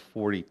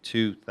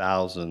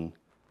 $342,000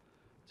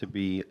 to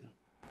be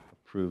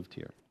approved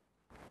here.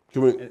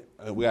 We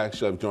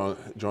actually have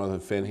Jonathan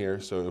Finn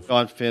here. So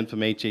John Finn from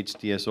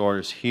HHDSR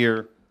is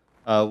here.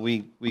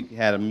 We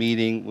had a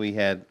meeting. We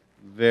had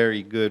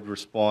very good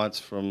response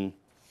from the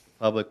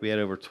public. We had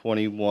over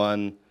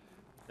 21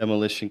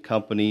 demolition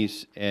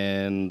companies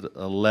and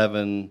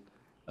 11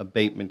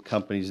 abatement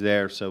companies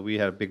there. So we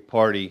had a big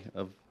party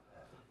of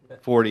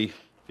 40,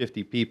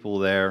 50 people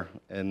there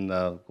and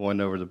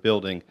going over the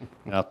building.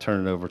 And I'll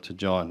turn it over to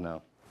John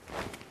now.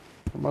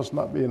 There must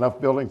not be enough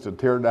buildings to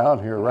tear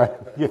down here, right?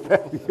 You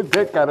get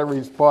that kind of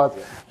response.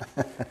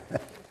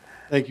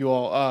 Thank you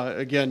all.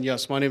 Again,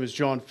 yes, my name is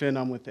John Finn.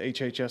 I'm with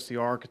HHSDR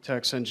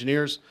Architects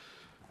Engineers.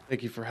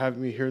 Thank you for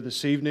having me here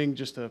this evening.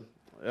 Just to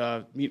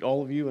meet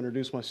all of you,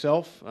 introduce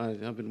myself.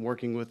 I've been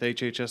working with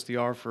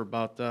HHSDR for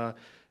about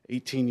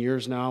 18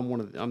 years now.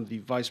 I'm the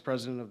Vice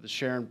President of the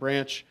Sharon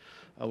branch.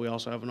 We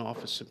also have an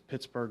office in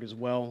Pittsburgh as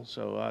well.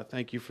 So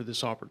thank you for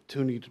this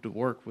opportunity to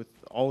work with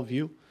all of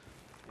you.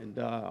 And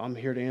I'm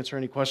here to answer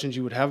any questions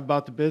you would have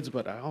about the bids,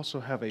 but I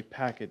also have a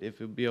packet, if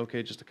it would be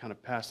okay just to kind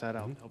of pass that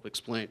out and help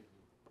explain.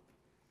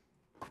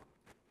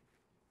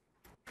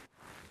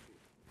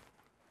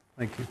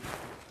 Thank you.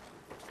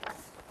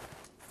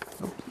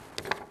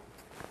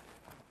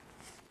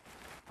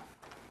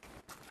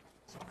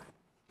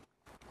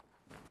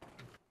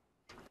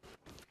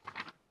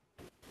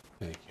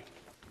 Thank you.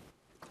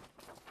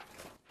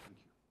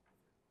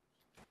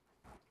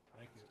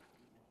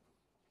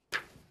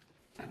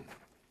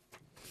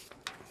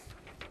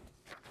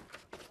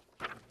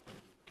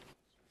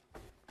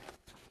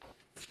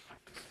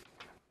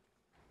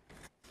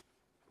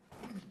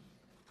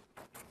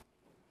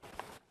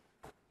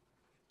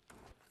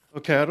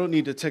 Okay, I don't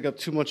need to take up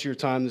too much of your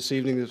time this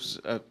evening.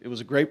 It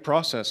was a great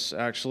process,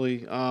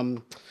 actually.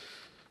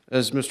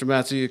 As Mr.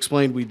 Matsey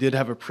explained, we did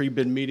have a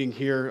pre-bid meeting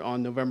here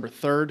on November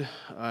 3rd,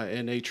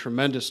 and a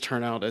tremendous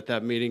turnout at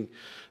that meeting.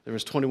 There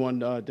was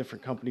 21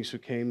 different companies who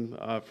came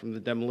from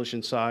the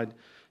demolition side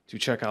to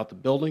check out the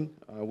building.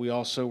 We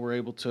also were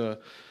able to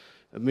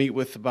meet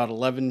with about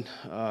 11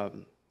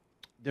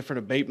 different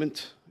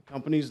abatement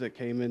companies that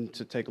came in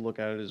to take a look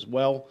at it as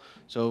well.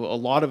 So a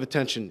lot of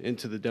attention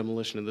into the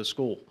demolition of the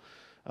school.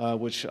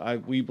 Which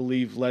we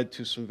believe led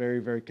to some very,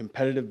 very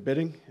competitive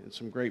bidding and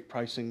some great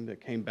pricing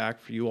that came back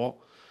for you all.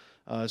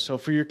 So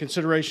for your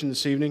consideration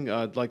this evening,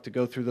 I'd like to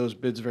go through those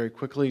bids very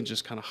quickly and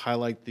just kind of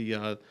highlight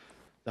the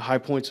high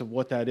points of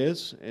what that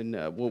is and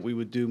what we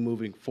would do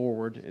moving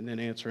forward, and then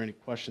answer any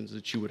questions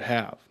that you would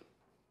have.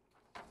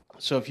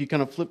 So if you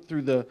kind of flip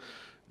through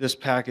this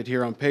packet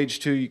here on page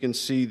 2, you can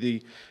see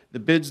the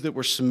bids that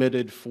were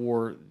submitted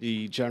for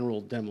the general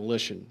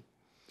demolition.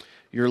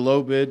 Your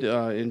low bid,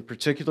 in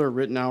particular,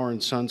 Rittenauer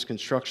and Sons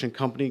Construction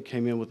Company,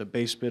 came in with a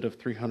base bid of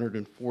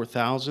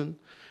 $304,000 and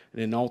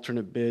an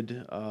alternate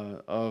bid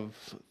of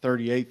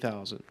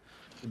 $38,000.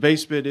 The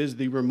base bid is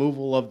the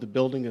removal of the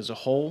building as a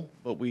whole,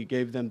 but we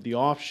gave them the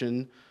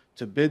option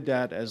to bid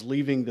that as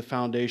leaving the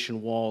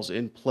foundation walls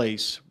in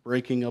place,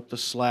 breaking up the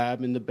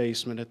slab in the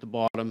basement at the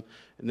bottom,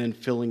 and then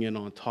filling in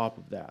on top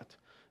of that.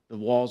 The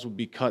walls would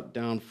be cut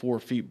down 4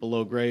 feet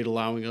below grade,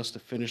 allowing us to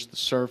finish the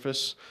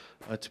surface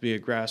to be a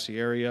grassy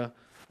area,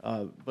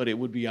 but it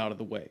would be out of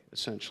the way,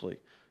 essentially.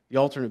 The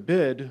alternate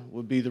bid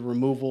would be the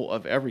removal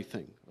of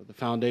everything, the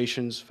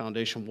foundations,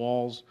 foundation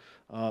walls,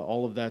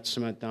 all of that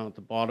cement down at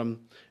the bottom,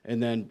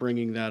 and then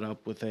bringing that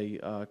up with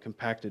a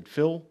compacted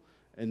fill,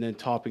 and then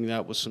topping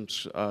that with some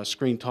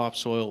screen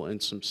topsoil and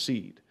some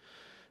seed.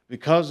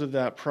 Because of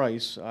that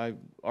price,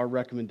 our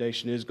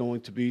recommendation is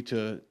going to be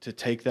to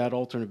take that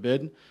alternate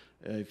bid.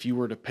 If you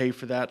were to pay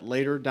for that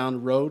later down the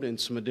road and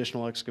some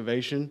additional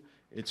excavation,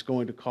 it's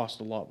going to cost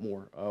a lot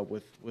more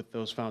with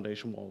those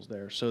foundation walls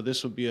there. So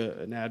this would be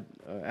an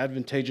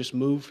advantageous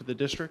move for the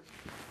district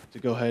to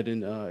go ahead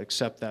and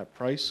accept that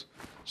price.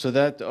 So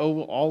that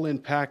all-in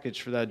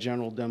package for that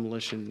general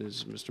demolition,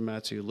 as Mr.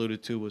 Matsey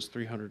alluded to, was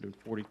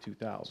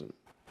 $342,000.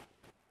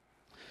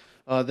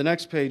 The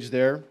next page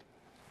there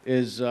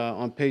is,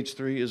 on page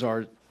 3, is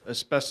our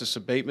asbestos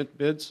abatement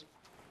bids.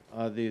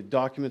 The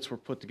documents were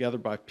put together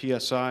by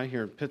PSI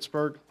here in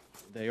Pittsburgh.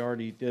 They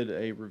already did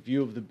a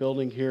review of the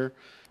building here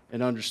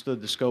and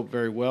understood the scope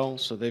very well,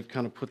 so they've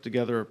kind of put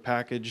together a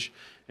package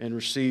and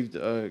received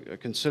a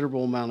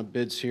considerable amount of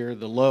bids here,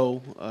 the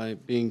low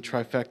being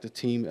Trifecta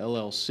Team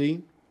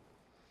LLC,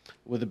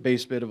 with a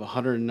base bid of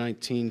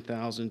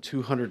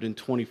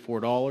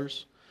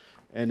 $119,224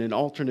 and an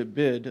alternate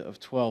bid of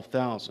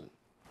 $12,000.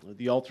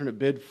 The alternate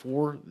bid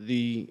for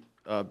the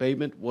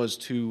abatement was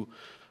to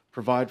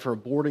provide for a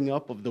boarding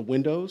up of the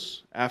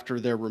windows after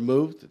they're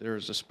removed.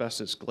 There's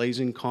asbestos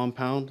glazing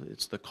compound.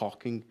 It's the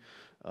caulking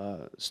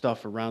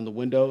stuff around the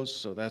windows,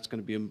 so that's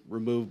going to be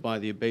removed by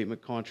the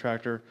abatement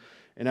contractor.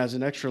 And as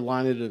an extra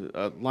line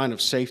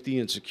of safety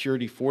and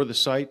security for the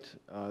site,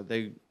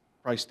 they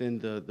priced in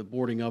the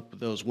boarding up of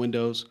those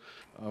windows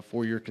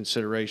for your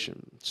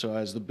consideration. So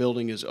as the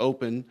building is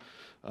open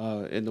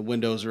and the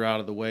windows are out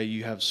of the way,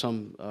 you have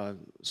some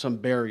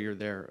barrier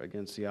there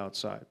against the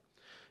outside.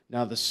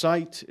 Now, the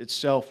site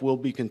itself will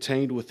be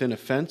contained within a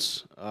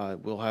fence.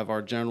 We'll have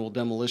our general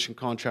demolition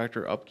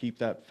contractor upkeep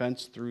that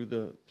fence through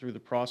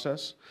the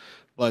process,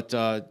 but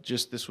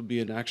just this would be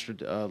an extra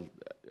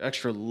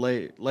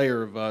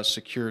layer of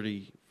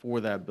security for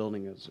that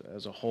building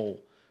as a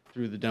whole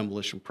through the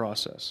demolition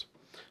process.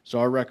 So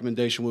our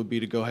recommendation would be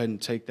to go ahead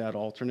and take that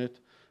alternate,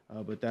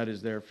 but that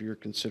is there for your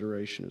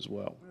consideration as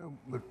well.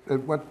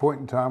 At what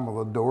point in time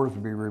will the doors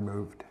be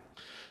removed?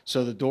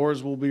 So the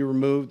doors will be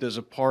removed as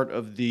a part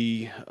of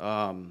the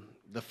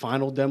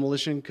final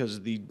demolition,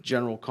 because the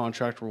general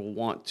contractor will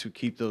want to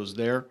keep those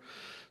there.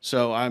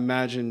 So I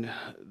imagine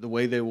the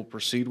way they will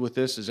proceed with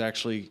this is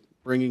actually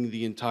bringing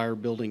the entire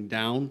building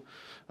down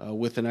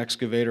with an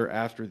excavator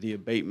after the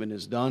abatement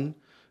is done.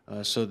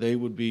 So they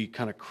would be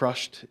kind of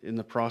crushed in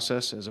the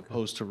process as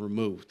opposed to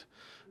removed.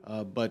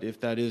 But if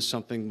that is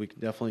something, we can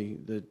definitely,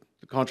 the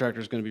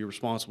contractor is going to be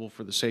responsible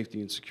for the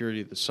safety and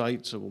security of the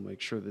site, so we'll make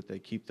sure that they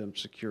keep them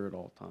secure at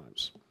all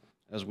times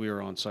as we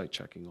are on site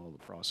checking all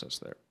the process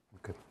there.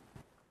 Okay.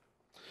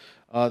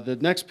 The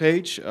next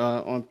page,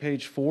 on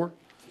page 4,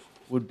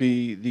 would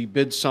be the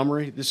bid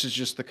summary. This is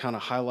just to kind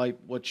of highlight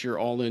what your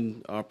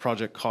all-in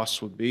project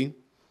costs would be.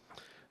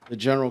 The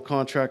general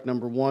contract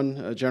number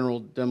 1, general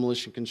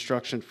demolition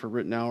construction for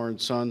Rittenhour and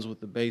Sons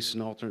with the base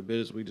and alternate bid,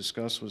 as we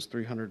discussed, was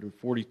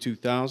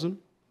 $342,000.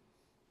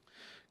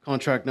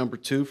 Contract number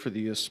 2 for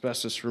the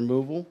asbestos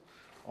removal,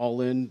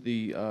 all in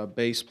the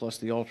base plus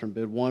the alternate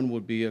bid 1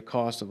 would be a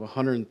cost of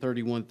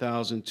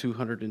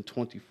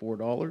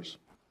 $131,224.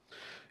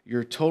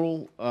 Your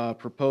total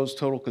proposed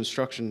total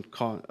construction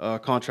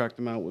contract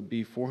amount would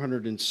be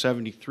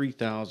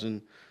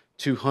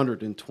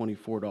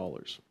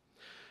 $473,224.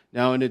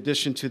 Now, in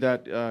addition to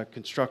that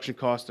construction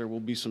cost, there will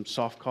be some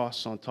soft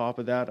costs on top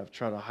of that. I've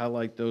tried to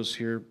highlight those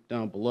here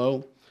down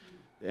below.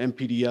 The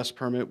MPDS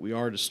permit, we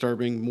are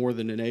disturbing more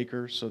than an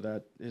acre, so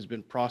that has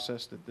been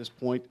processed at this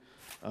point.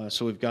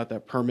 So we've got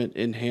that permit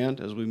in hand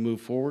as we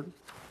move forward.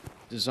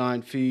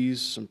 Design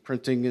fees, some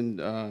printing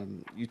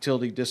and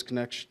utility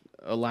disconnection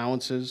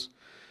allowances,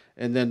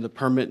 and then the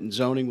permit and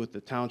zoning with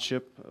the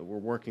township. We're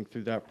working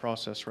through that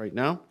process right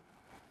now.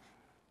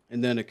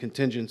 And then a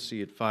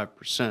contingency at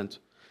 5%.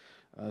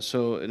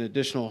 So an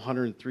additional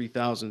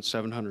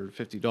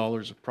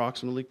 $103,750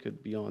 approximately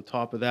could be on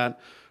top of that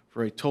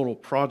for a total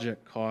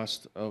project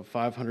cost of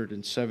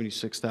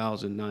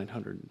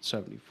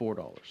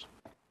 $576,974.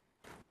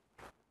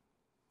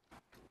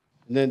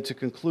 And then to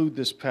conclude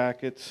this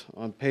packet,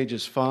 on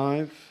pages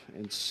 5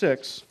 and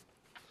 6,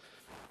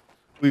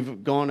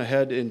 we've gone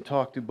ahead and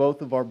talked to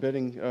both of our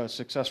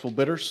successful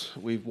bidders.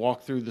 We've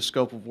walked through the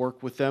scope of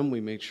work with them. We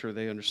made sure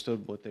they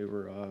understood what they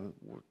were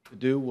to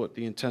do, what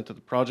the intent of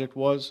the project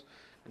was,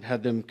 and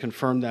had them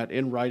confirm that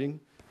in writing.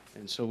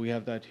 And so we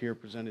have that here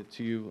presented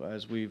to you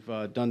as we've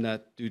done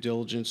that due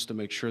diligence to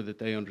make sure that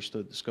they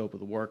understood the scope of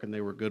the work and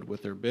they were good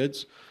with their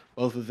bids.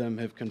 Both of them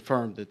have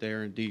confirmed that they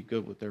are indeed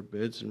good with their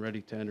bids and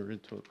ready to enter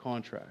into a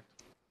contract.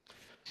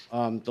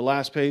 The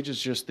last page is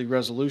just the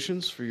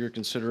resolutions for your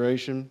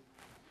consideration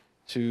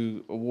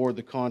to award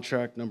the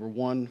contract number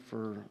 1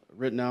 for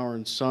Rittenhour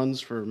and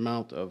Sons for an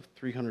amount of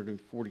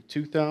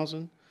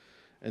 $342,000,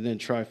 and then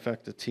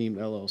Trifecta Team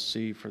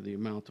LLC for the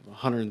amount of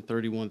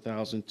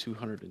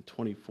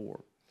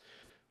 $131,224.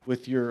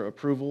 With your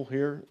approval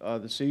here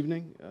this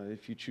evening,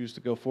 if you choose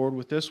to go forward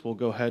with this, we'll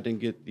go ahead and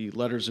get the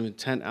letters of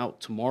intent out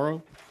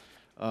tomorrow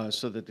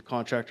so that the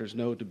contractors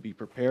know to be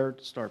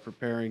prepared, start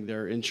preparing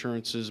their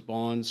insurances,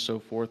 bonds, so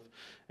forth,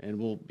 and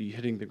we'll be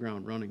hitting the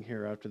ground running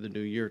here after the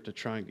new year to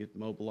try and get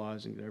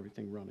mobilizing, get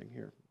everything running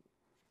here.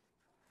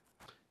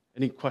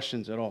 Any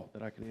questions at all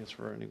that I can answer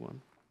for anyone?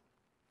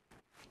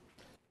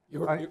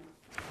 Go ahead.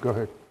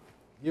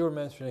 You were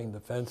mentioning the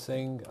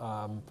fencing,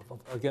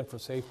 again, for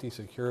safety,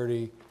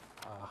 security.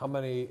 How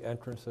many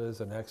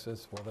entrances and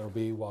exits will there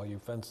be while you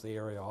fence the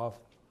area off?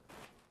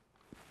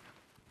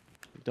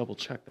 Double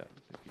check that,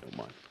 if you don't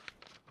mind.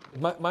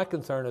 My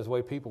concern is the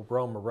way people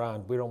roam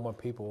around. We don't want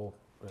people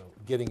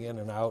getting in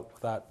and out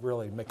without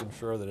really making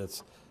sure that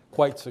it's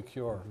quite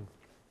secure.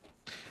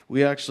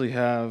 We actually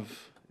have,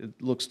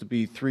 it looks to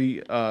be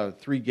three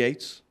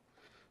gates.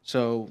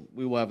 So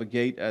we will have a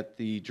gate at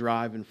the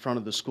drive in front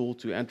of the school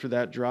to enter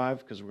that drive,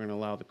 because we're going to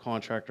allow the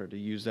contractor to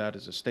use that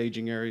as a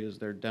staging area as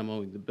they're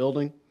demoing the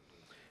building.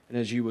 And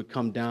as you would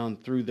come down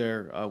through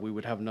there, we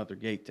would have another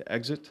gate to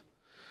exit.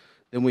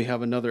 Then we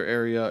have another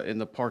area in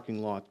the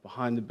parking lot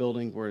behind the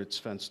building where it's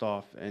fenced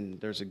off, and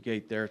there's a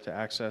gate there to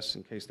access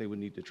in case they would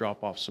need to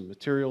drop off some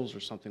materials or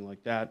something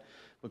like that.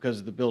 Because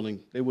of the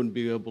building, they wouldn't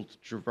be able to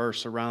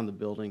traverse around the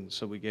building,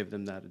 so we gave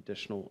them that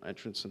additional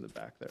entrance in the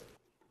back there.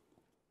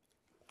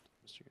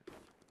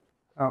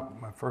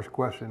 My first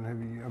question, have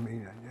you, I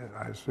mean,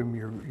 I assume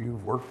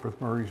you've worked with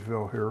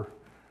Murraysville here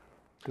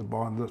to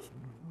bond this,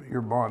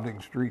 you're bonding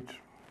streets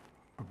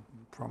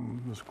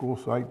from the school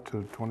site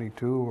to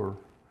 22, or?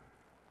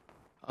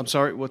 I'm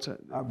sorry, what's that?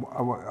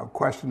 A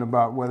question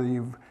about whether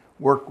you've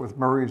worked with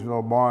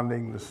Murraysville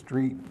bonding the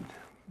street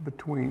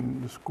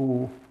between the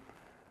school.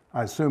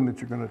 I assume that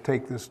you're going to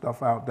take this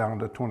stuff out down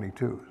to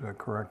 22, is that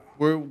correct?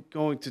 We're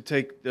going to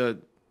take the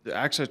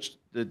access,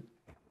 the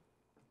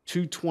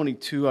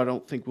 222, I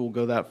don't think we'll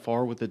go that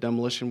far with the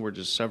demolition. We're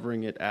just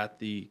severing it at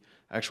the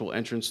actual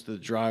entrance to the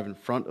drive in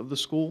front of the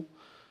school.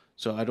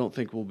 So I don't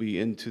think we'll be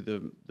into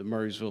the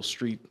Murraysville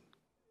street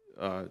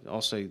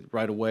I'll say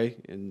right away,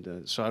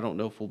 and so I don't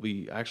know if we'll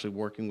be actually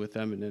working with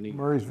them in any.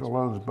 Murraysville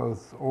owns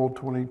both Old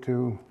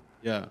 22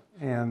 Yeah.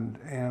 and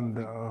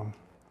I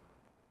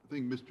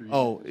think Mr.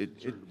 Oh, Yannick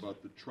is concerned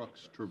about the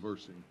trucks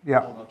traversing.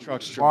 yeah,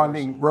 Trucks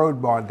bonding, road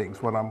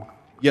bonding's what I'm,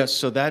 Yes,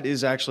 so that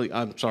is actually,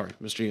 I'm sorry,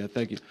 Mr. Ian,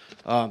 thank you.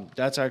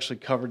 That's actually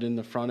covered in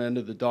the front end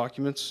of the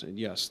documents. And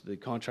yes, the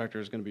contractor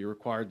is going to be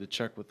required to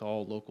check with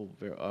all local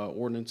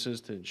ordinances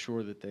to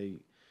ensure that they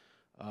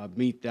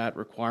meet that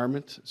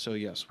requirement. So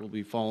yes, we'll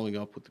be following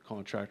up with the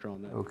contractor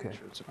on that. okay.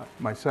 Sure it's-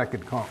 My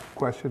second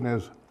question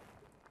is,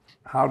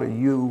 how do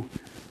you,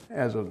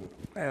 as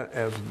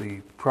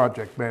the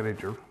project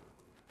manager,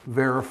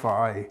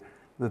 verify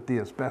that the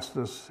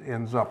asbestos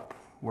ends up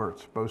where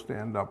it's supposed to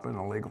end up in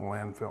a legal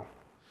landfill?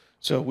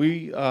 So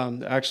we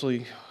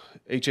actually,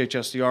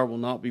 HHSDR will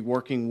not be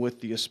working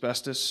with the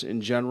asbestos in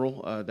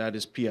general. That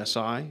is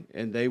PSI,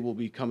 and they will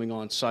be coming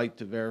on site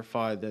to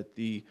verify that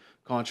the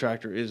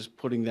contractor is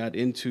putting that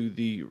into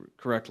the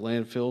correct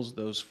landfills.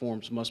 Those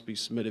forms must be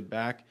submitted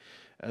back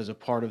as a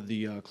part of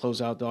the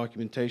closeout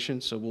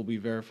documentation. So we'll be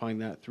verifying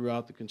that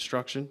throughout the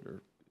construction,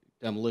 or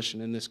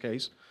demolition in this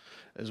case,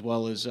 as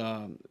well as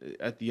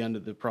at the end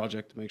of the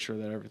project to make sure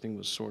that everything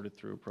was sorted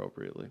through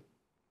appropriately.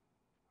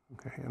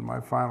 Okay, and my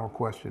final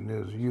question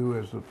is, you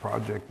as the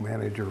project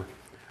manager,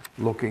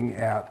 looking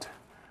at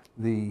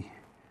the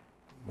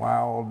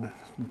wild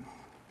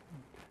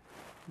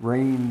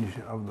range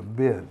of the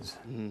bids,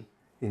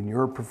 in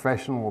your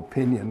professional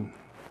opinion,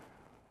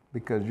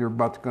 because you're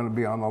about going to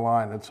be on the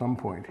line at some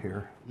point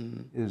here,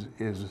 is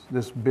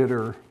this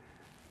bidder,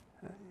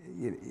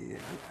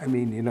 I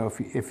mean, you know,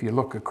 if you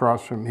look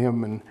across from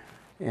him,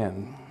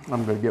 and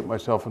I'm going to get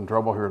myself in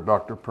trouble here,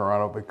 Dr.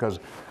 Pirano, because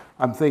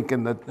I'm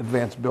thinking that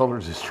Advanced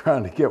Builders is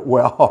trying to get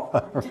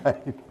well,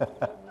 right?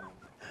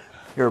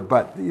 Here,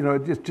 but you know,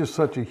 it's just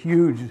such a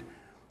huge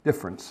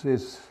difference.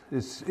 It's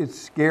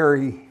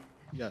scary.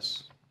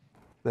 Yes.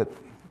 That,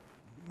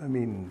 I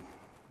mean.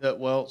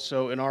 Well,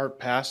 so in our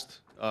past,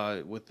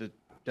 with the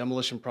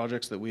demolition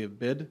projects that we have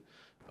bid,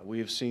 we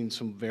have seen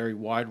some very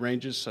wide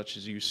ranges, such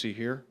as you see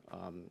here.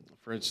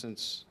 For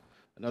instance,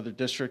 another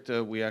district,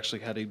 we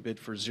actually had a bid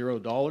for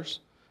 $0,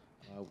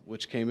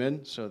 which came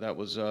in. So that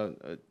was a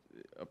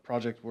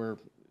project where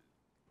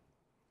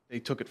they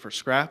took it for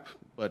scrap,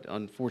 but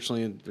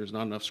unfortunately, there's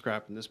not enough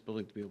scrap in this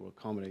building to be able to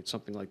accommodate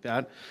something like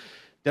that.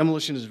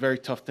 Demolition is a very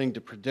tough thing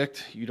to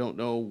predict. You don't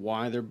know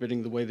why they're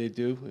bidding the way they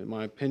do, in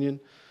my opinion.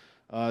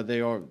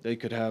 They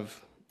could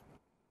have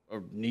a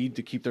need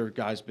to keep their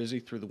guys busy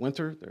through the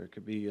winter. There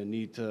could be a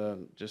need to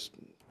just,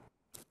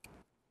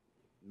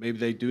 maybe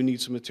they do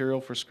need some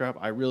material for scrap.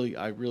 I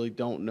really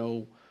don't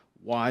know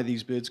why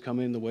these bids come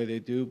in the way they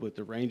do, but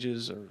the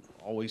ranges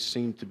always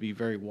seem to be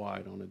very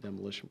wide on a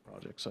demolition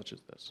project such as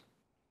this.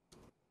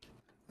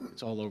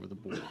 It's all over the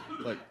board.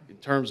 But in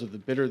terms of the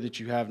bidder that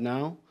you have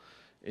now,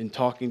 in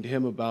talking to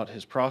him about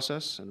his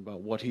process and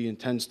about what he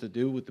intends to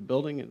do with the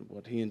building and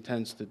what he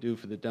intends to do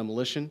for the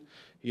demolition,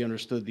 he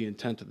understood the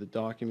intent of the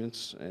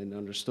documents and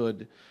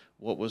understood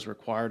what was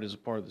required as a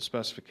part of the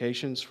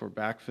specifications for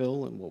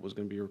backfill and what was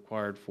going to be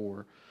required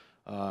for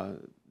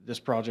this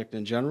project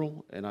in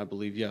general. And I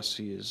believe, yes,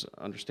 he is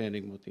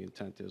understanding what the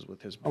intent is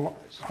with his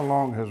business. How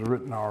long has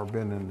Ritenour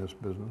been in this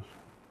business?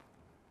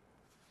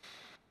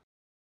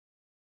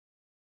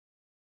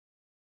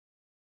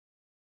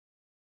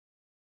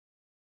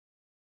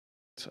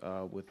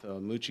 With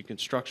Mucci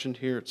Construction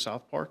here at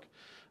South Park.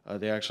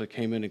 They actually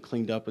came in and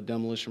cleaned up a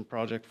demolition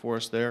project for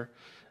us there,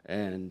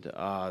 and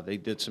they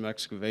did some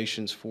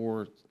excavations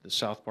for the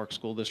South Park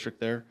School District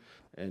there.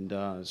 And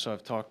so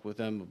I've talked with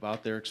them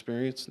about their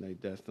experience, and they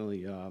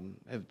definitely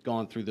have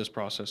gone through this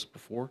process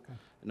before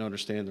and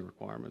understand the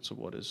requirements of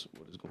what is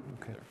going on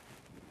there.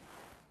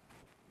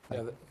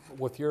 Yeah,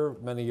 with your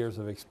many years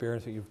of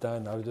experience that you've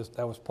done,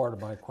 that was part of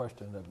my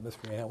question that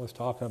Mr. Ant was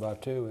talking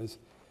about too, is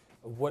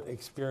what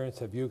experience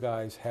have you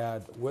guys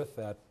had with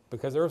that?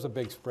 Because there's a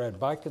big spread.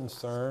 My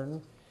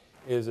concern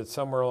is that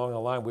somewhere along the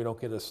line we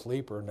don't get a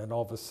sleeper, and then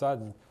all of a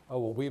sudden, oh,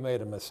 well, we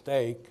made a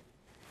mistake,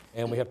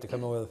 and we have to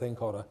come in with a thing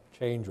called a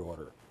change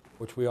order,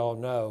 which we all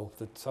know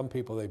that some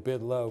people, they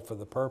bid low for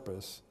the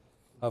purpose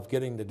of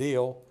getting the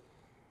deal,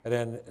 and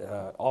then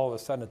all of a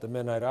sudden at the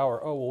midnight hour,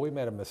 oh, well, we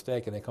made a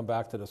mistake, and they come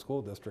back to the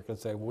school district and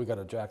say, well, we got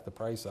to jack the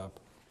price up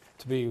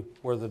to be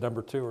where the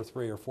number 2 or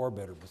 3 or 4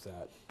 bidder was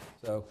at.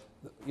 So,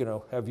 you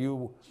know, have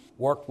you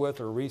worked with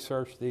or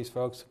researched these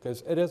folks?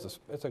 Because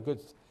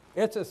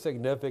it's a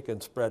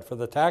significant spread. For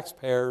the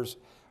taxpayers,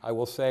 I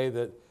will say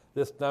that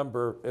this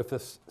number, if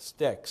this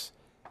sticks,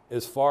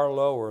 is far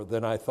lower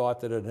than I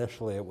thought that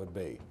initially it would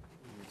be.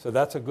 So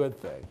that's a good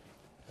thing,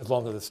 as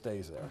long as it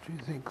stays there. Do you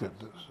think that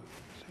this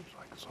seems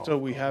like it's all? So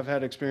we have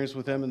had experience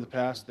with them in the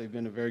past. They've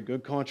been a very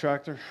good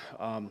contractor.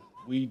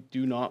 We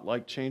do not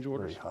like change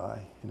orders. Very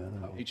high, you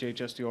know.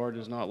 HHSDR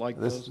does not like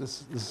those.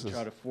 This We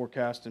try is to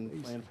forecast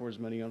and plan for as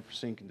many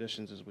unforeseen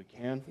conditions as we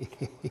can.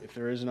 If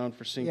there is an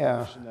unforeseen Yeah.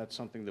 condition, that's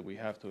something that we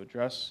have to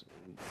address.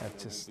 And,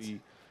 That's just-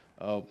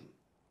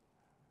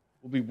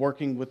 We'll be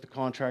working with the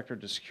contractor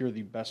to secure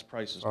the best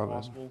prices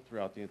possible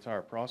throughout the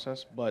entire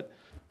process. But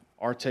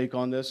our take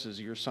on this is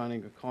you're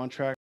signing a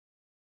contract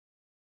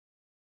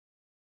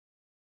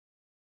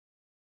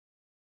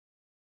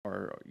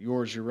are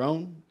yours, your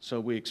own. So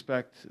we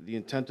expect the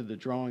intent of the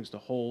drawings to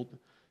hold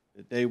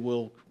that they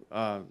will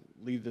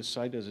leave this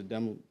site as a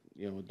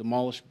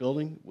demolished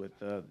building with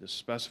the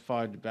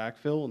specified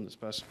backfill and the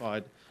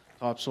specified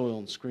topsoil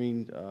and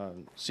screened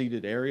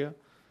seeded area.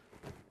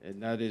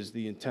 And that is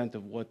the intent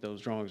of what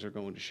those drawings are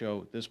going to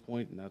show at this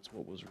point, and that's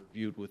what was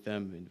reviewed with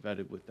them and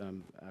vetted with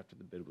them after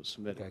the bid was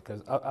submitted. Okay,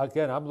 because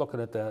again, I'm looking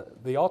at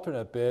the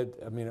alternate bid.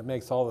 I mean, it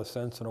makes all the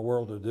sense in the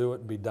world to do it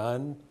and be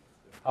done.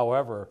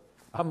 However,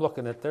 I'm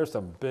looking at, there's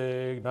some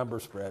big number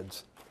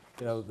spreads,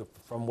 you know,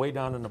 from way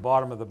down in the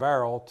bottom of the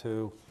barrel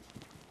to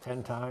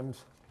 10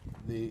 times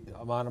the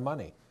amount of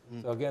money.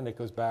 So again, it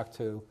goes back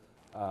to,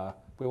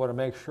 we want to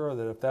make sure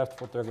that if that's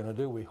what they're going to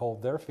do, we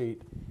hold their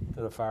feet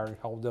to the fire and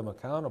hold them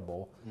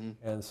accountable.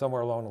 And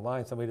somewhere along the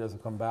line, somebody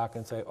doesn't come back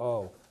and say,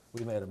 oh,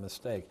 we made a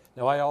mistake.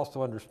 Now, I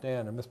also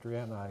understand, and Mr.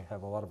 Ant and I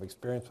have a lot of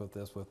experience with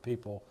this, with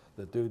people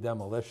that do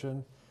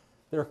demolition.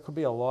 There could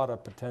be a lot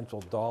of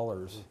potential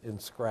dollars in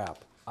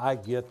scrap. I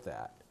get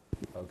that,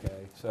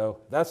 okay? So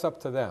that's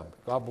up to them.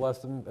 God bless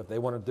them if they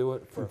want to do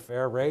it for a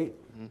fair rate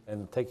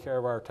and take care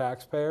of our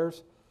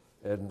taxpayers.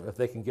 And if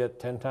they can get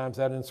 10 times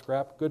that in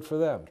scrap, good for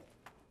them.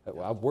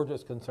 We're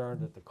just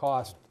concerned that the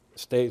cost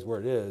stays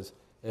where it is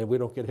and we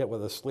don't get hit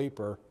with a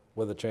sleeper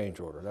with a change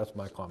order. That's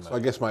my comment. So I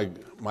guess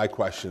my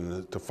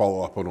question to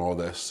follow up on all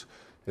this,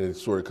 and it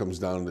sort of comes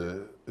down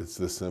to, it's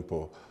this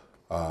simple.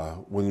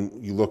 When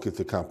you look at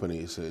the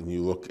companies and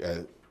you look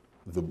at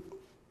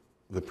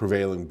the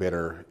prevailing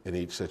bidder in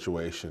each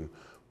situation,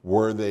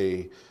 were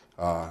they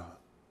the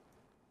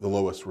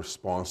lowest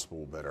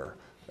responsible bidder?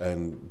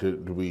 And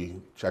did we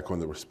check on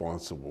the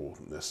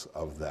responsibleness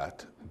of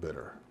that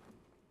bidder?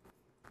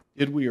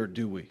 Did we or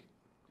do we,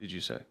 did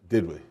you say?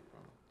 Did we?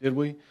 Did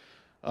we?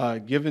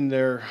 Given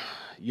their,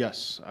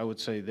 yes, I would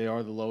say they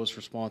are the lowest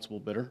responsible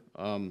bidder.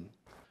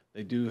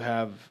 They do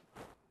have,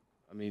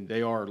 I mean,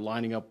 they are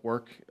lining up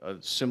work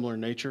of similar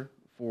nature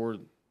for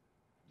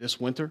this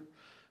winter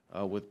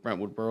with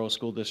Brentwood Borough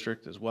School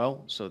District as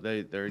well. So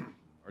they are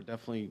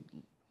definitely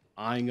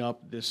eyeing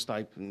up this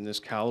type and this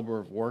caliber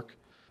of work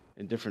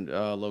in different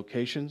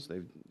locations.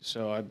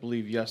 So I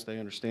believe, yes, they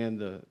understand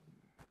the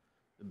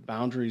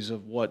boundaries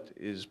of what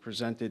is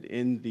presented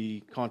in the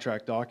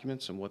contract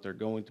documents and what they're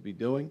going to be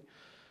doing.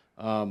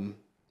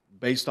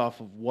 Based off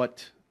of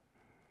what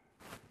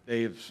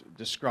they've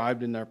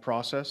described in their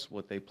process,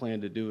 what they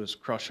plan to do is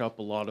crush up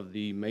a lot of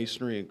the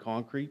masonry and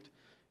concrete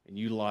and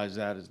utilize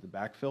that as the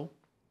backfill,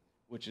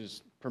 which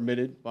is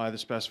permitted by the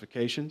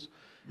specifications.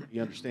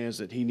 He understands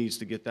that he needs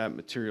to get that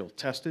material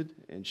tested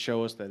and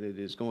show us that it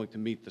is going to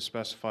meet the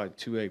specified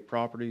 2A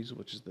properties,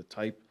 which is the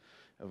type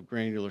of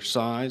granular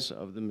size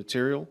of the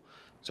material.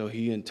 So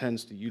he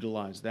intends to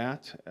utilize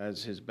that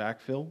as his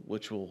backfill,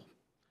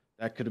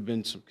 that could have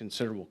been some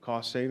considerable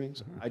cost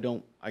savings.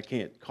 I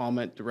can't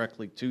comment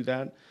directly to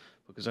that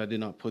because I did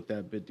not put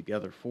that bid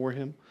together for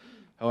him.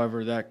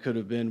 However, that could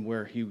have been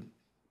where he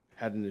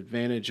had an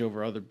advantage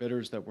over other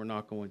bidders that were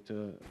not going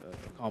to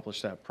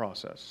accomplish that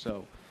process.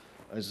 So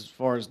as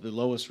far as the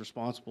lowest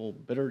responsible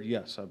bidder,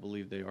 yes, I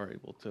believe they are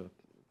able to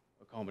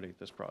accommodate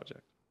this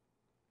project.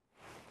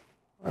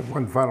 I have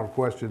one final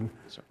question.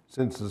 Yes, sir.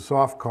 Since the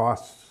soft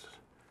costs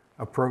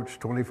approach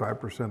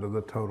 25% of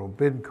the total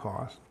bid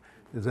cost,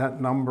 is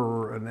that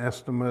number an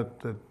estimate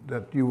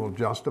that you will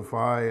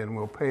justify and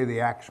will pay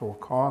the actual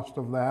cost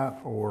of that,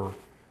 or?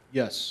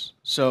 Yes.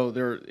 So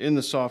they're in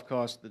the soft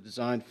cost, the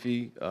design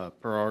fee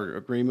per our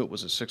agreement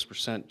was a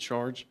 6%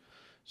 charge.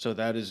 So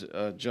that is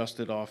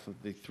adjusted off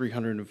of the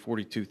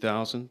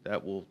 $342,000.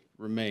 That will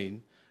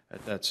remain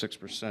at that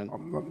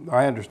 6%.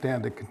 I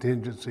understand the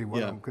contingency.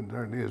 What Yeah. I'm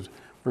concerned is,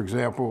 for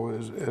example,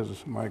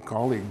 as my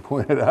colleague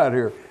pointed out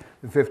here,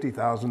 the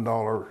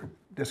 $50,000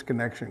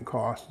 disconnection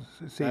cost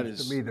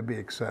seems to me to be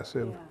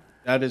excessive.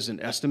 That is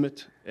an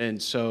estimate,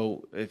 and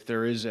so if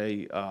there is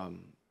a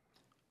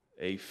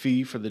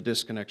fee for the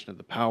disconnection of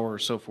the power or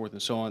so forth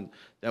and so on,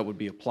 that would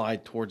be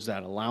applied towards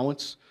that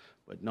allowance,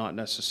 but not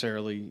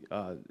necessarily,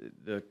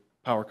 the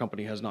power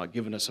company has not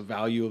given us a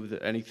value of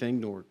anything,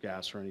 nor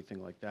gas or anything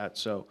like that.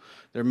 So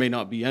there may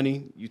not be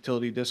any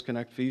utility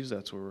disconnect fees.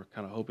 That's what we're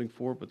kind of hoping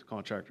for, but the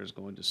contractor is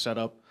going to set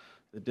up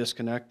the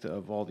disconnect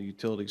of all the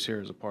utilities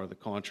here as a part of the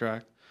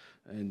contract.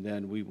 And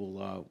then we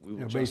will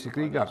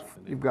Basically,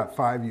 you've got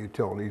 5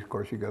 utilities. Of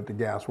course, you got the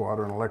gas,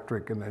 water, and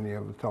electric, and then you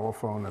have the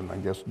telephone, and I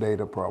guess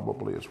data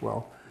probably as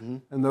well.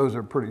 And those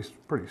are pretty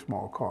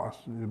small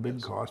costs. The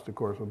big cost, of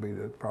course, will be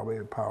probably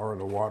the power,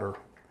 the water,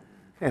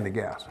 and the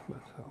gas.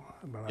 But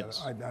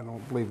I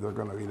don't believe they're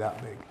going to be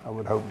that big. I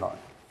would hope not.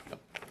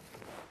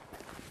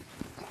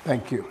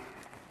 Thank you.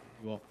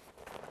 You're welcome.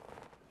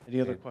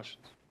 Any other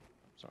questions?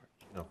 Sorry.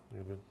 No,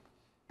 you're good.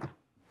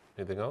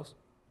 Anything else?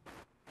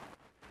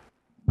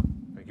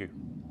 Thank you.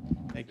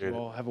 Thank you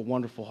all. Have a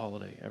wonderful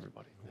holiday,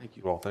 everybody. Thank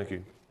you. Well, thank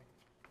you.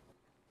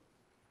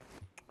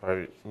 All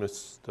right,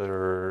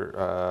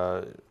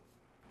 Mr.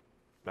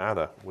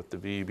 Matta with the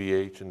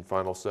VBH and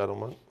final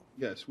settlement.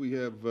 Yes, we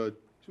have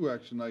two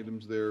action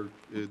items there.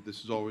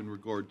 This is all in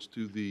regards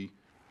to the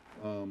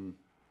a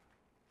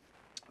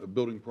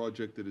building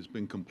project that has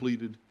been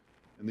completed,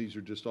 and these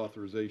are just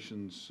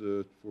authorizations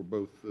for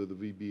both the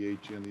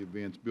VBH and the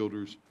advanced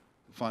builders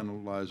to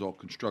finalize all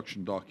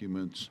construction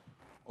documents,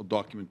 all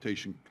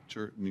documentation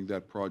concerning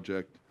that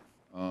project,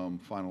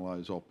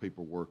 finalize all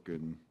paperwork,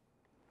 and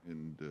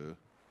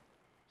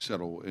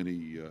settle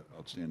any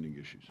outstanding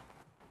issues.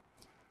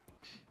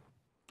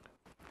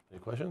 Any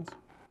questions?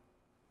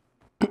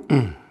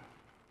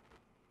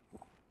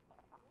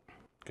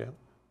 Okay.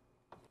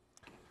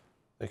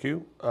 Thank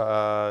you.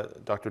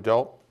 Dr.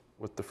 Delp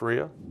with the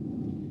FRIA.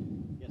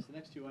 Yes, the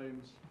next two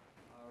items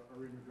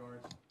are in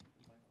regards.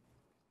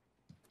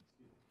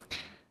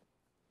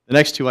 The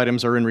next two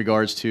items are in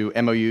regards to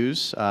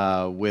MOUs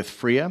with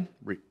FRIA.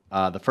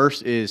 The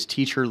first is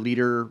teacher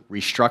leader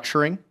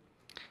restructuring,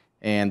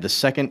 and the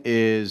second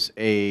is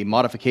a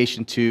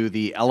modification to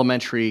the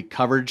elementary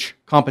coverage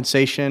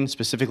compensation,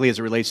 specifically as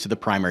it relates to the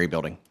primary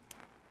building.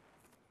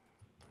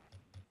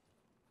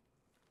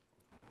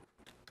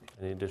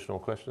 Any additional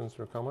questions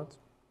or comments?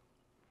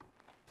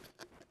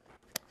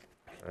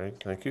 All right,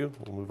 thank you.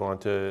 We'll move on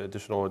to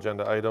additional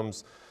agenda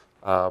items.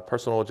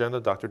 Personal agenda,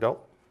 Dr. Delp.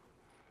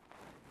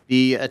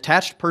 The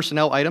attached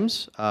personnel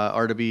items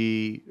are to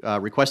be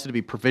requested to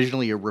be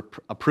provisionally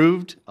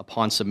approved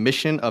upon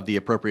submission of the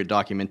appropriate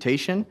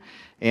documentation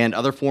and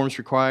other forms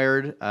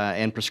required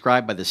and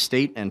prescribed by the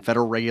state and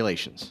federal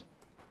regulations.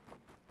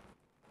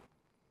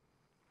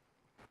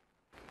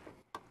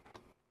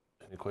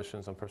 Any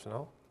questions on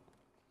personnel?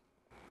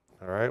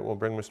 All right, we'll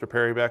bring Mr.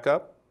 Perry back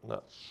up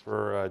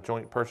for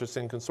Joint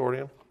Purchasing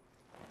Consortium.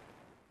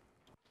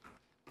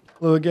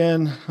 Hello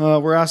again.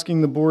 We're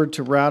asking the board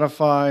to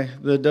ratify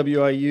the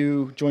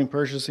WIU Joint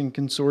Purchasing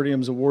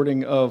Consortium's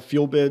awarding of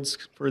fuel bids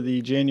for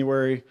the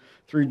January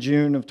through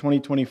June of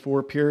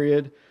 2024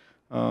 period.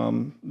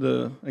 Again,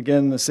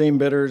 the same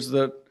bidders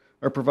that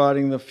are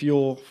providing the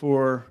fuel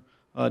for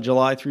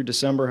July through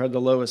December had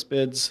the lowest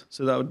bids.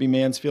 So that would be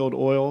Mansfield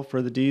Oil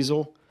for the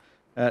diesel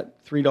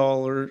at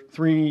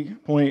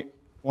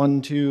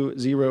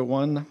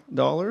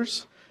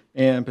 $3.1201,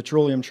 and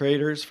Petroleum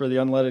Traders for the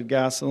unleaded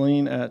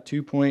gasoline at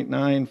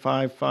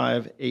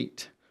 $2.9558. Any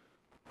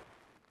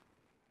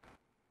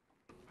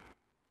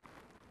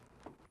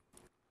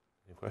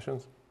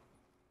questions?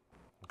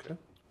 Okay.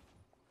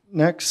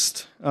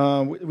 Next,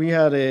 we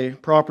had a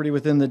property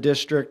within the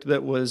district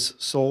that was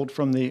sold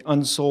from the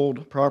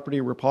unsold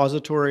property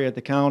repository at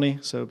the county.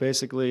 So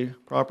basically,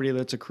 property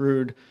that's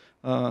accrued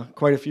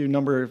quite a few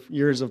number of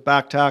years of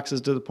back taxes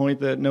to the point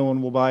that no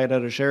one will buy it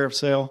at a sheriff's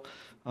sale.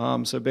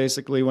 So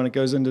basically, when it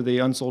goes into the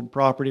unsold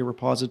property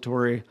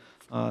repository,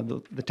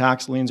 the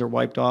tax liens are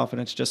wiped off, and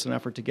it's just an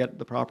effort to get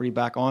the property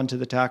back onto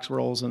the tax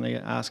rolls, and they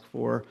ask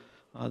for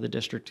the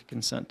district to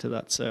consent to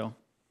that sale.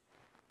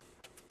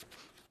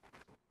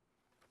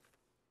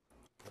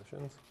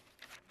 Questions?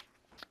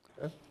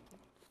 Okay.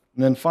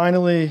 And then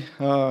finally,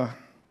 and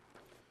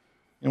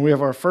we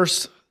have our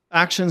first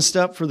action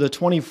step for the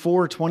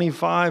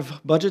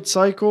 24-25 budget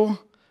cycle.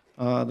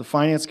 The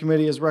Finance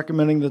Committee is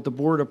recommending that the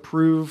board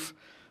approve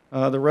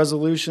the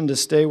resolution to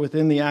stay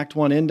within the Act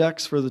 1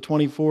 index for the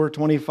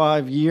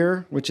 24-25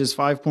 year, which is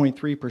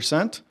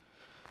 5.3%.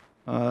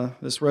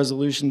 This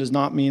resolution does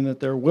not mean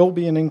that there will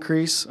be an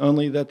increase,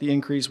 only that the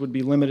increase would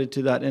be limited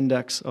to that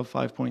index of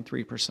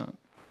 5.3%.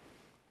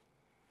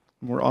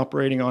 We're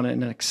operating on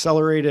an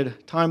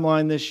accelerated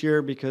timeline this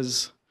year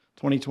because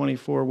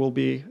 2024 will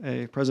be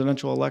a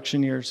presidential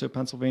election year, so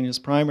Pennsylvania's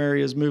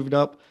primary is moved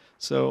up.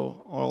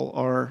 So all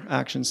our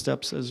action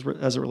steps as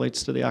it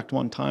relates to the Act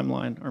 1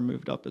 timeline are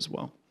moved up as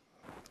well.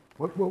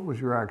 What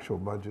was your actual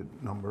budget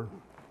number?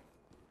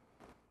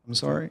 I'm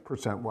sorry?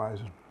 Percent-wise,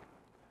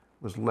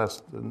 was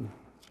less than,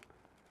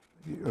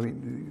 I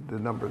mean, the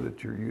number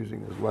that you're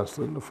using is less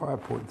than the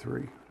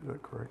 5.3, is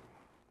that correct?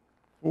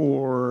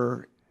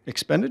 For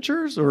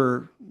expenditures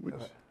or?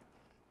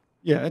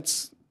 Yes. Yeah,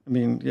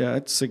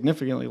 it's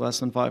significantly less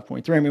than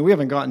 5.3. I mean, we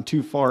haven't gotten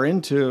too far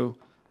into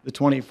the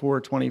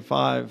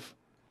 24-25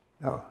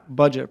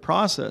 budget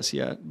process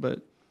yet,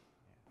 but.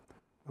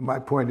 My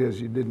point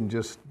is, you didn't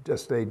just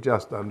stay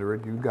just under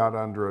it, you got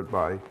under it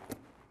by.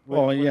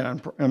 Well, yeah,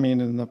 I mean,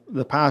 in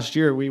the past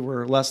year, we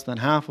were less than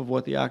half of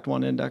what the Act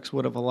 1 index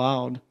would have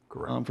allowed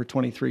for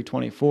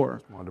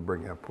 23-24. Wanted to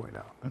bring that point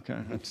out. Okay.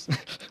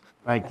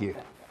 Thank you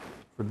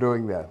for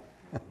doing that.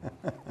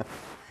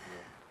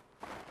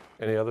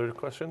 Any other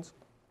questions?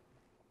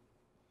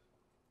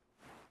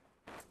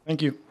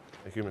 Thank you.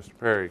 Thank you, Mr.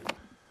 Perry.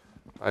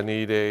 I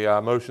need a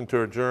motion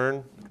to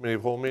adjourn committee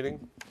of whole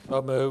meeting.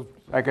 I'll move.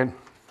 Second.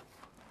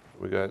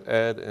 We got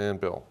Ed and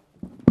Bill.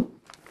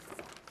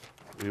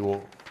 We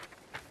will.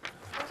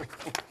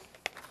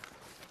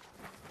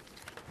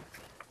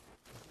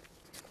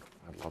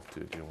 I'd love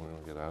to. Do you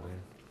want to get out of here?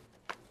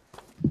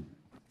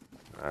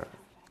 All right.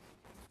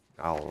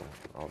 I'll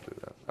do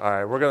that. All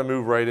right, we're going to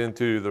move right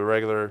into the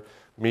regular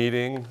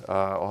meeting.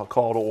 I'll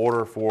call to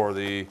order for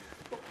the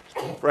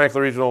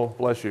Franklin Regional,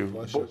 bless you.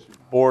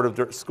 Board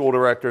of School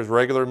Directors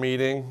regular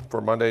meeting for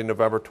Monday,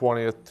 November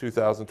 20th,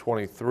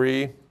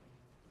 2023.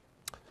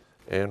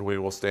 And we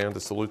will stand to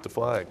salute the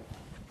flag.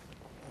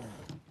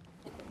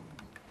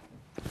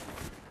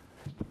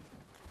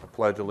 I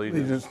pledge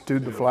allegiance To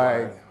the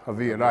flag of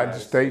the United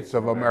States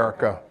of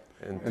America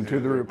and to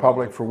the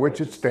republic for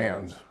which it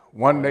stands,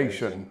 one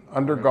nation,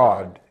 under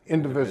God,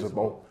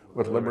 indivisible,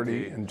 with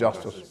liberty and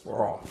justice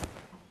for all.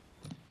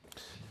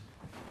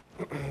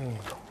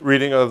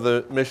 Reading of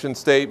the mission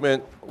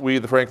statement. We,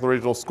 the Franklin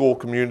Regional School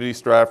community,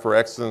 strive for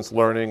excellence,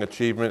 learning,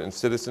 achievement, and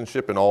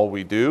citizenship in all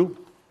we do.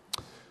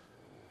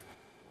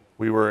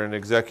 We were in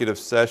executive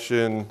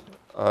session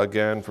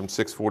again from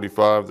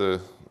 6:45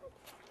 to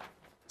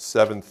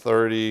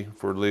 7:30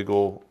 for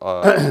legal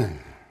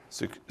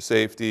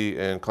safety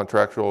and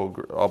contractual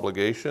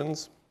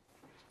obligations.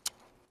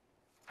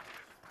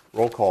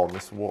 Roll call,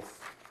 Ms. Wolf.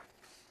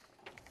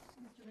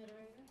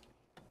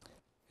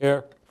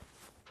 Here.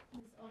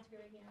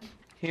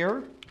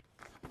 Here?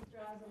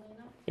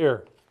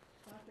 Here.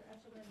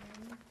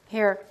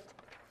 Here.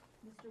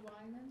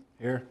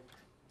 Here.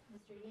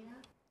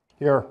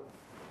 Here.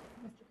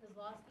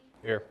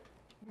 Here.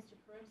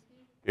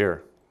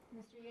 Here.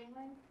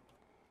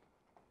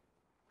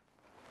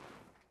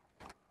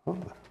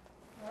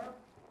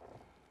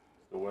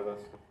 Still with us?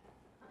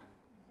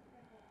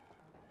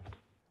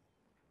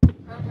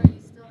 Herb, are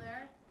you still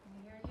there? Can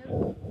we hear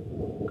you?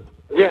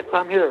 Yes,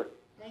 I'm here.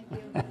 Thank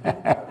you.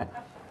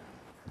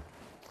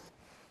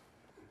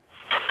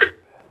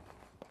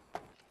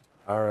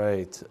 All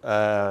right.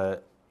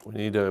 We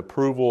need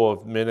approval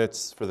of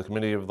minutes for the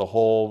Committee of the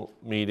Whole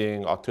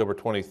meeting, October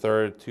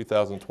 23rd,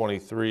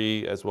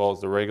 2023, as well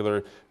as the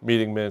regular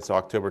meeting minutes,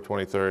 October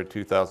 23rd,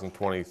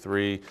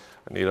 2023.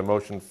 I need a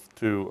motion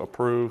to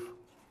approve.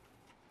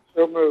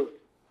 So moved.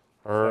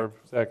 Herb?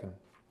 Second.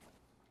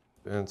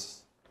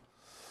 Vince?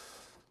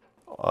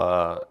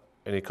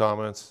 Any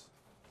comments?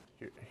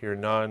 Hear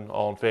none.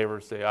 All in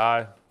favor, say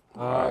aye.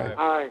 Aye.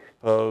 Aye.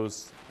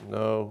 Opposed?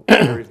 No.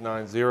 Carries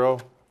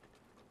 9-0.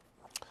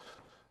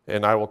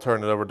 And I will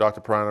turn it over to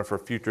Dr. Pirano for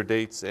future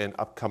dates and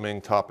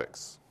upcoming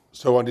topics.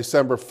 So on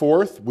December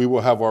 4th, we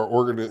will have our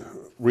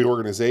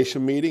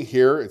reorganization meeting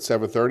here at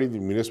 7:30 in the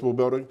municipal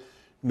building.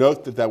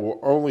 Note that that will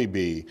only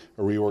be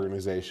a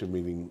reorganization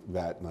meeting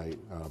that night.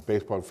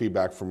 Based upon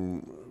feedback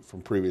from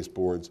previous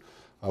boards,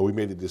 we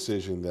made the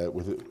decision that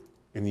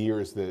in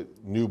years that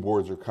new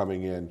boards are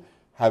coming in,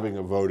 having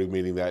a voting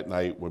meeting that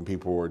night when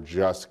people are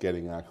just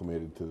getting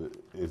acclimated to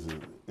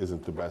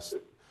isn't the best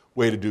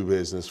way to do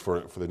business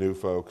for the new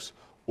folks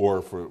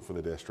or for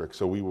the district.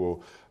 So we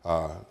will,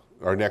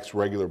 our next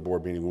regular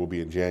board meeting will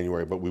be in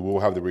January, but we will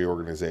have the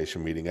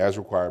reorganization meeting as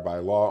required by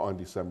law on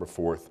December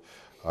 4th,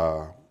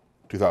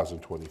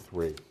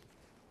 2023.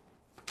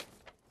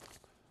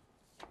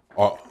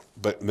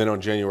 But then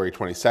on January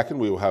 22nd,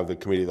 we will have the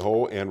Committee of the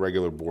Whole and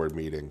regular board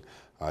meeting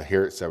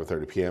here at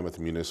 7:30 p.m. at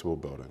the municipal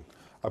building.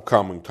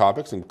 Upcoming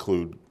topics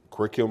include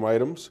curriculum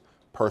items,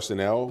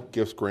 personnel,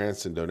 gifts,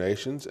 grants, and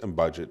donations, and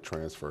budget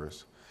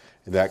transfers.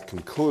 And that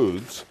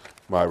concludes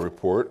my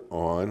report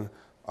on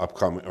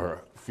upcoming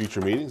or future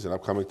meetings and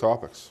upcoming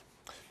topics.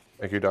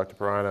 Thank you, Dr.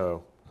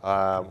 Pirano.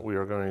 We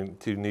are going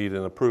to need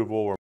an approval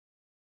or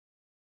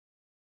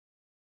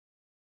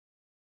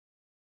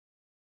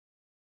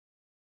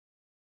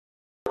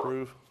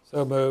approve.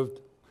 So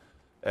moved.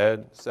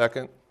 Ed,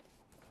 second.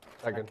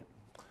 Second.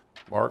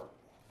 Mark?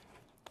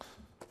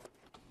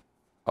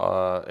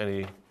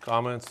 Any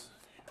comments?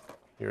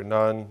 Hear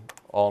none.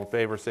 All in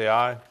favor, say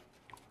aye.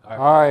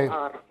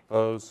 Aye.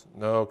 Opposed?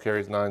 No.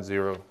 Carries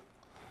 9-0.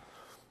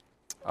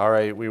 All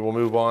right, we will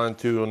move on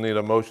to, we'll need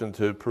a motion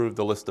to approve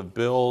the list of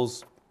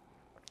bills.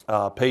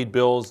 Paid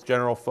bills,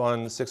 general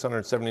fund,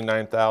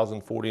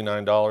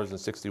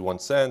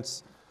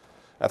 $679,049.61.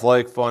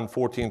 Athletic fund,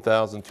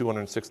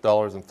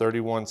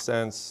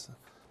 $14,206.31.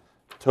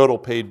 Total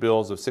paid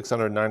bills of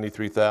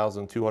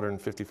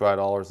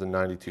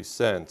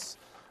 $693,255.92.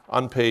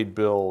 Unpaid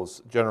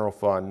bills, general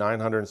fund,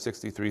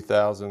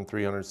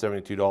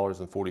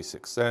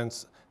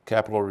 $963,372.46.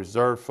 Capital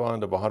reserve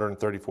fund of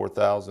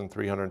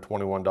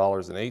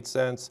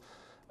 $134,321.08.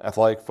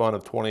 Athletic fund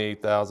of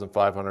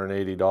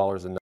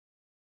 $28,580.96.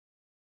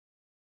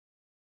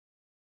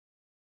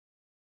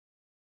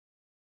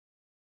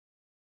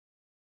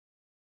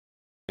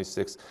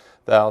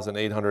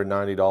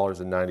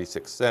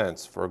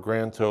 $6,890.96 for a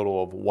grand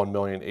total of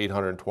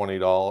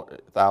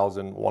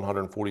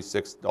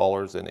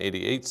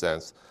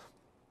 $1,820,146.88.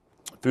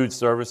 Food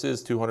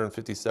services,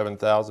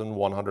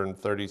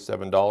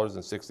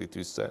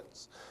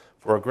 $257,137.62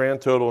 for a grand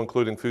total,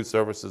 including food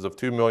services, of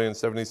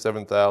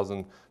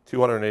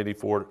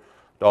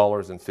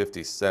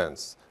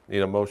 $2,077,284.50.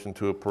 Need a motion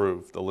to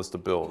approve the list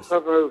of bills.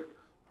 So moved.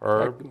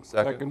 Herb,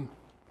 second.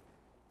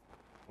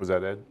 Was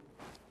that Ed?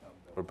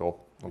 Or Bill?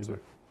 I'm sorry.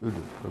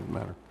 Doesn't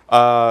matter.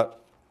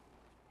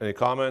 Any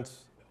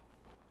comments?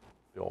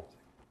 Bill?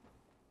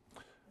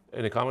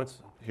 Any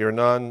comments? Hear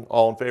none.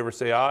 All in favor,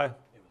 say aye.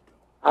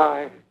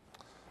 Aye.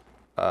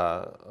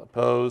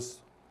 Opposed?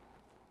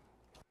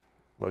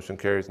 Motion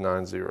carries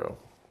 9-0.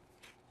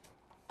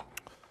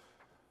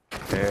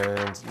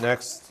 And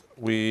next,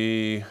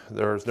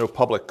 there's no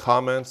public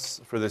comments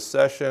for this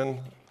session.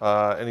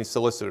 Any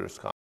solicitors'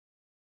 comments?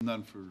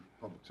 None for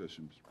public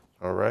sessions.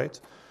 All right.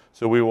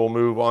 So we will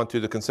move on to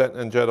the consent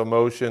agenda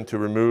motion to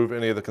remove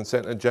any of the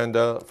consent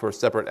agenda for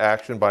separate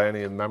action by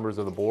any of the members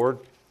of the board.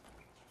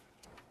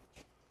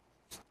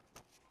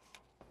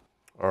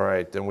 All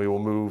right, then we will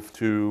move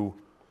to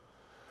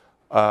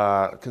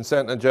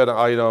consent agenda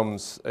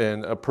items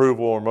and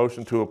approval or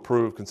motion to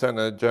approve consent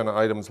agenda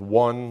items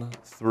 1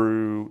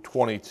 through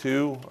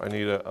 22. I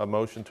need a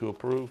motion to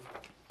approve.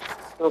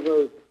 So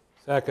moved.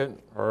 Second.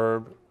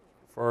 Herb,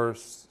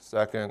 first,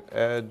 second,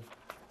 Ed.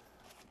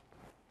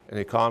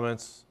 Any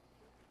comments?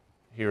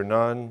 Hear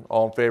none.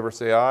 All in favor,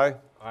 say aye.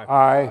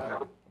 Aye.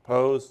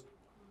 Opposed?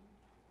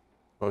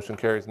 Motion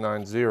carries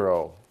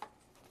 9-0.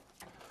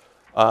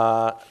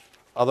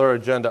 Other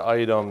agenda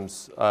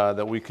items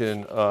that we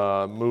can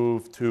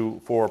move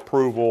to for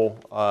approval,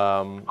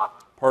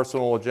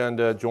 personal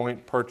agenda,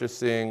 joint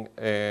purchasing,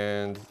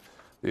 and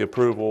the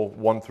approval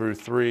 1 through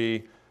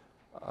 3.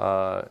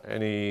 I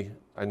need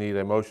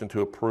a motion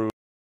to approve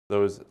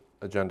those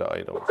agenda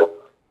items. So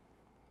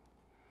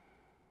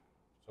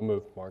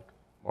moved, Mark.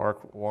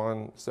 Mark,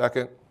 1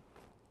 second.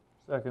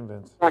 Second,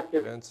 Vince.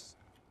 Second. Vince.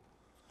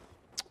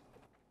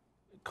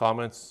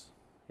 Comments?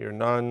 Hear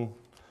none.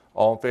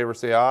 All in favor,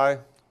 say aye.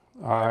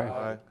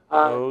 Aye.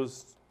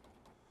 Opposed?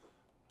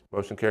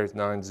 Motion carries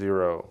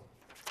 9-0.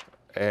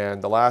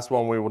 And the last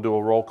one, we will do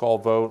a roll call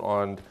vote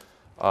on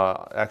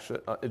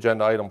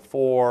agenda item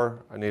 4.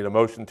 I need a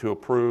motion to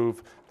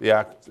approve the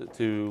act,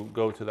 to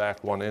go to the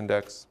Act 1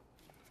 index.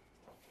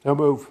 So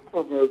move.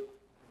 So moved.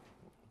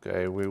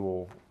 Okay, we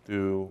will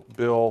do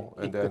Bill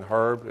and then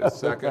Herb as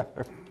second.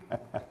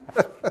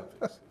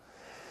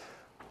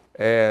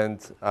 And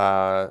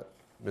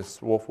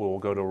Ms. Wolf will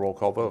go to a roll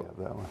call vote.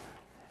 That one.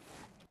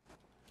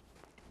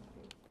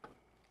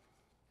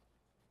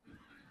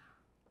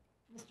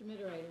 Mr.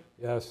 Mittereiter,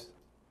 Yes.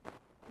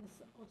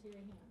 Ms.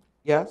 Altieri-Hand,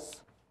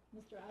 Yes?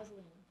 Mr.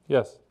 Aslan,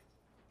 Yes.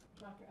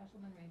 Dr.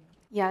 Eshelman Raymond,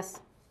 Yes.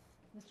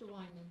 Mr.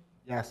 Weinman,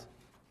 Yes.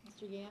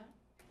 Mr. Yant,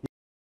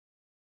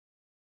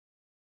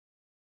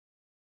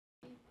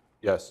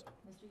 Yes.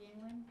 Mr.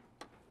 Yingling,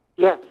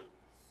 Yes.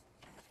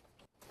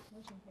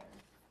 motion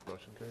carries.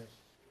 Motion carries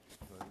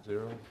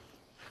 9-0.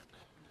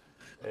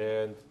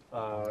 And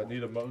I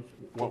need a motion.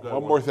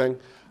 One more thing.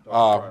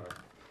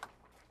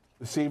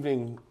 This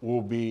evening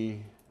will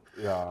be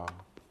the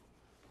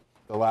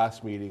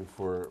last meeting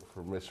for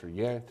Mr.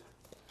 Yant,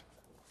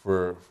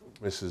 for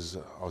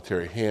Mrs.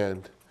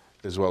 Altieri-Hand,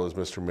 as well as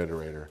Mr.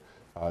 Mittereiter.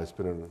 It's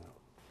been an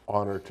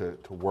honor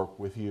to work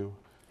with you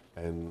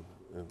and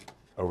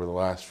over the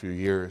last few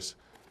years.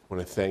 I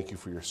want to thank you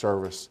for your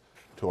service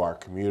to our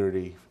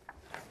community,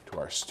 to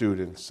our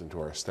students, and to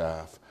our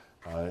staff.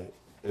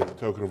 As a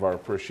token of our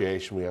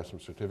appreciation, we have some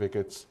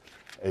certificates,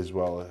 as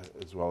well as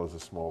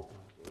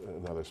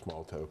another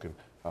small token.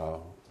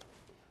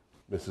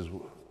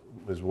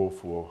 Ms.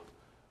 Wolf will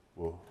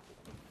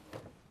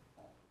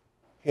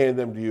hand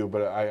them to you,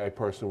 but I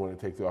personally want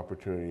to take the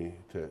opportunity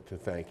to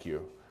thank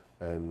you.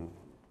 And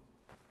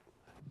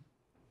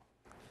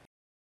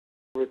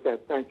With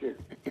that, thank you.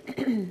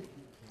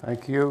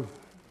 Thank you.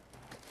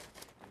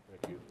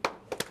 Thank you.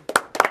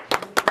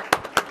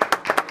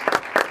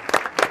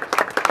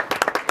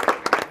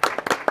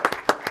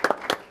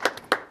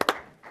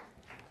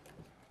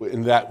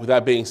 with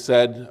that being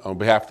said, on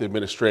behalf of the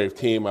administrative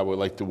team, I would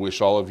like to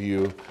wish all of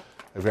you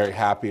a very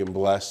happy and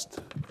blessed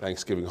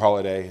Thanksgiving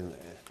holiday, and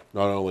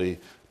not only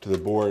to the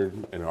board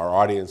and our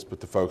audience,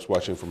 but to folks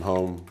watching from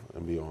home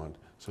and beyond.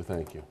 So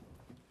thank you.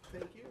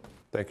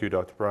 Thank you,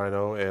 Dr.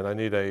 Brino. And I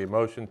need a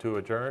motion to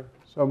adjourn.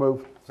 So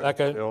move.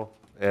 Second. Bill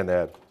and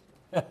Ed.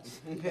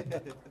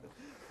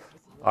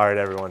 All right,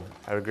 everyone.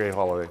 Have a great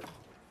holiday.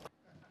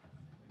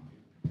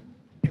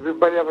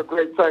 Everybody have a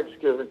great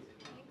Thanksgiving.